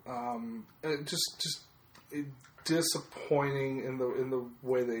now. Just disappointing in the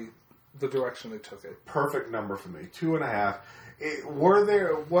way the direction they took it. Perfect number for me,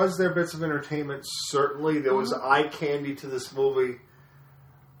 2.5. Was there bits of entertainment? Certainly, there was eye candy to this movie,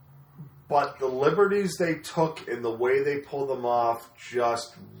 but the liberties they took and the way they pulled them off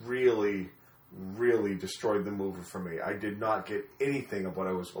just really destroyed the movie for me. I did not get anything of what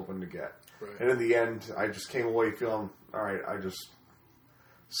I was hoping to get. Right. And in the end, I just came away feeling, all right, I just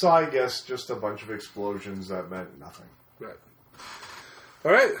saw, I guess, just a bunch of explosions that meant nothing. Right.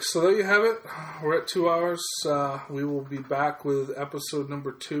 All right, so there you have it. We're at 2 hours. We will be back with episode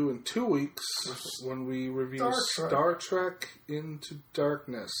number 2 in 2 weeks when we review Star Trek Into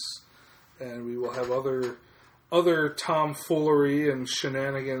Darkness. And we will have other tomfoolery and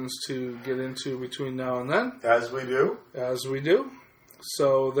shenanigans to get into between now and then. As we do.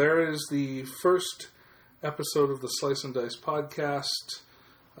 So there is the first episode of the Slice and Dice podcast.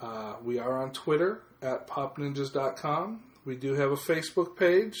 We are on Twitter at popninjas.com. We do have a Facebook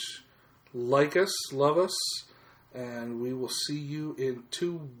page. Like us, love us, and we will see you in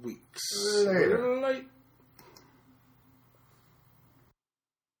 2 weeks. Later. Late.